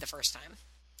than I did the first time.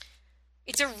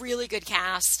 It's a really good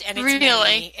cast, and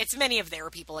it's many of their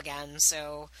people again.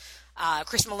 So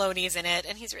Chris Maloney is in it,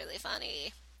 and he's really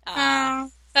funny.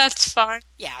 That's fun.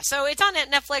 Yeah, so it's on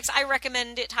Netflix. I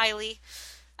recommend it highly.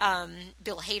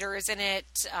 Bill Hader is in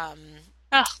it.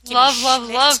 Love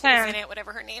him. Is in it,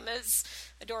 whatever her name is.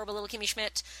 Adorable little Kimmy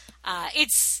Schmidt.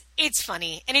 It's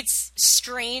funny, and it's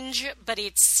strange, but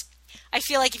I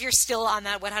feel like if you're still on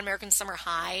that Wet Hot American Summer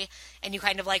high, and you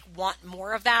kind of want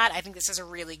more of that, I think this is a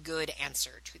really good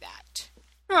answer to that.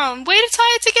 Oh, way to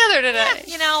tie it together today.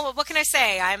 Yeah, what can I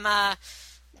say? I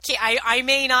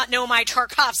may not know my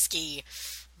Tarkovsky,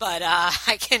 but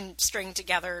I can string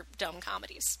together dumb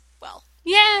comedies well.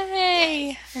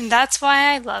 Yay! Yeah. And that's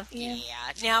why I love you.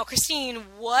 Yeah. Now, Christine,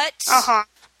 what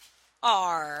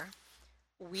are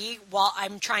we... Well,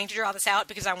 I'm trying to draw this out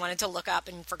because I wanted to look up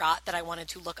and forgot that I wanted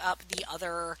to look up the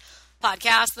other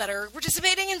podcasts that are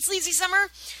participating in Sleazy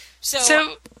Summer.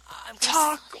 So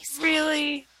talk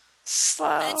really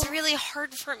slow. It's really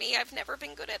hard for me. I've never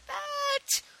been good at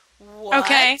that.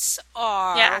 What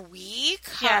are we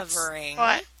covering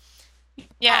on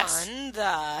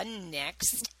the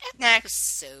next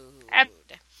episode?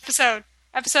 Episode.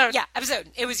 Yeah, episode.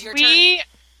 It was your turn. We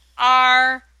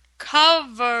are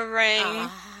covering...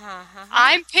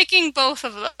 I'm picking both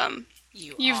of them.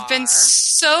 You've been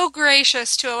so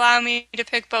gracious to allow me to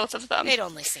pick both of them. It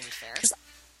only seemed fair.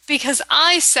 Because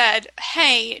I said,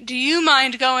 hey, do you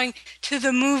mind going to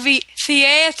the movie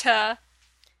theater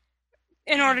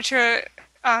in order to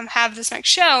have this next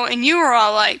show? And you were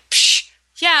all like, psh,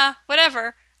 yeah,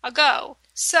 whatever, I'll go.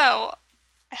 So,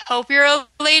 I hope you're a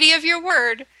lady of your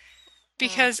word,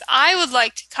 because I would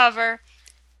like to cover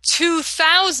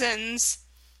 2000's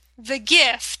The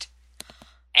Gift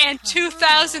and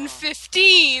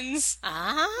 2015's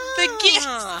The Gift.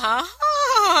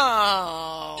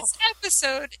 This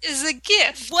episode is a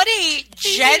gift. What a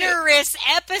generous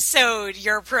episode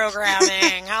you're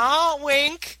programming, huh?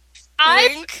 Wink.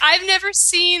 I've never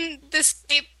seen this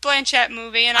Kate Blanchett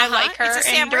movie, and I like her. It's a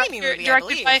Sam Raimi movie,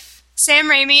 directed by Sam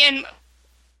Raimi, and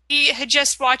we had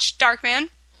just watched Darkman.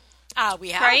 We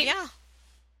have, right? Yeah.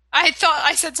 I thought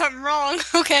I said something wrong.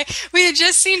 Okay. We had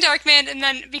just seen Darkman, and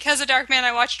then because of Darkman,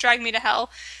 I watched Drag Me to Hell.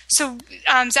 So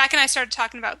Zach and I started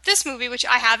talking about this movie, which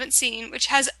I haven't seen, which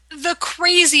has the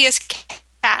craziest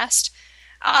cast.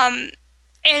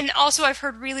 And also I've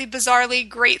heard really bizarrely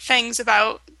great things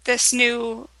about this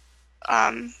new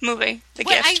movie, The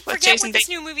Gift. I with forget Jason what this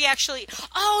new movie actually...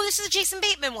 Oh, this is a Jason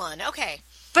Bateman one. Okay.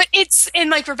 But it's...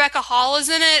 And, Rebecca Hall is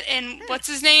in it, and what's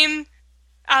his name?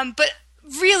 But...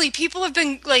 Really, people have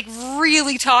been,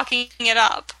 really talking it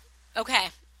up. Okay.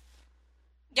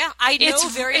 Yeah, I know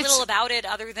very little about it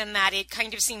other than that it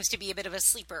kind of seems to be a bit of a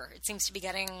sleeper. It seems to be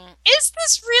getting... Is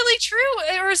this really true,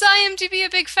 or is IMDb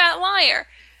a big fat liar?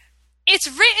 It's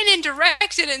written and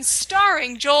directed and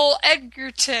starring Joel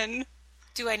Edgerton.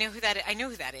 Do I know who that is? I know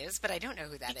who that is, but I don't know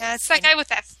who that is. Yeah, it's that guy with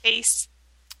that face.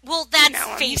 Well,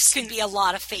 that face could be a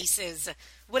lot of faces.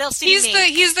 What else did he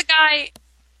make? He's the guy...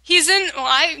 He's in... Well,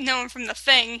 I know him from The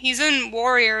Thing. He's in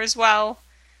Warrior as well.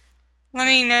 Let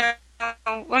me know.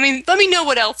 Let me know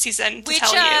what else he's in.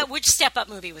 Which Step Up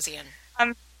movie was he in?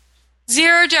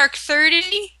 Zero Dark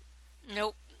 30.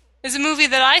 Nope. Is a movie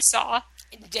that I saw.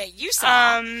 You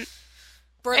saw.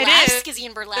 Burlesque. Is he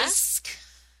in Burlesque?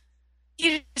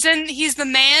 He's the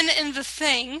man in The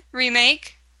Thing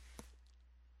remake.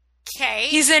 Okay.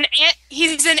 He's in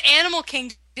Animal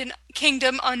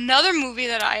Kingdom, another movie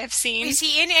that I have seen. Is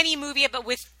he in any movie but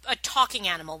with a talking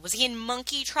animal? Was he in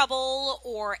Monkey Trouble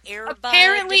or Air Bud?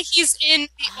 Apparently he's in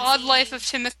The Odd Life of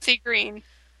Timothy Green.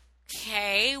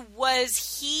 Okay.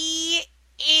 Was he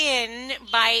in,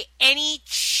 by any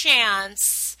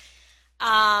chance,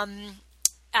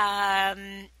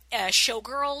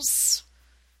 Showgirls?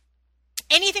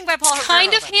 Anything by Paul?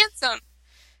 Kind of handsome,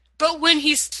 but when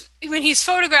he's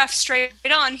photographed straight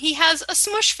on, he has a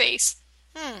smush face.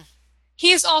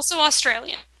 He is also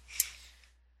Australian.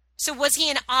 So was he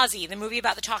in Ozzy, the movie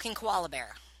about the talking koala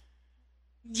bear?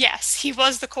 Yes, he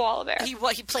was the koala bear. He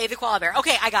played the koala bear.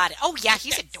 Okay, I got it. Oh yeah,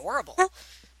 he's adorable.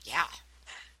 Yeah.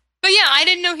 But yeah, I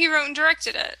didn't know he wrote and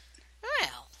directed it.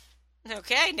 Well,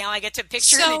 okay. Now I get to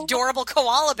picture an adorable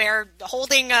koala bear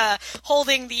holding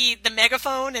the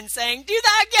megaphone and saying, "Do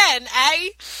that again, eh?"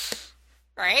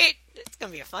 Right? It's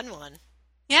gonna be a fun one.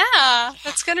 Yeah,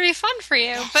 that's going to be fun for you.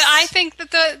 Yes. But I think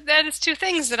that that is two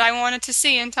things that I wanted to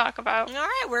see and talk about. All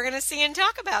right, we're going to see and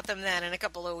talk about them then in a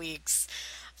couple of weeks.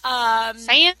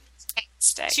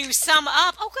 Fantastic. To sum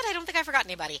up, oh good, I don't think I forgot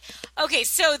anybody. Okay,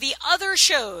 so the other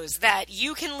shows that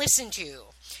you can listen to.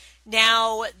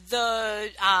 Now, as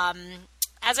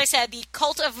I said, the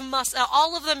Cult of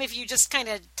all of them, if you just kind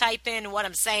of type in what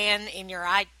I'm saying in your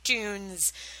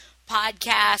iTunes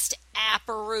podcast,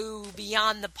 Apparoo,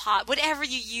 Beyond the Pod, whatever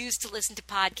you use to listen to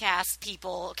podcasts,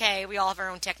 people, okay? We all have our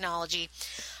own technology.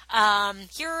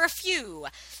 Here are a few.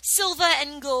 Silva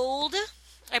and Gold.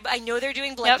 I know they're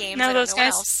doing Blood Games. I don't know what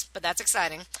else, but that's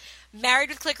exciting. Married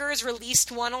with Clickers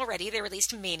released one already. They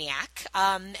released Maniac.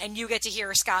 And you get to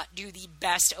hear Scott do the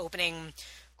best opening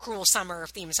Cruel Summer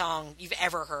theme song you've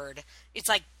ever heard. It's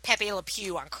like Pepe Le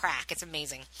Pew on crack. It's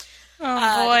amazing.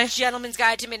 Oh, boy. The Gentleman's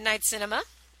Guide to Midnight Cinema.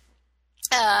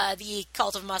 The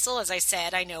Cult of Muscle, as I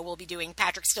said, I know we'll be doing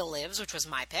Patrick Still Lives, which was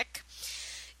my pick.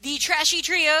 The Trashy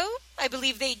Trio, I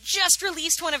believe they just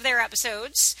released one of their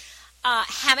episodes.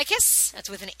 Hammicus, that's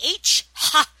with an H,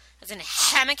 as in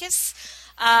Hammicus.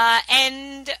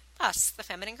 And us, The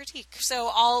Feminine Critique. So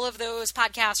all of those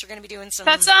podcasts are going to be doing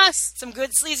That's us. Some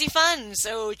good sleazy fun.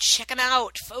 So check them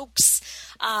out, folks.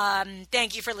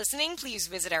 Thank you for listening. Please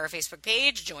visit our Facebook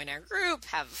page, join our group,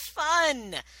 have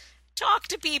fun. Talk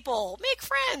to people. Make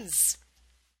friends.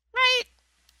 Right?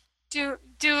 Do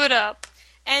it up.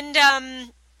 And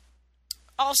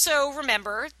also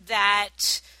remember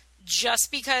that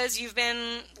just because you've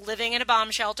been living in a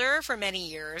bomb shelter for many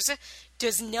years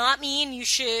does not mean you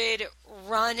should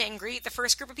run and greet the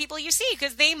first group of people you see,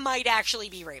 because they might actually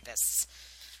be rapists.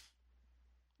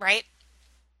 Right?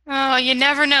 Oh, you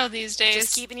never know these days.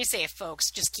 Just keeping you safe, folks.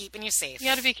 Just keeping you safe. You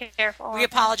gotta be careful. We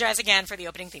apologize again for the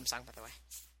opening theme song, by the way.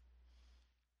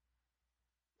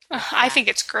 I think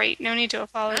it's great. No need to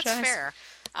apologize. That's fair.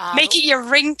 Make it your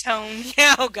ringtone.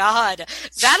 Oh, God.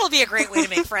 That'll be a great way to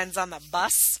make friends on the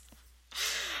bus.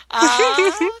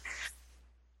 And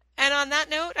on that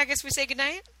note, I guess we say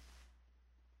goodnight?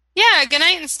 Yeah,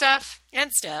 goodnight and stuff.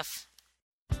 And stuff.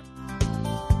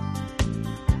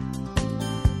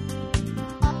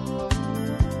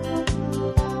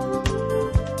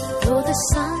 Though the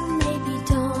sun may be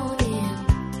dawning,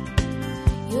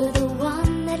 you're the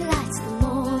one that lights the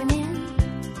morning.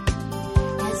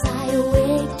 As I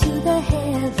awake to the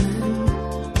heaven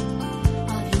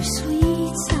of your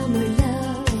sweet summer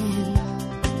loving,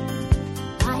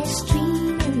 by a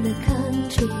stream in the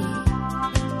country,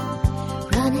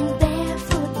 running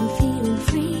barefoot and feeling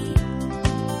free,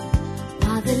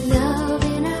 while the love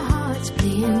in our hearts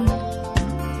bloom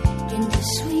into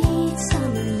sweet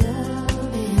summer loving.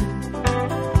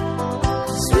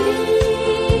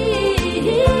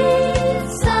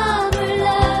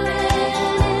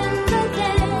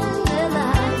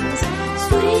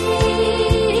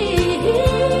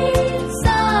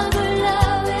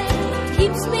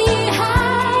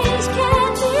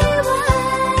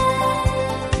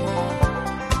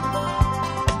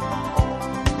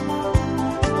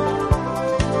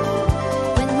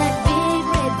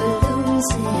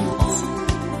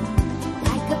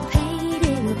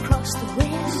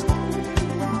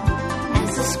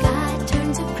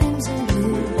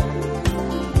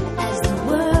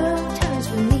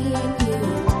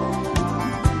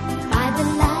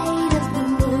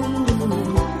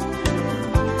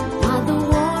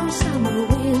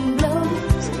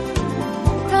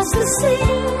 The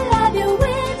sea.